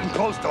 We're getting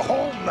close to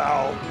home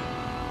now.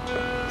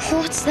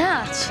 What's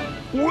that?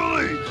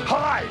 Willie,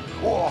 hi.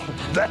 Oh,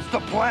 that's the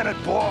planet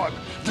Bog.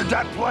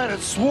 That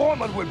planet's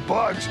swarming with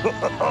bugs.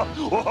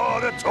 Oh,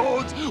 the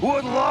Toads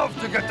would love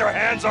to get their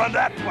hands on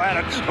that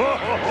planet.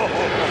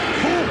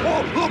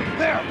 Oh, look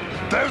there.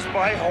 There's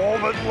my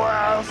home at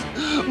last.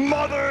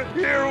 Mother,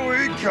 here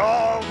we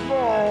come.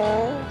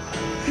 Oh.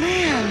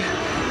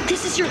 Man,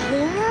 this is your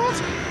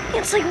homeworld?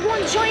 It's like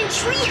one giant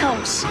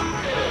treehouse.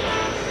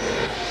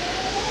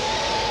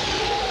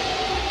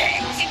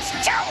 It's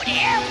Toad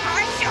here,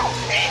 Marshall.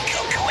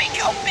 Can we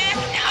go back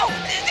now?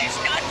 There's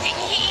nothing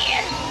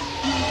here.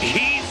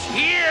 He's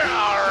here,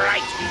 all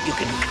right. You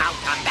can count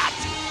on that.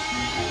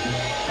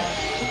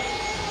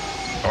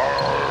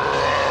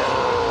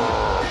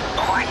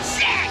 What's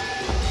that?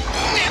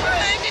 Never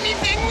heard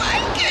anything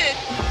like it.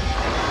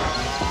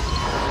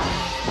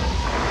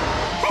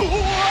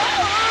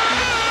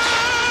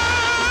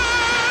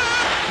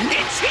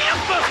 It's him!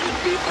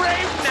 Be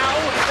brave now.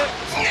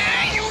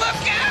 Hey,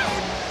 look out!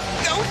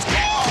 Those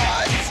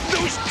claws!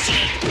 Those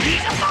teeth!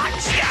 He's a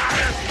monster!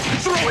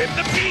 Throw him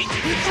the meat!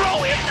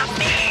 Throw him the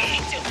meat!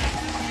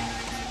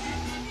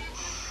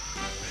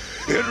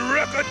 In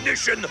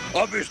recognition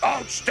of his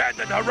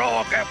outstanding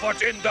heroic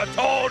efforts in the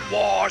Toad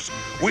Wars,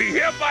 we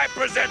hereby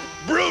present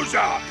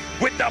Bruiser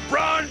with the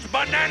Bronze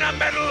Banana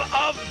Medal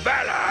of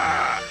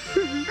Valor.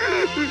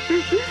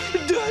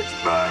 That's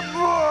my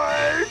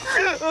boy.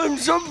 I'm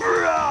so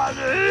proud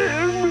of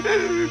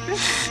him.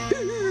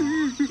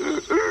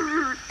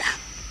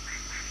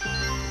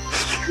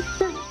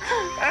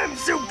 I'm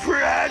so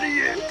proud of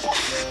you,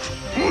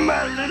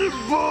 my little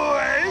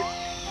boy.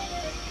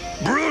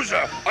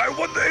 Bruiser, I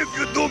wonder if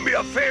you'd do me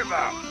a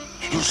favor.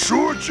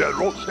 Sure,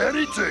 General.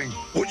 Anything.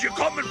 Would you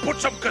come and put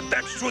some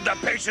cadets through the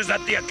paces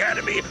at the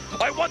academy?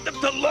 I want them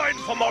to learn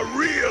from a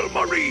real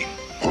Marine.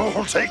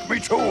 Oh, take me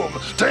to him.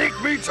 Take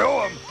me to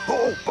him.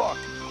 Oh, Buck,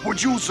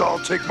 would you all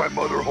take my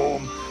mother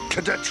home?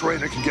 Cadet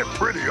training can get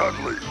pretty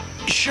ugly.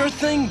 Sure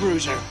thing,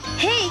 Bruiser.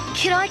 Hey,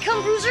 can I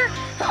come, Bruiser?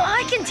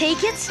 I can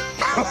take it.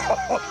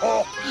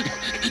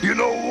 You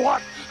know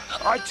what?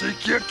 I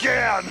think you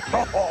can.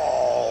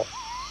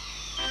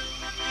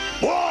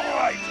 All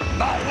right,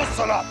 now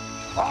listen up.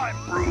 I'm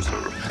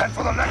Bruiser, and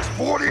for the next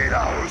 48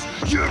 hours,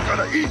 you're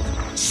gonna eat,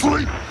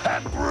 sleep,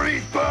 and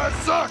breathe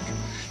berserk.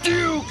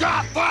 You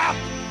got that?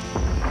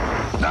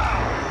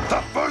 Now,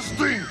 the first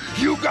thing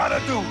you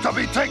gotta do to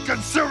be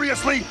taken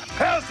seriously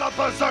as a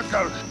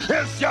berserker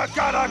is you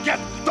gotta get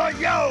the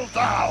yell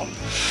down.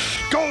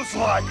 Goes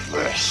like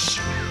this.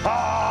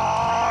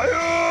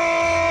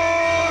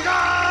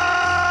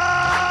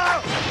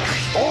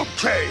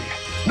 Okay,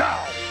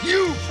 now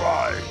you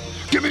try.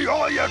 Give me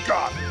all you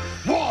got.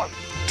 1,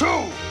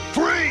 2,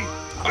 3.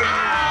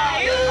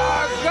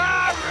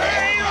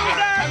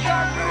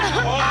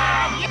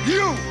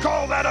 You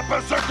call that a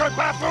berserker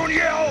baboon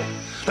yell?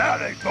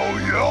 That ain't no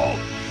yell.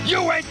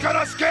 You ain't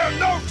gonna scare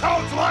no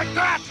toads like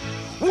that.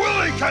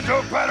 Willie can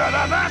do better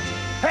than that,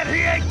 and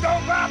he ain't no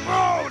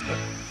baboon.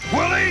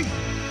 Willie?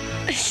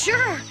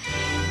 Sure.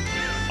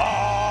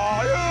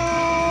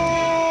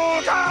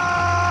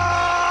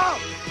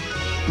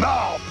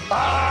 Now,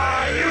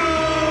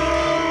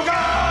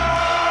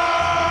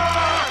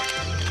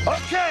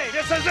 okay,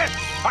 this is it.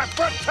 Our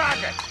first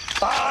target.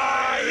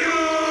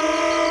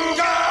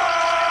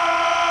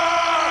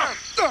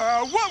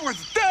 What was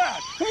that?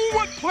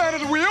 What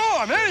planet are we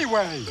on,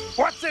 anyway?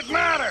 What's it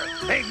matter?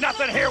 Ain't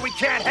nothing here we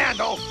can't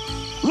handle.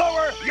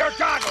 Lower your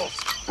goggles.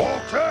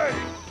 Okay.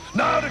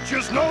 Now that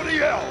you know the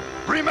yell,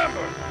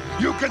 remember,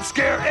 you can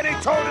scare any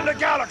toad in the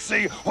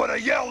galaxy with a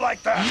yell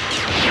like that.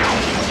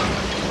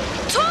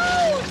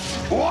 Toads!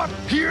 What?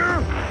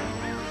 Here?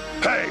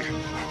 Hey,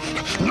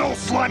 no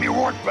slimy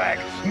wart bag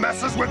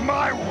messes with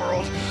my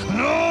world.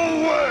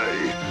 No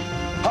way.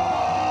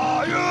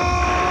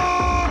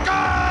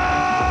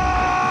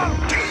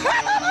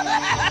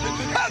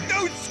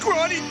 Those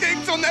scrawny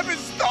things will never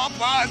stop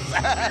us.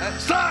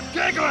 Stop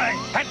giggling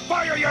and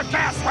fire your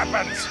gas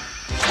weapons.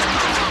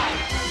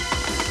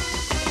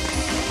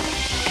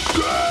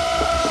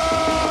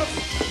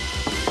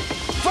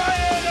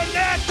 Fire the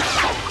net!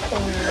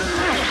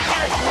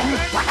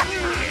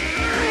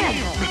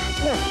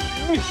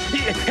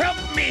 Help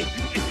me!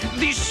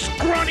 These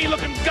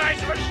scrawny-looking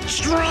guys are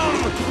strong!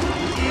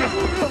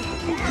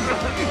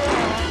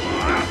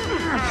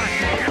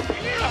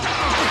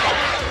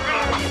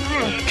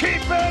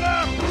 Keep it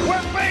up!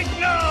 We're beating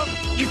them!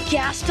 Your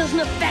gas doesn't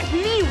affect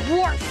me,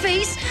 wart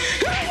face!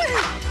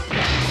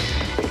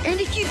 And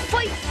if you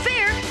fight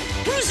fair,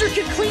 Bruiser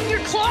could clean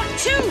your clock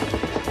too!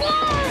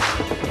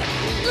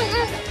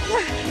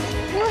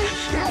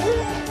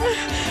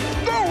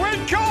 No, we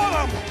got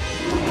him!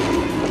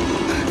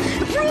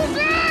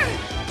 Bruiser!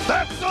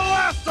 That's the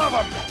last of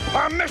them!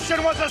 Our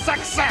mission was a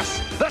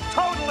success! The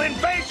total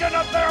invasion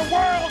of their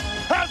world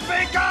has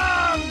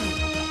begun!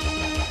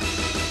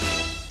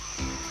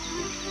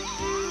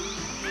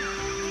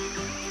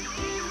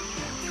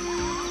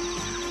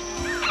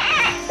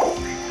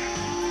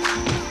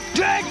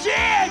 That's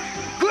it!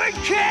 Good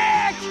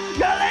catch!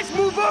 Now let's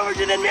move over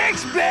to the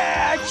next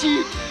batch!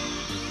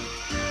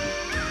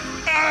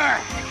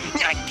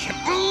 I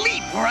can't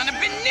believe we're on a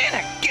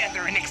banana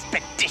gathering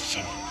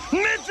expedition.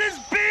 Mrs.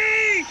 B!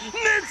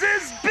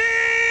 Mrs. B!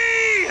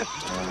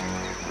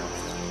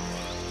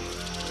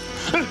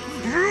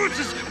 Bruce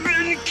has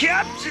been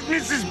captured,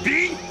 Mrs.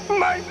 B.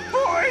 My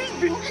boy's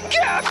been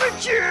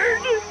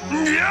captured.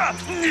 Yeah,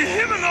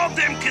 him and all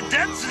them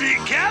cadets at the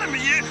academy,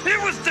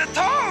 it was the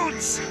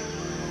Toads.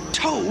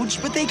 Toads?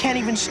 But they can't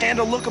even stand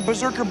to look a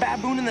berserker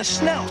baboon in the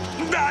snout.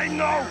 I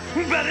know,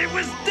 but it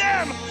was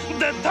them.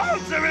 The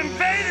Toads are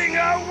invading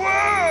our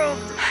world.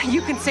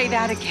 You can say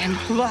that again.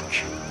 Look.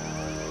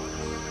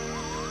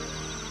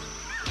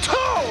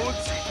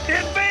 Toads!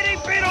 Invading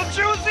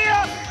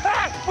Beetlejuicia?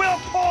 We'll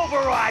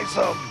pulverize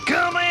them!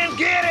 Come and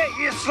get it,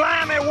 you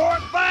slimy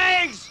wart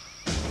bags!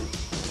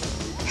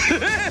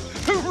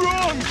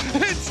 Wrong!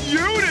 It's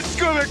you that's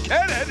gonna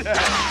get it!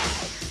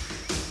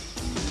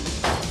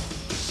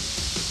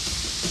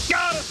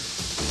 Gotta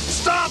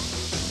stop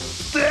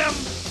them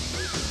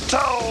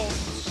toads!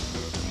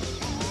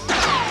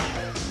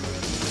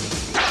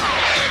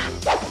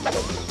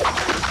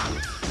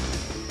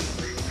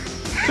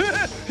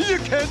 You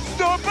can't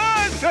stop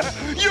us!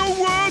 Your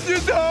world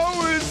is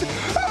ours!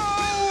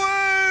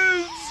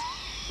 Ours!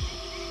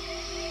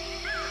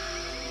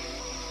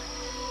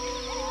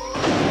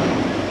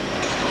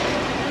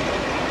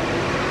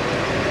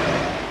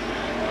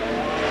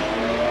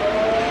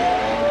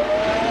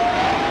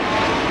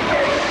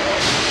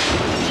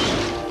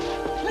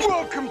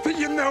 Welcome to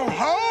your new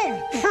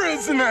home,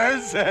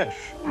 prisoners!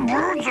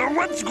 Bruiser,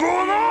 what's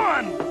going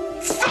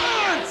on?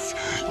 Silence!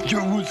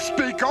 You will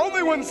speak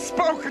only when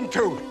spoken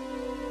to.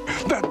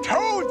 The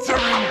Toads are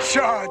in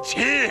charge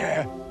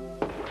here.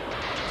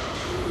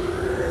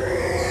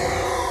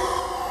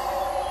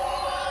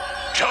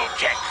 Toad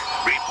Tech,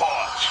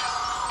 report.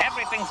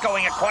 Everything's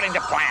going according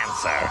to plan,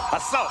 sir.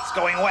 Assault's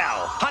going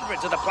well.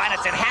 Hundreds of the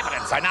planet's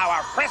inhabitants are now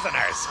our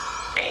prisoners.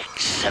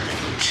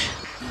 Excellent.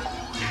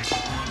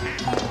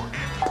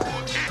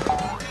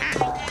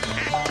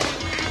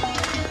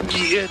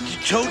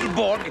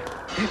 Toadborg,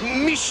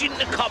 mission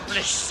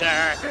accomplished,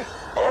 sir.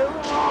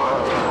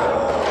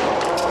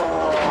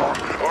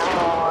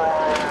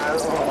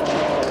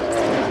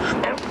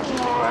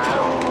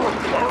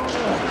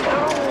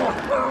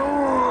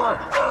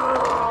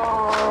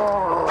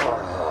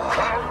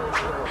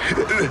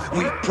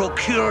 We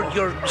procured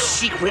your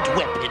secret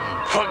weapon.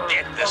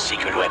 Forget the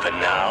secret weapon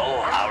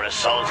now. Our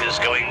assault is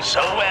going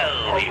so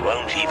well, we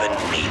won't even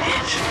need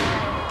it.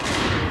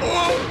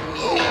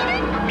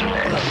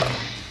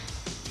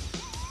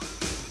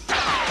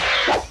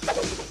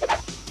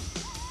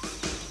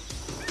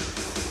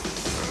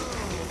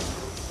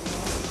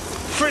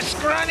 For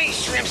scrawny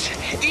shrimps,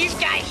 these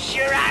guys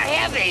sure are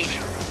heavy.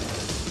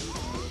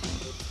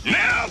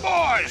 Now,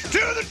 boys,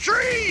 to the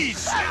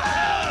trees!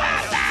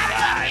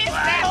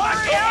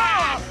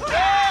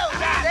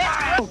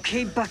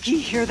 Okay, Bucky,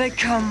 here they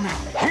come.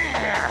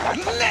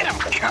 Let them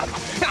come.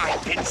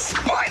 I've been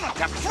spoiled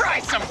to fry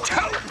some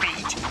toad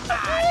meat.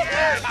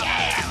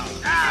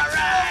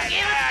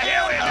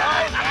 Here we go.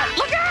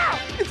 Look out!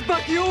 It's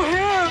Bucky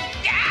O'Hare!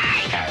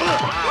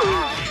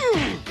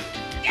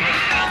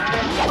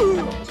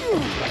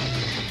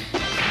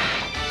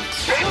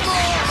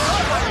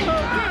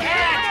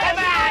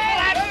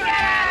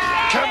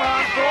 Come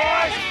on,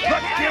 boys!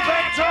 Let's give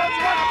that Toads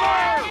one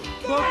more!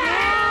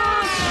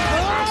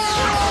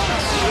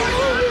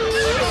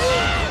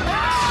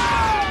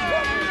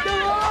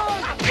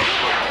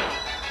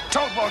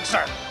 Toadborg,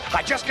 sir.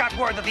 I just got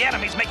word that the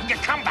enemy's making a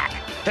comeback.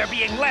 They're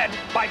being led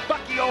by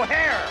Bucky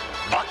O'Hare.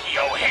 Bucky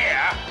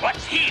O'Hare?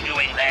 What's he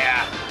doing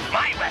there?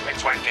 My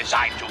weapons weren't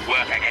designed to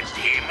work against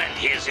him and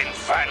his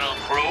infernal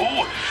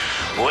crew.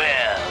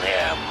 Well,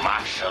 Air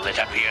Marshal, it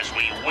appears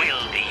we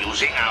will be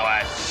using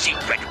our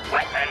secret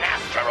weapon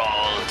after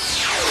all.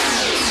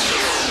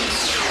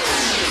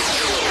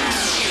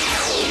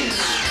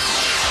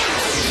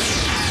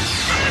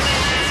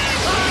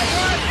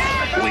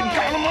 We've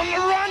got them on the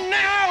run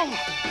now!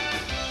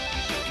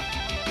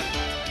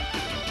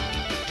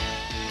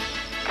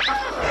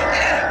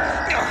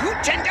 Who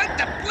turned out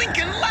the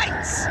blinking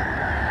lights?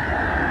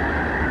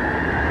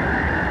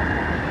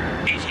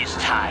 It is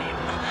time.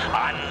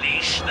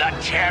 Unleash the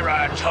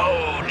Terror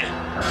Toad.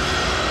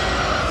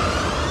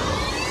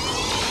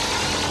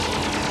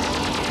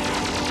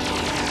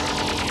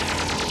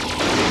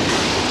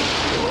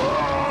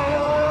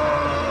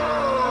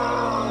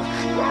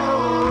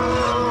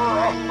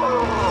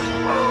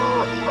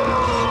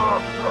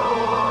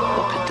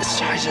 Look at the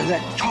size of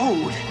that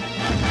toad.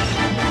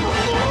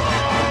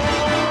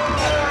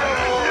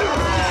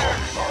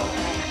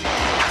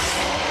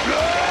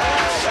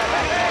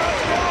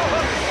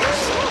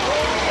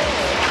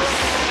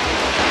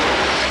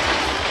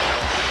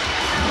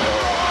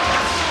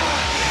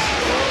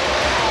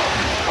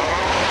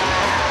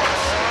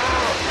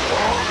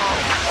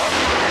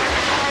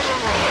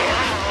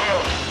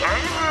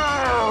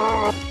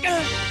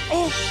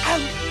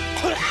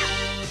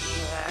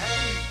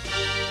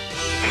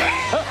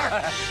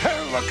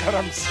 Look at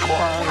him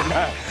squirm.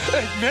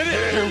 Admit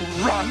it, you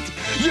runt.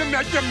 You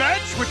met your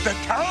match with the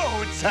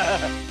toads.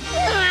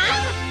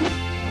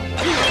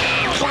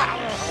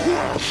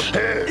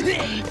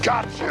 Hey,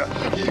 gotcha,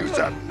 you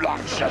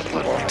obnoxious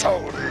little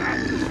toady.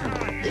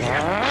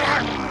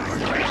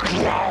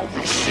 Wow,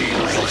 the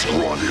seems a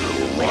scrawny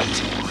little runt.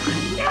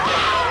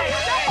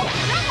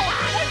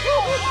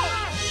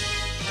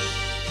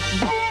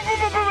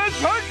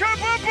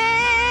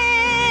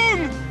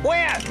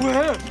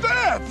 Where?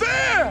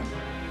 There!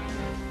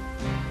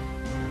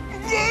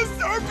 The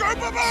Sucker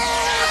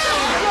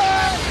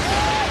Baboon!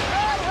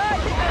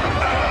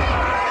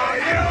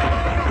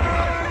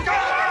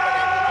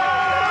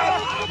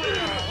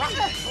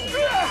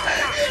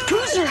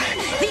 Bruiser,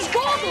 these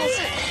goggles!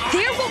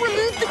 They will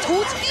remove the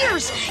toad's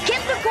fears!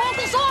 Get the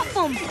goggles off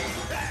them!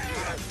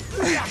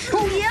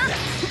 Oh, yeah?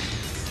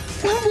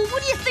 Well,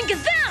 what do you think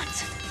of that?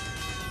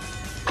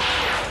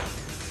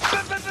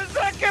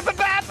 Berserker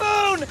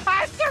Baboon!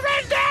 I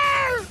surrender!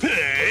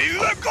 Hey,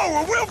 let go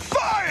or we'll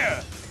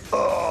fire!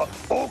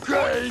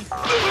 Okay.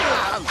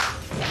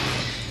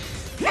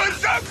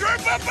 Berserker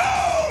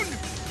Baboon!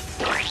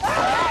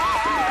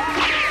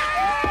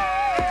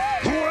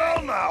 Well,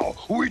 now,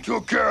 we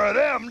took care of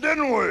them,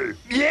 didn't we?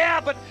 Yeah,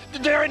 but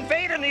they're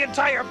invading the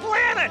entire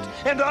planet,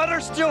 and the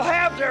others still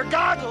have their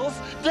goggles.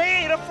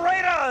 They ain't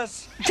afraid of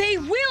us. They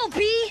will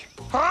be!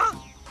 Huh?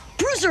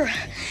 Bruiser,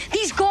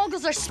 these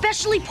goggles are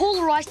specially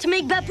polarized to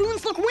make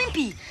baboons look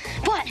wimpy.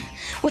 But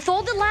with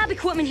all the lab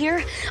equipment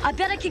here, I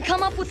bet I can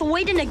come up with a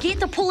way to negate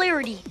the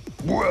polarity.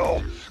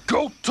 Well,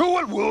 go to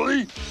it,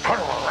 Willie. Come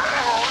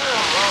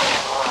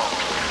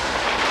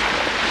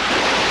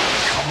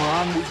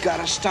on, we've got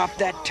to stop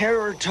that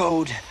terror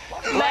toad.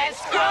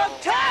 Let's go,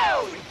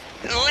 Toad!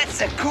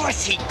 Let's, of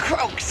course, he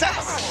croaks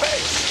us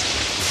first.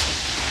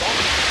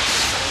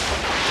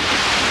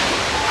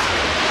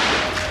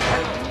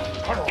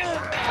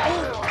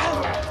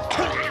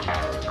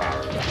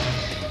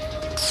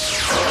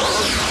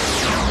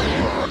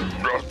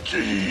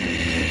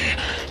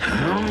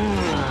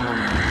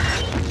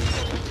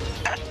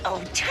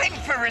 Uh-oh, time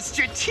for a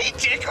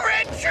strategic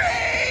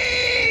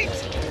retreat!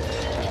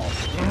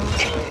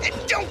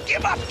 Don't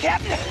give up,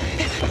 Captain!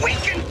 We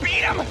can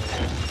beat him!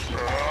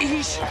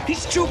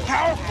 He's too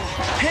powerful.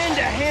 Hand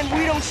to hand,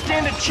 we don't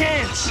stand a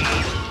chance.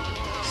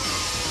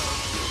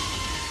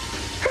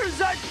 Is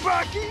that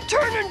Bucky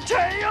turning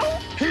tail?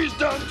 He's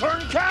done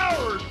turned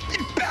coward!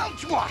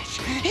 Belchwash!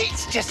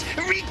 He's just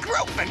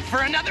regrouping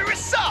for another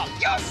assault,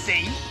 you'll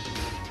see!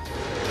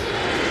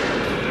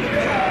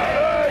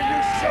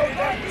 You showed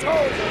that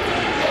toad!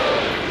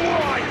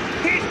 Why,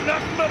 he's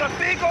nothing but a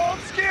big old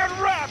scared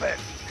rabbit!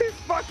 If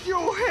Bucky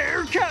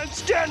O'Hare can't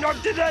stand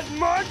up to that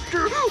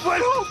monster,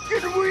 what hope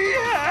can we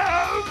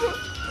have?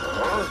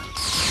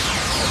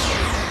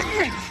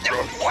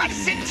 What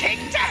does it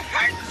take to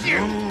hurt you?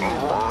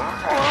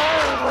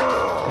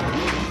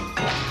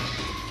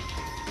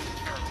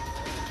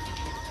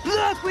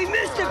 Look, we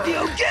missed a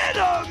few! Get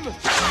him!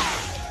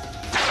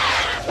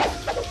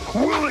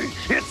 Willie,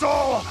 it's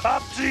all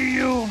up to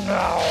you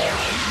now.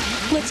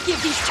 Let's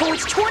give these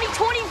toads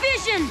 20/20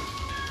 vision!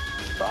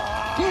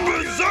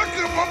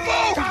 Berserker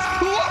Baboons!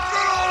 Look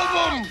at all of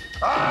them!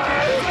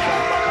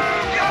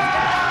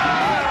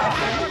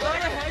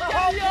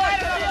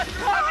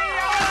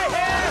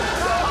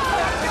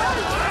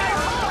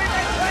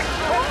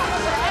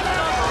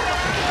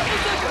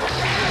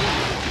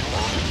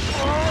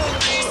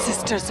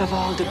 Sisters of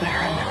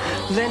Aldebaran,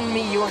 lend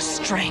me your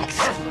strength.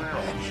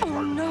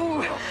 Oh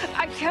no,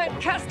 I can't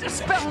cast a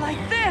spell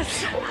like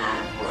this.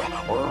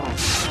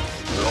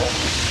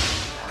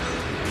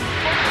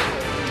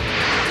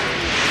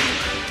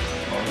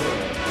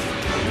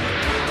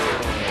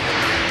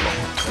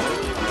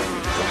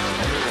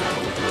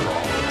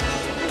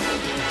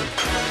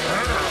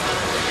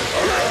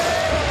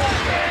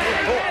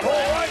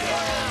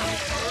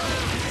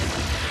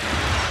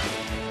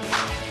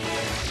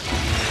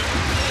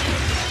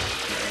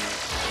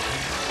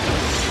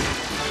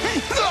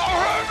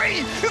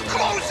 Hurry!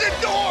 Close the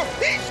door!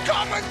 He's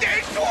coming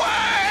this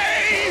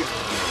way!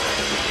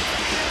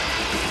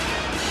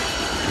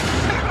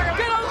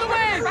 Get out of the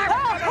way!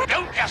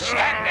 Don't just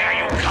stand there,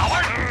 you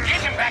coward!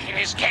 Get him back in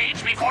his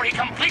cage before he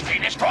completely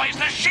destroys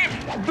the ship!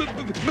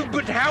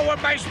 But how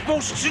am I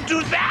supposed to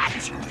do that?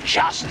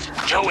 Just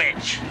do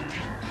it!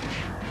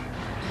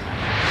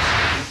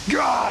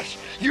 Gosh,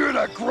 you're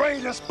the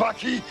greatest,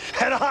 Bucky,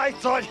 and I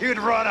thought you'd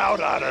run out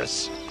on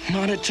us.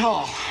 Not at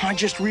all. I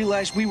just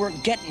realized we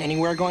weren't getting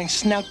anywhere going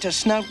snout to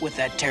snout with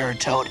that terror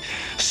toad.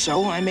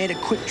 So I made a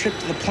quick trip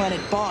to the planet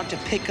Bog to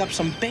pick up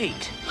some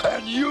bait.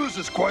 And yous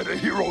is quite a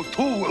hero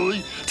too,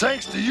 Willie.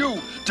 Thanks to you,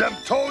 them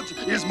toads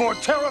is more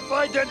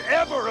terrified than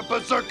ever of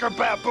berserker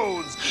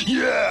baboons.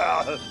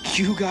 Yeah!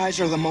 You guys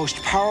are the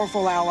most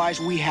powerful allies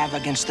we have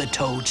against the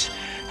toads.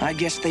 I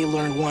guess they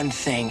learned one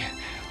thing.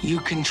 You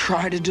can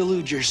try to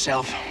delude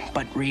yourself,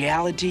 but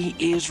reality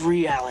is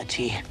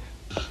reality.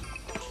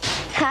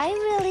 Hi,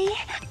 Willie.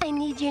 I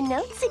need your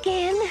notes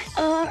again.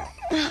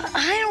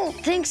 I don't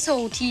think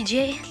so,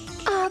 TJ.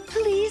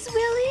 Please,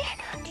 Willie?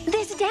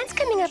 dance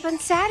coming up on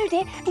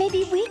Saturday.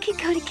 Maybe we could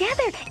go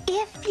together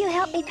if you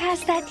help me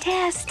pass that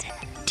test.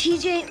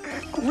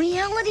 TJ,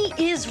 reality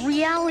is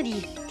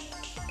reality.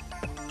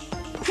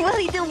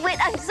 Willie the Wit,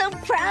 I'm so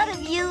proud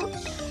of you.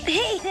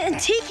 Hey,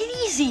 take it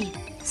easy.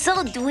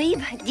 So,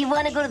 Dweeb, do you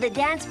want to go to the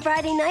dance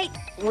Friday night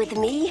with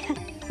me?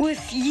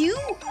 With you?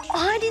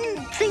 I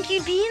didn't think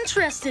you'd be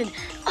interested.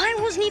 I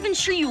wasn't even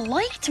sure you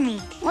liked me.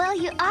 Well,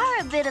 you are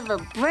a bit of a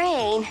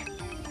brain,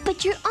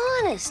 but you're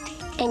honest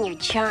and you're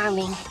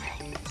charming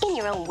in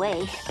your own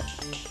way.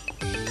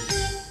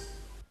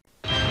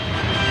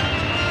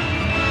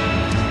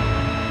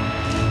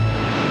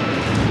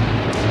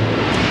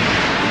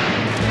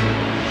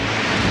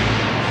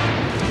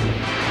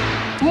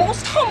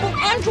 Most humble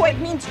android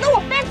means no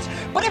offense,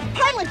 but if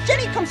Pilot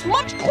Jenny comes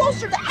much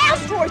closer to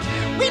asteroids,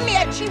 we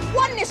may achieve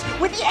oneness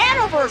with the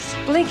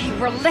Aniverse. Blinky,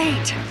 we're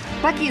late.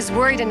 Bucky is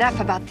worried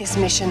enough about this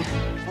mission.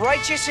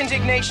 Righteous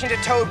indignation to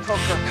Toad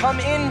Poker. Come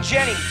in,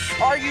 Jenny.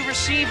 Are you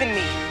receiving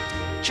me?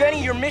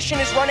 Jenny, your mission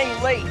is running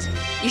late.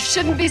 You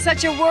shouldn't be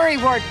such a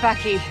worrywart,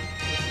 Bucky.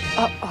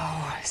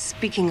 Uh-oh,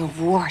 speaking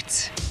of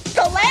warts.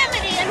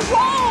 Calamity and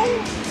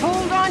woe!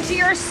 Hold on to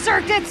your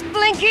circuits,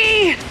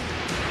 Blinky!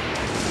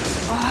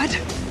 Odd,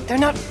 they're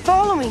not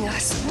following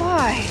us.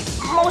 Why?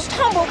 Most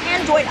humble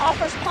android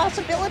offers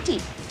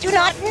possibility. Do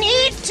not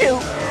need to.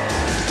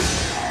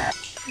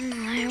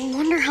 I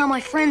wonder how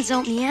my friends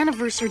out in the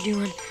Aniverse are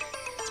doing.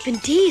 It's been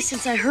days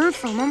since I heard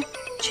from them.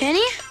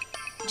 Jenny?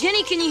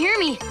 Jenny, can you hear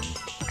me?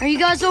 Are you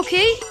guys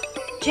okay?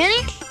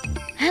 Jenny?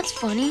 That's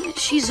funny.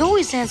 She's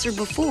always answered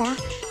before.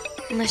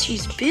 Unless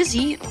she's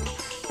busy,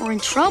 or in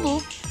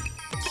trouble,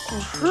 or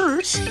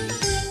hurt.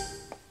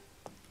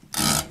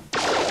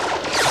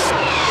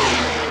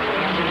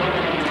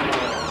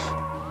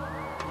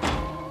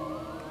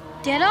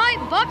 Deadeye?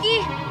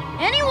 Bucky?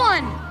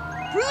 Anyone?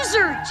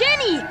 Bruiser?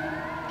 Jenny?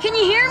 Can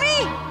you hear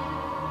me?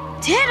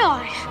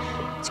 Deadeye?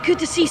 It's good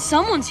to see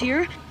someone's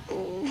here.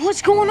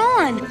 What's going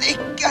on? They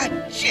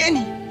got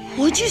Jenny.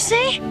 What'd you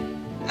say?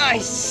 I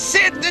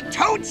said the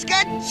Toads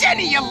got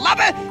Jenny, you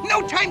lubber!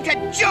 No time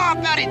to jaw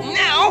about it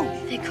now!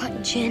 They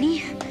got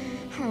Jenny?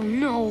 Oh,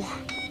 no.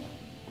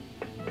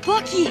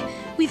 Bucky,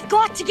 we've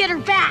got to get her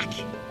back!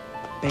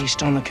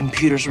 Based on the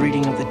computer's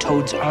reading of the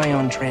Toad's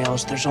ion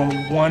trails, there's only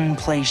one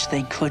place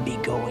they could be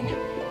going.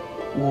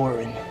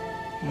 Warren,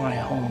 my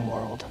home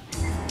world.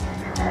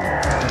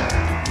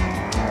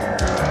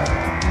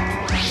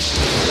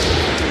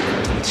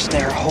 It's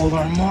their whole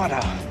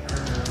armada.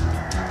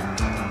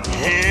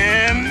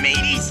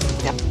 Mateys,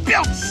 the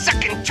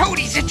belt-sucking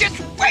toadies are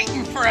just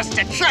waiting for us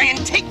to try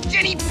and take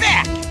Jenny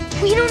back!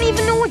 We don't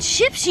even know what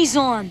ship she's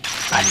on.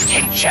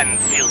 Attention,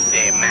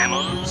 filthy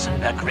mammals.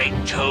 The great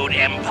Toad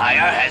Empire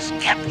has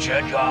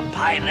captured your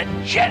pilot,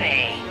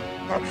 Jenny.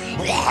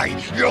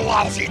 Why, you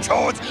lousy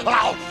toads!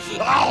 I'll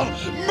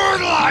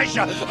myrtleize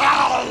you!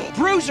 I'll...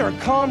 Bruiser,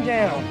 calm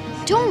down.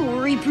 Don't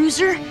worry,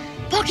 Bruiser.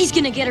 Bucky's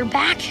gonna get her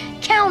back.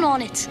 Count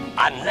on it.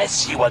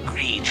 Unless you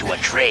agree to a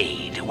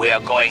trade, we're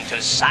going to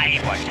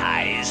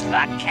cybertize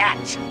the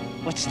cat.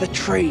 What's the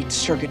trade,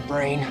 Circuit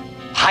Brain?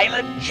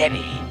 Pilot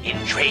Jenny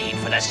in trade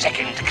for the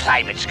second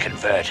climate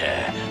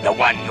converter, the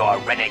one your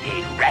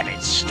renegade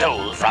rabbits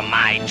stole from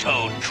my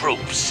Toad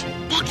troops.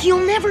 Bucky'll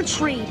never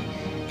trade.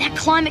 That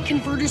climate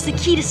converter's the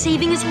key to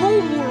saving his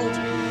home world.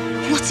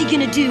 What's he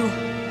gonna do?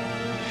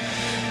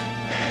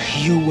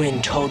 You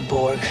win,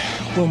 Toadborg.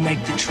 We'll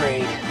make the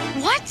trade.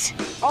 What?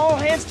 All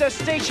hands to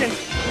station.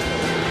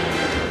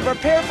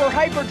 Prepare for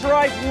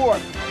hyperdrive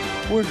warp.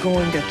 We're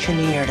going to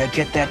Kinnear to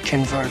get that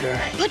converter.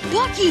 But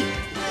Bucky,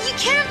 you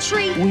can't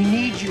trade. We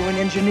need you in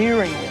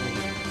engineering.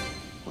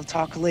 We'll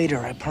talk later,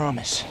 I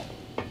promise.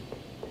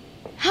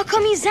 How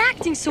come he's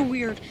acting so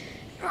weird?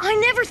 I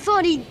never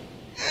thought he'd...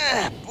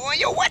 Boy,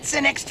 what's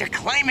an extra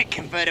climate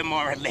converter,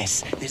 more or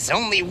less? There's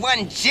only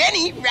one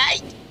Jenny,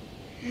 right?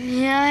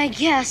 Yeah, I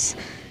guess.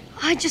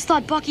 I just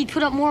thought Bucky'd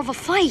put up more of a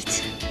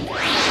fight.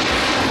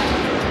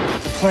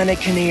 Planet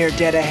Kinnear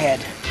dead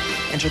ahead.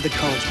 Enter the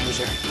codes,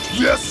 Bruiser.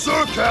 Yes,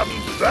 sir,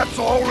 Captain. That's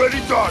already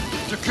done.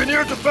 The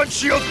Kinnear defense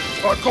shields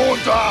are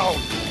going down.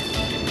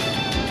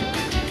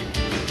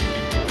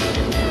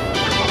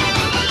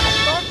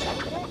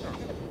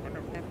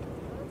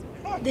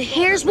 The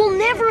Hares will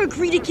never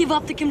agree to give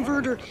up the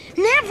converter.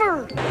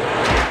 Never!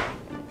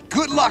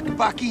 Good luck,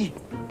 Bucky.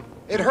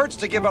 It hurts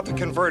to give up the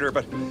converter,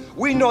 but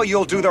we know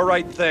you'll do the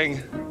right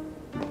thing.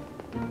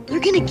 They're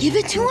gonna give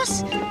it to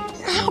us?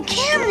 How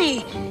can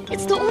they?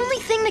 It's the only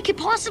thing that could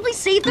possibly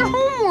save their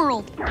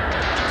homeworld. So,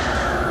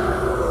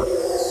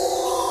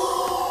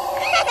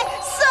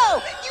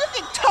 you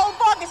think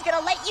Toadborg is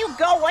gonna let you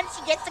go once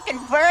he gets the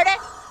converter?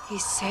 He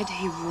said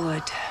he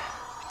would.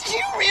 Do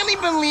you really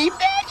believe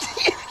that?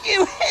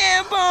 You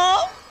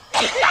hairball!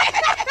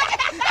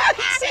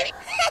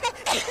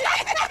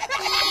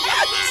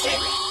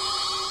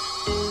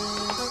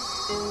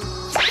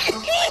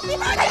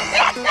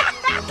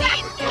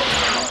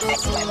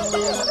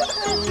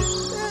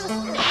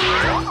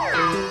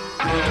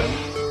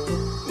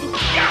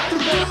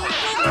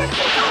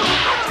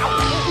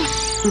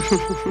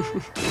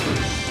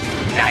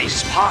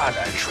 Nice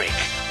parlor trick,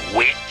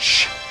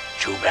 witch.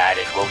 Too bad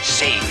it won't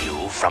save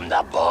you from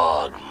the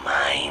Borg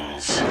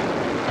mines.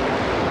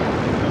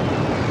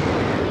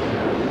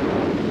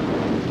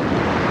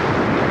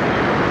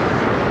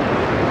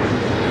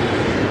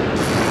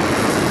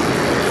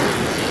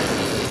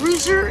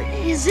 Bruiser,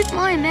 is it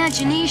my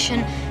imagination,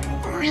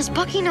 or has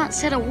Bucky not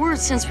said a word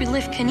since we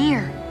left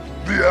Kinnear?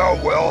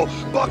 Yeah, well,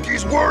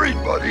 Bucky's worried,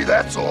 buddy,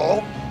 that's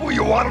all. Well,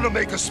 you want him to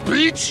make a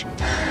speech?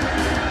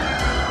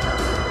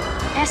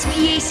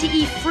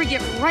 S.P.A.C.E.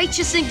 frigate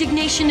Righteous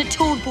Indignation to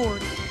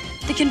Toadboard.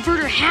 The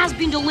converter has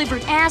been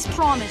delivered as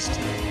promised.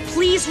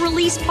 Please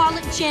release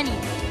pilot Jenny.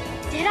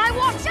 Did I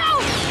watch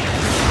out?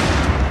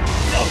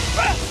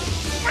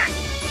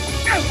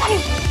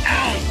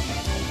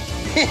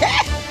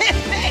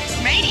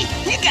 Thanks, matey.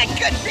 You got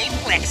good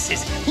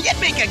reflexes. You'd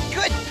make a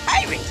good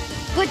pirate.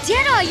 But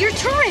Deadeye, your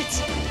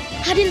turret!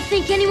 I didn't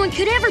think anyone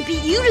could ever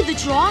beat you to the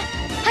draw.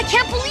 I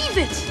can't believe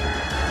it.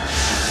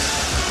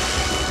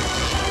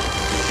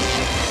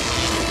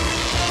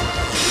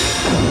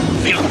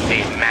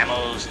 Filthy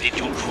mammals, did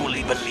you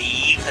truly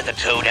believe that the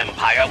Toad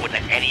Empire would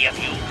let any of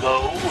you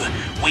go?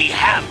 We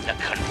have the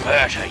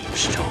converter you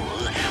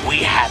stole, we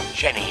have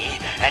Jenny,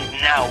 and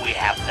now we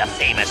have the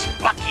famous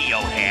Bucky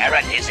O'Hare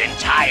and his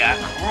entire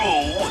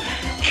crew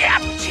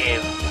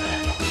captive.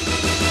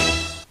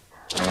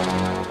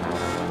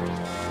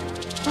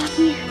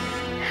 Bucky,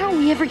 how are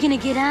we ever gonna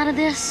get out of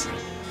this?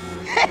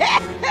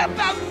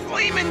 About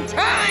flaming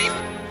time!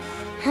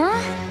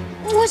 Huh?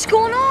 What's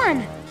going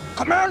on?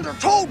 Commander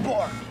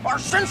Toadboard, our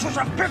sensors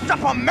have picked up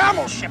a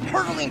mammal ship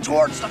hurtling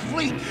towards the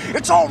fleet.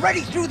 It's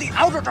already through the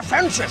outer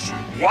defenses.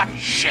 What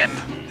ship?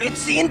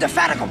 It's the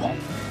Indefatigable.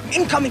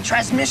 Incoming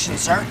transmission,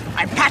 sir.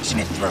 I'm patching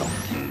it through.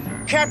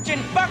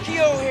 Captain Bucky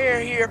O'Hare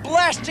here,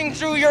 blasting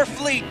through your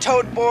fleet,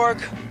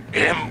 Toadborg.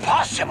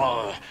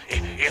 Impossible!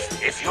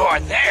 If you're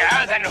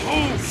there, then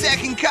who?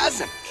 Second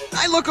cousin.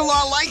 I look a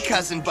lot like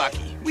Cousin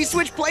Bucky. We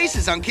switched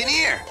places on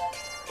Kinnear.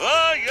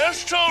 Ah,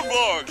 yes,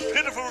 Toadborg.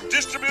 Pitiful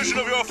distribution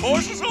of your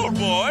forces, old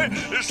boy.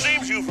 It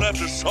seems you've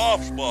left a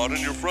soft spot in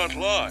your front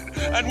line,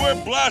 and we're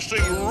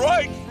blasting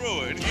right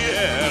through it,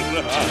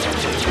 yes.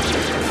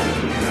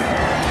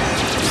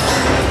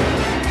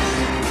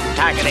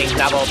 Targeting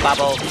double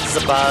bubble,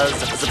 zabuzz,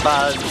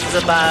 zabuzz,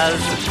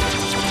 zabuzz.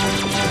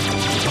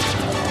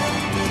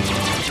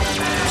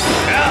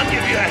 I'll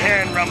give you a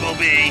hand,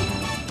 Rumblebee.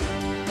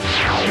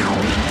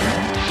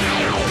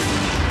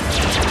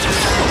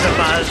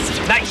 Zabuzz,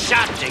 nice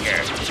shot,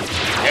 Digger.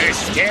 They're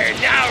scared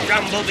now,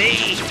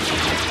 Rumblebee.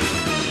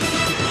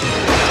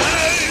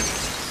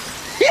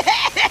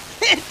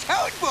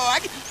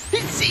 Toadborg,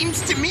 it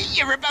seems to me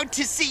you're about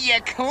to see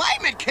your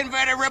climate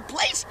converter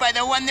replaced by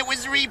the one that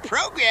was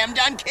reprogrammed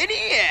on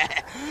Kinnear.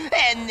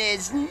 And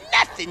there's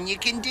nothing you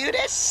can do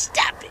to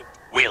stop it.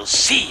 We'll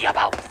see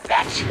about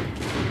that.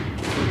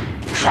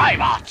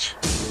 Tribot,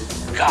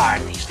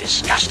 guard these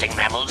disgusting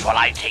mammals while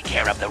I take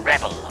care of the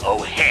rebel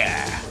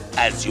O'Hare.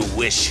 As you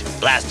wish.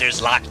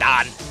 Blasters locked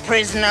on.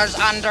 Prisoners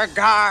under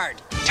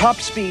guard. Top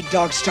speed,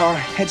 Dogstar.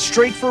 Head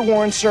straight for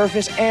Warren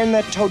Surface and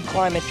that Toad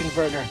climate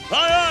converter.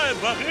 Aye, aye,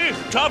 Bucky.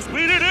 Top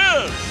speed it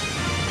is.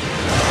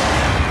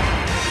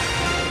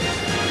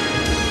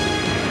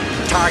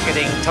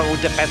 Targeting Toad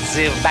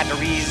defensive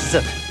batteries.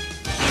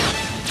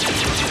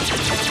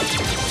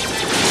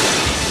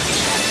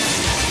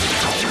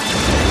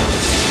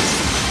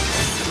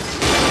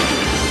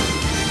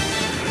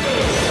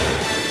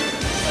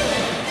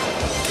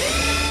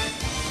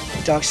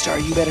 Dogstar,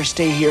 you better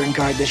stay here and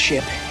guard the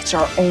ship. It's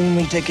our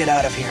only ticket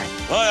out of here.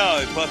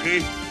 Aye, aye,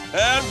 Bucky.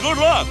 And good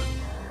luck.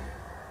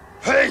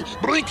 Hey,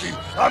 Blinky,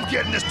 I'm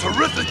getting this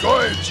terrific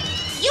urge.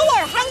 You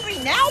are hungry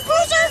now,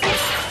 Bruiser?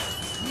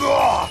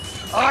 Ah,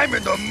 I'm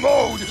in the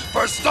mode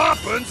for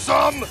stomping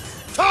some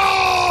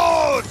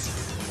toads!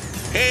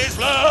 He's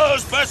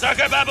loose,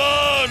 Berserker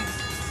Baboon!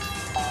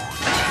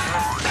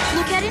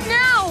 Look at it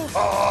now!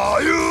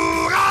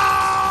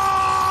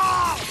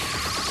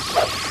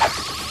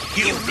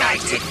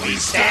 United we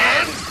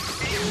stand!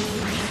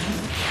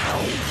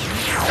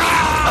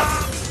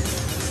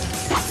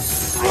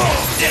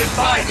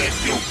 Divided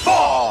you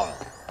fall!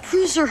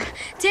 Bruiser,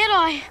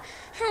 Deadeye.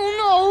 Oh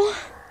no.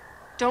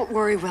 Don't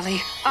worry,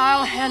 Willie.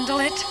 I'll handle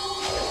it.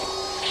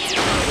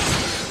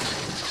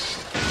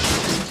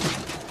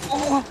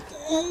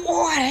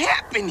 What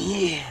happened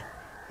here?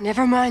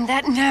 Never mind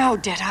that now,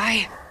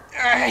 Deadeye.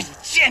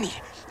 Jenny,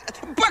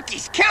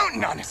 Bucky's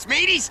counting on us,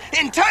 mateys,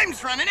 and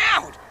time's running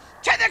out.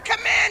 To the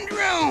command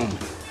room!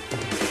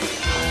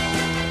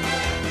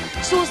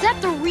 So is that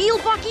the real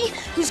Bucky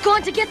who's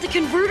gone to get the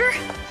converter?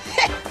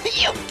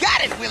 You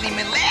got it, Willie,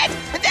 my lad.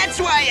 That's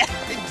why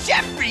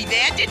Jeffrey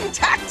there didn't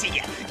talk to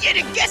you. You'd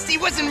have guessed he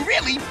wasn't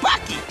really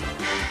Bucky.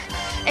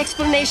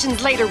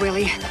 Explanations later,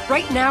 Willie.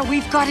 Right now,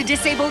 we've got to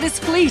disable this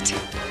fleet.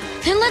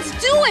 Then let's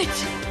do it!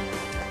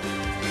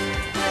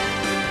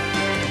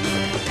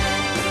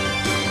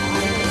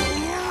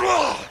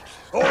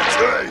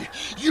 Okay,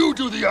 you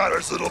do the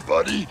honors, little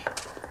buddy.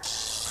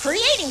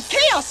 Creating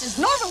chaos is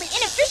normally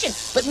inefficient,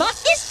 but not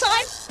this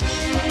time.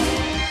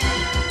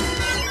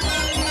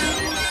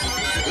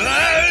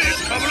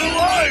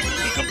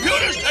 The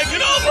computer's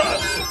taking over!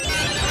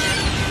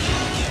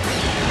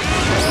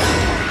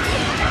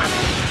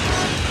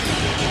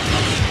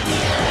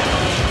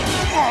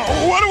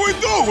 Oh, what do we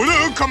do?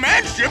 The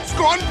command ship's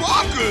gone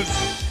bonkers!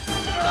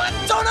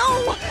 Don't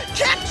know!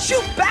 Can't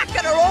shoot back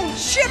at our own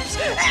ships!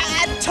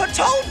 And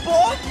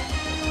Toadborg!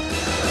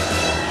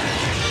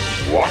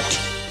 What?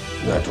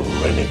 That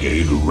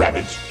renegade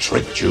rabbit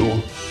tricked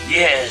you?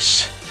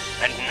 Yes.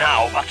 And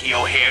now Bucky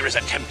O'Hare is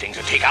attempting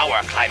to take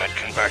our climate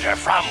converter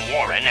from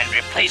Warren and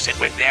replace it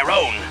with their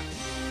own.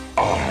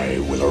 I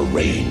will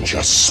arrange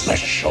a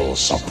special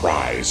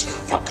surprise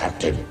for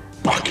Captain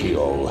Bucky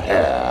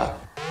O'Hare.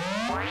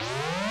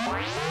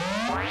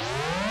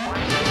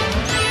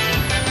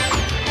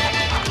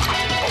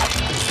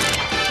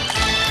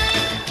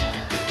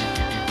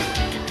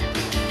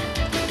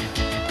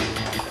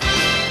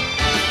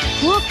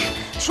 Look,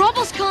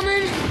 trouble's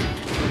coming.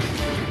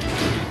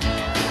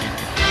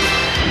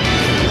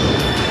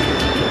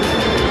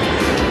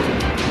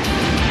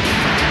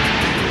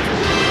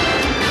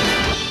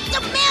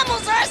 The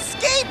mammals are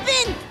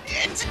escaping!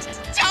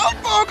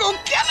 Toadborg will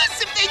kill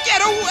us if they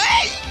get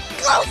away!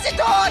 Close the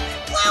door!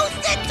 Close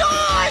the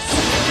doors!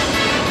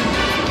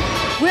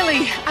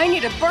 Willie, I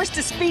need a burst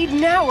of speed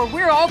now or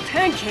we're all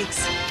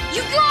pancakes.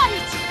 You got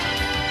it!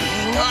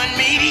 Hang on,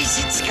 mateys.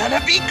 It's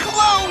gonna be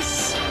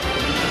close.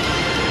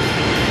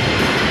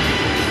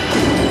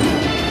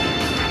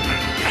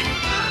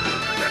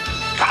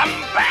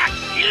 Come back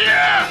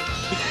here!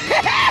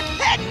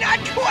 Not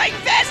quite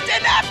fast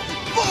enough,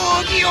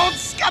 boogie old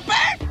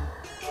scupper!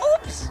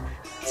 Oops!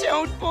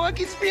 Toadborg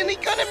is really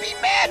gonna be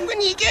mad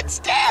when he gets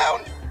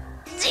down.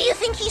 Do you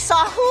think he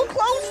saw who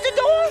closed the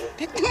door?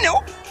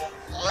 Nope.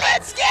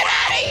 Let's get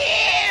out of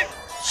here!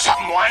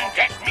 Someone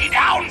get me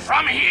down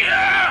from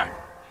here!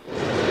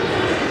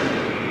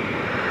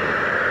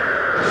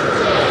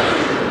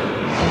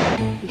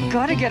 We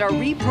gotta get our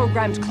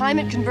reprogrammed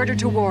climate converter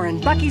to Warren.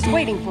 Bucky's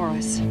waiting for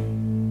us.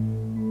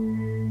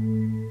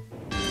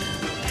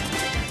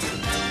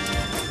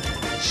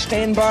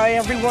 Stand by,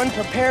 everyone.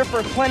 Prepare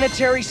for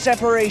planetary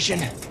separation.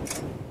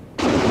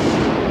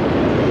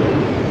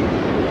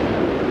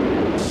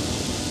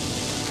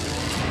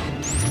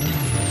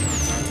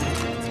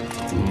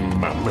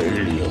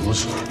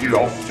 Mammalians,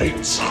 your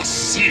fates are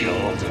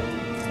sealed.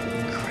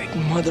 Great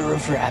mother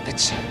of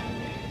rabbits.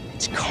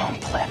 It's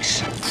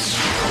complex.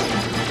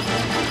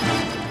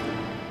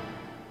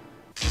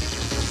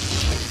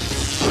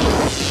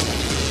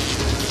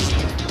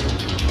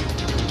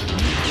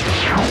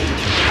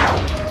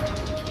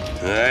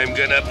 I'm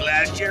gonna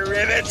blast your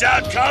rivets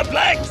out,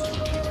 Complex!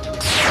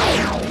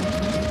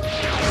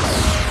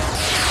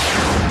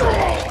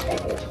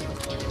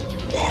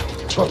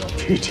 What a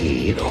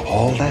pity.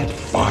 All that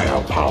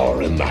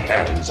firepower in the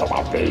hands of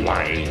a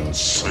blind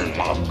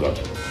slug.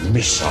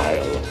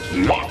 Missile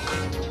lock.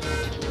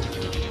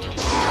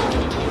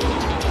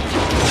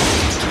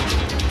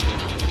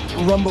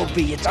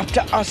 Rumblebee, it's up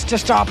to us to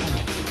stop him.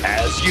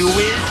 As you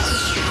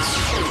wish.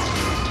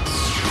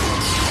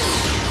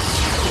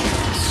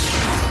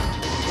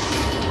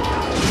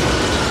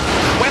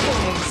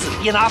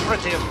 Weapons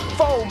inoperative.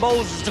 Foe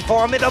most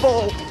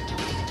formidable.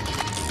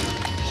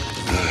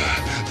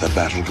 The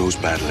battle goes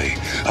badly.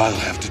 I'll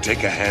have to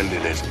take a hand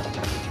in it.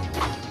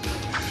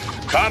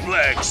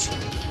 Complex!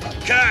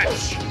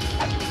 Catch!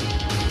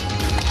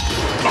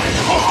 My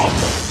arm!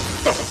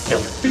 The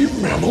filthy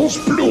mammals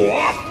blew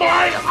off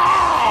my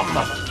arm!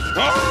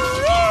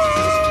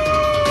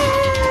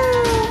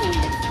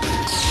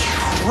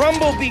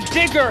 Rumblebee,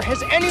 Digger,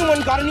 has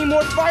anyone got any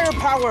more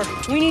firepower?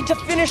 We need to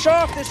finish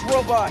off this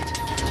robot.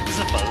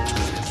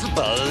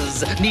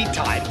 Buzz. Need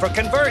time for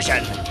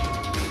conversion.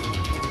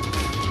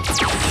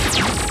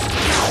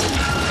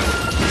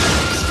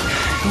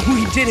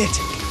 We did it.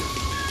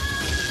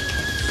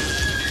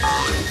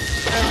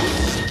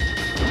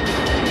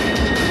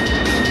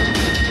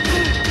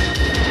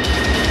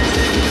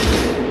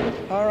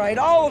 All right,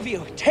 all of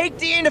you, take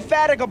the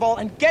Indefatigable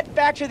and get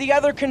back to the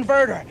other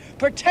converter.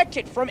 Protect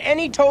it from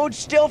any toads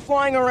still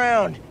flying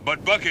around.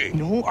 But Bucky...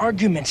 No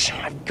arguments.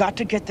 I've got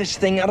to get this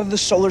thing out of the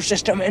solar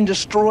system and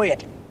destroy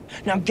it.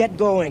 Now get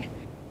going.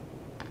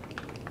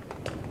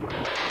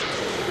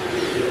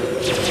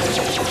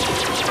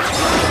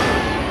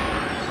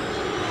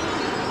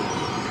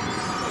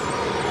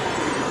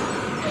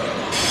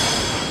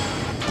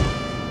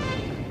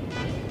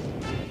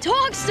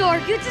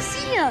 Dogstar, good to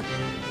see ya.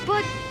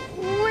 But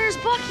where's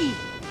Bucky?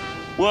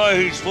 Why,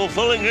 he's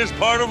fulfilling his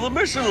part of the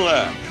mission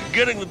lab.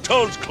 Getting the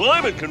Toad's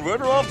climate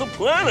converter off the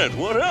planet.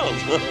 What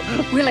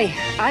else? Willie,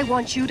 I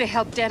want you to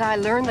help Deadeye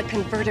learn the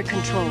converter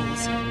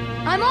controls.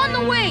 I'm on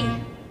the way.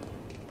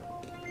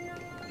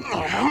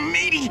 Oh,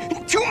 matey,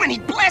 too many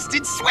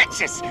blasted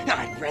switches.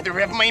 I'd rather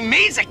have my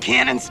maser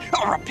cannons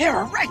or a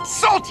pair of right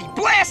salty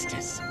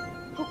blasters.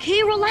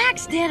 Okay,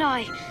 relax,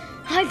 Deadeye.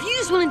 I've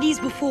used one of these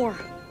before.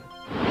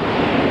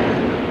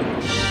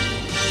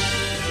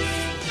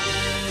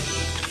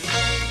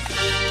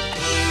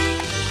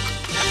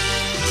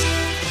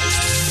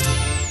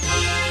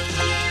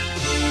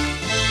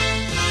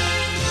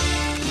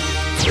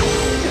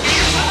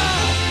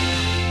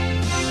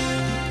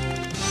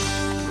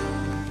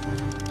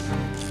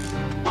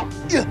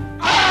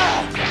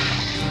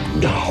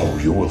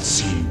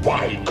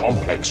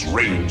 Complex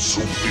reigns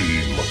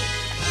supreme.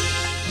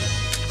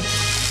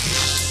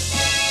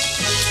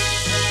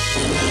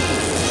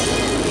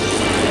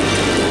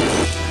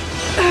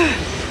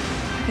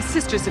 The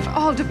Sisters of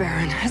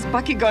Aldebaran. Has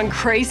Bucky gone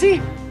crazy?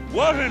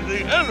 What in the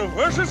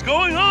universe is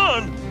going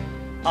on?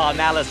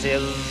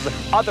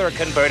 Analysis. Other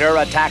converter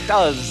attacked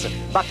us.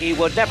 Bucky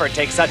would never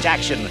take such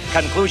action.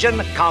 Conclusion,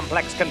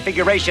 complex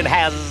configuration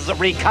has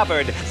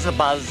recovered.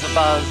 Zbuzz,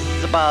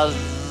 buzz, buzz.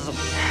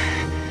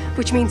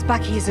 Which means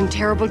Bucky is in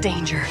terrible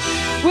danger.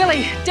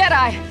 Willie,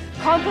 Deadeye,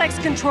 Complex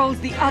controls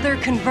the other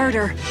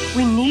converter.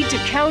 We need to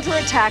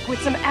counterattack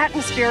with some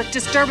atmospheric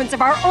disturbance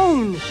of our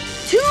own.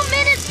 2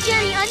 minutes,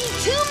 Jenny! I need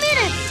 2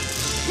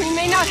 minutes! We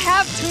may not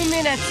have 2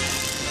 minutes.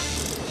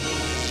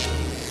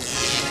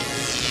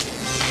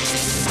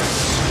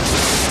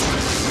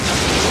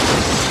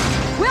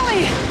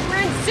 Willie, we're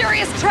in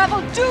serious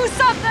trouble. Do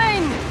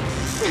something!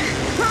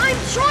 I'm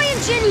trying,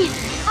 Jenny.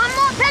 I'm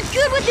not that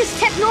good with this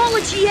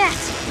technology yet.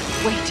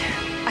 Wait,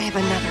 I have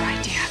another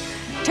idea.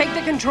 Take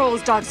the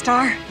controls,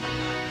 Dogstar.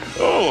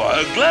 Oh,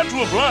 glad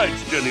to oblige,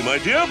 Jenny, my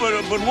dear,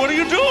 but what are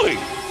you doing?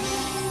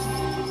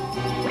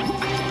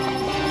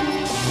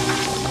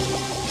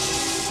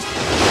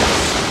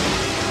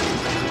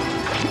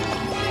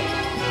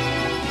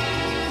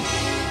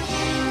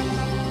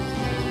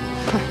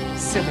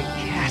 Silly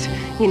cat.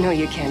 You know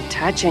you can't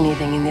touch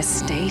anything in this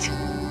state.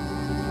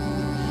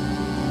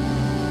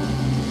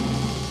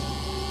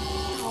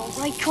 All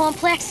right,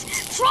 Complex.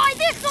 Try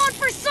this on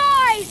for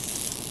size!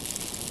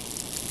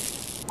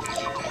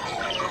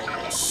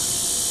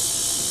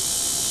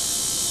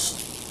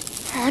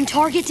 On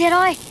target,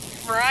 Deadeye.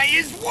 Fry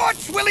his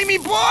watch, Willie, me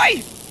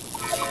boy!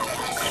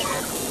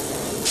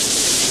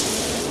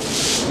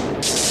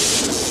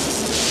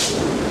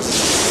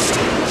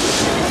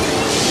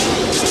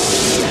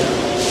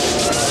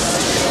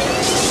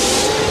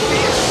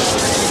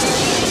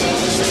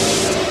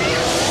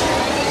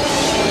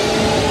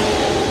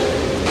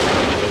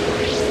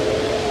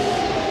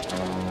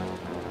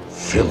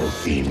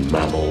 Filthy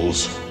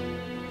mammals.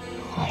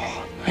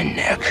 Oh, my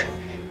neck.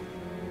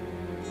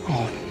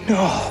 Oh,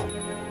 no.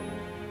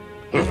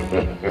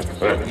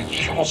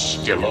 You're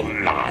still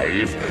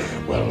alive?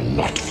 Well,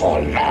 not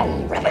for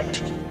long,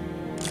 Rabbit.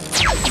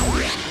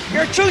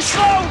 You're too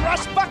slow,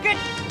 Rust Bucket!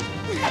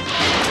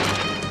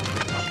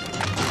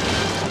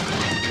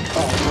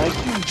 All right,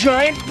 you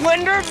giant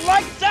blender,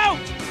 lights out!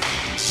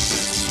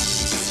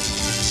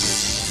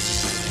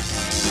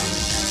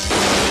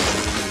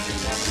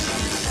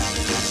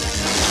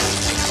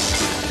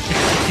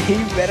 He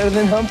better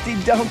than Humpty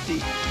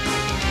Dumpty.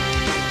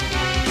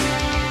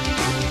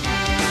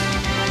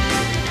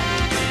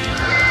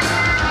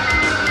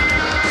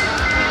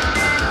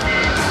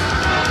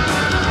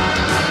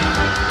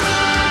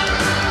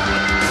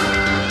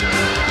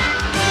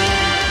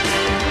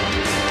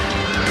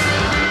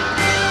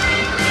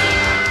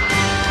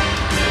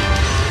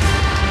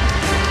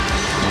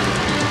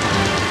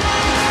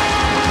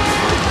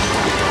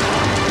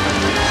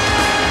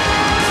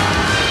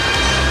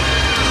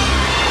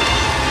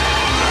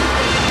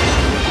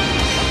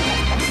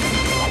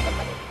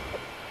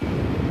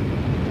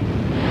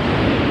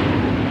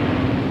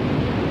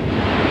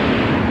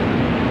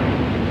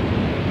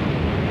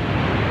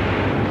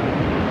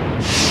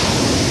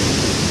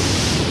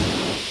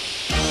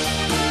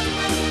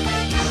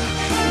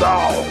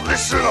 Now,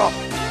 listen up.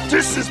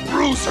 This is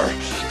Bruiser,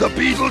 the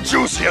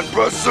Beetlejuicean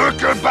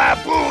Berserker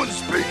Baboon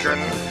speaking.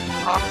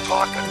 I'm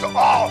talking to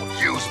all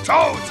you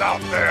toads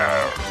out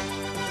there.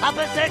 A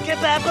berserker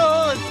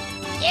baboon!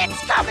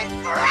 It's coming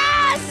for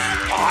us!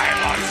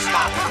 I'm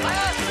unstoppable.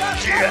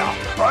 Yeah,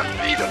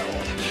 unbeatable.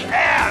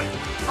 And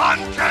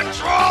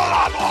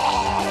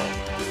uncontrollable.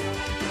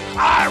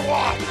 I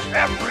want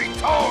every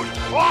toad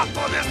off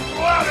of this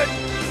planet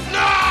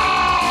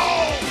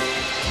now!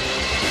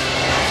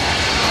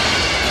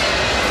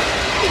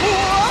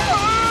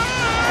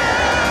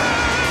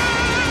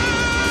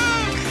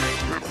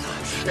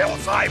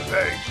 Else I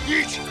pay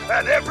each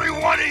and every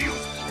one of you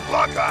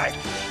bug-eyed,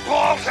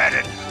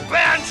 bald-headed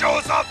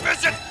banjos a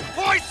visit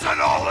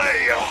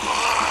poisonally!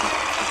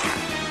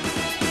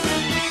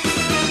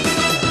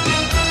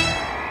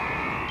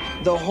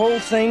 The whole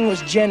thing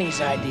was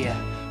Jenny's idea.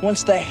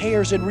 Once the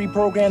Hares had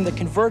reprogrammed the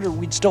converter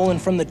we'd stolen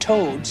from the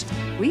Toads.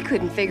 We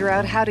couldn't figure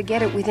out how to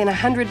get it within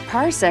 100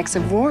 parsecs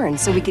of Warren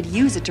so we could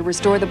use it to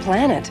restore the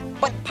planet.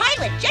 But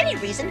Pilot Jenny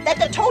reasoned that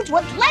the Toads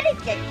would let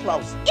it get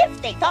close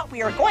if they thought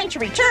we were going to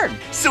return.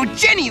 So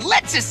Jenny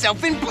lets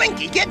herself and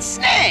Blinky get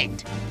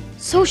snagged.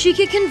 So she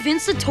could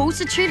convince the Toads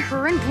to trade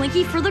her and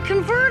Blinky for the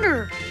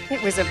converter.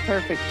 It was a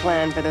perfect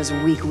plan for those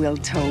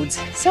weak-willed Toads.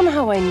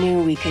 Somehow I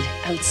knew we could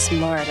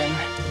outsmart them.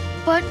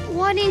 But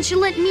why didn't you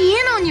let me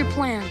in on your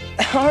plan?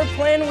 Our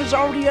plan was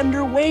already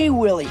underway,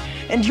 Willie,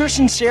 and your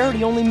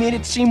sincerity only made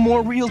it seem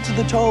more real to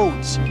the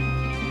Toads.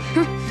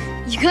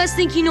 You guys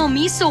think you know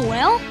me so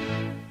well?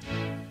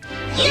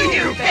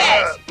 You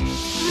bet!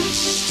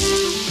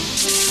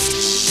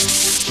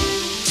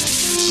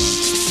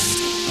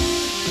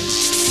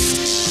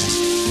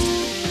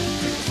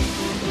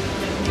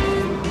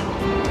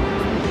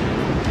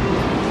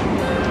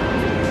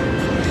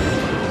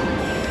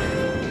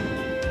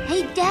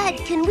 Hey, Dad,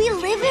 can we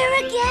live here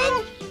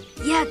again?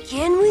 Yeah,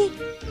 can we?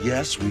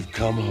 Yes, we've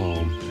come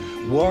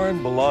home.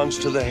 Warren belongs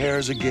to the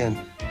Hares again.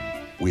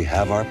 We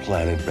have our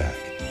planet back.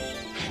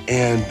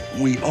 And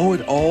we owe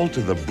it all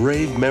to the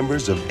brave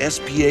members of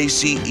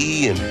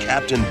S.P.A.C.E. and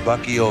Captain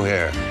Bucky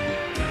O'Hare,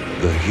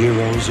 the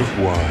heroes of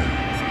Warren.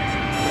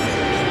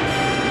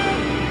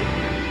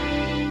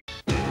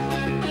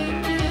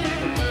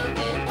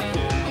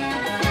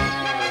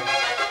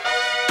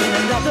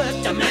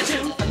 Another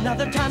dimension,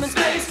 another time and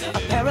space. A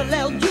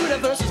parallel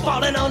universe is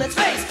falling on its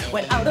face.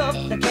 When out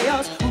of the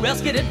chaos, who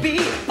else could it be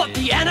but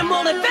the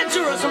animal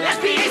adventurers from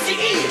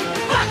S.P.A.C.E.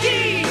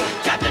 Bucky!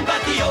 Captain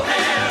Bucky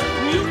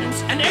O'Hare.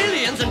 Mutants and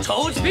aliens and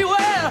toads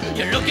beware.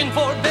 You're looking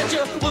for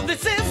adventure? Well,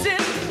 this is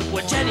it.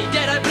 With Jenny,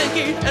 Deadeye,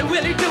 Blinky, and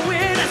Willie to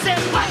win. I said,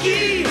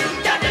 Bucky!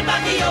 Captain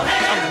Bucky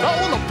O'Hare! And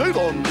now an update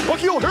on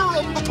Bucky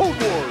O'Hare and the Toad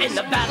Wars. In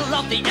the battle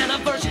of the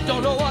Aniverse, you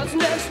don't know what's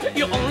next.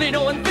 You only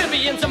know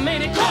amphibians have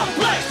made it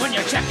complex. When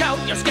you check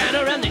out your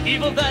scanner and the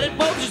evil that it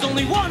bodes, there's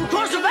only one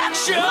course of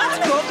action. Let's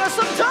cook us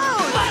some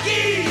toads!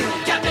 Bucky!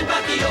 Captain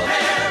Bucky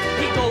O'Hare!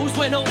 He goes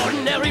where no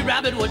ordinary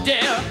rabbit would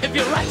dare. If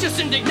your righteous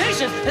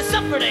indignation has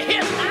suffered a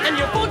hit, and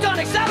your photon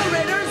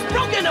accelerator is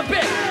broken a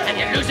bit, and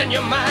you're losing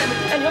your mind,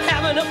 and you're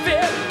having a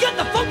fit, get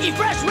the funky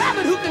fresh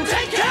rabbit who can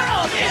take care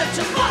of it.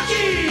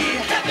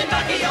 Bucky! Captain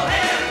Bucky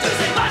O'Hare! To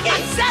say Bucky!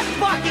 I said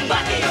Bucky!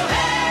 Bucky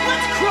O'Hare!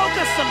 Let's croak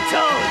us some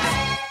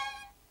toads!